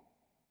plus 1.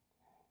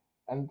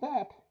 And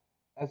that,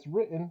 as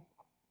written,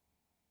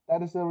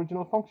 that is the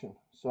original function.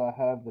 So I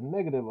have the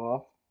negative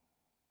of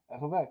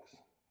f of x.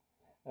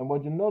 And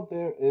what you note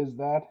there is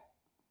that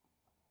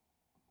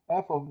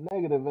f of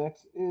negative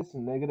x is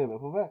negative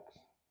f of x,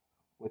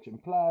 which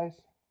implies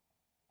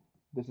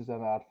this is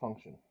an odd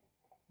function.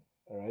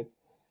 All right.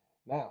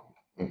 Now,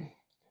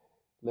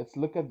 let's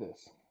look at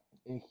this.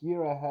 In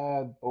here I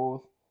had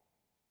both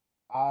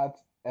odd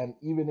and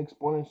even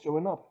exponents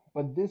showing up,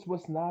 but this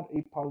was not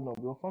a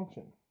polynomial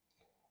function.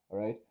 All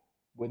right.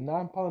 With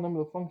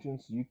non-polynomial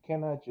functions, you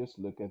cannot just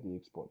look at the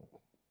exponent.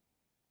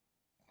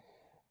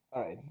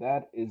 All right,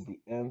 that is the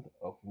end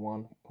of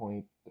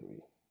 1.3.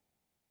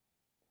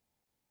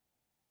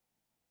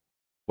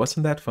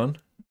 Wasn't that fun?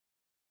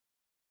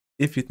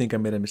 If you think I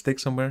made a mistake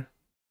somewhere,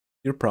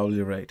 you're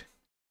probably right.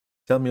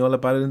 Tell me all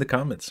about it in the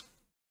comments.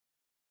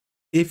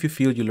 If you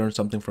feel you learned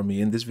something from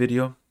me in this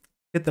video,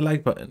 hit the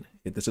like button,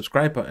 hit the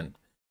subscribe button,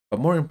 but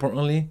more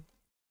importantly,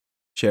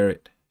 share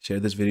it. Share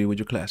this video with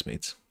your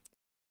classmates.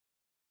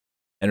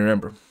 And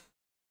remember,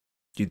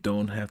 you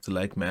don't have to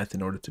like math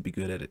in order to be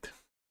good at it.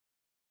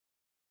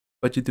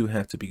 But you do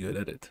have to be good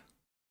at it.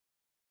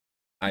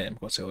 I am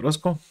Jose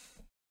Orozco.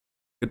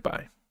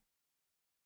 Goodbye.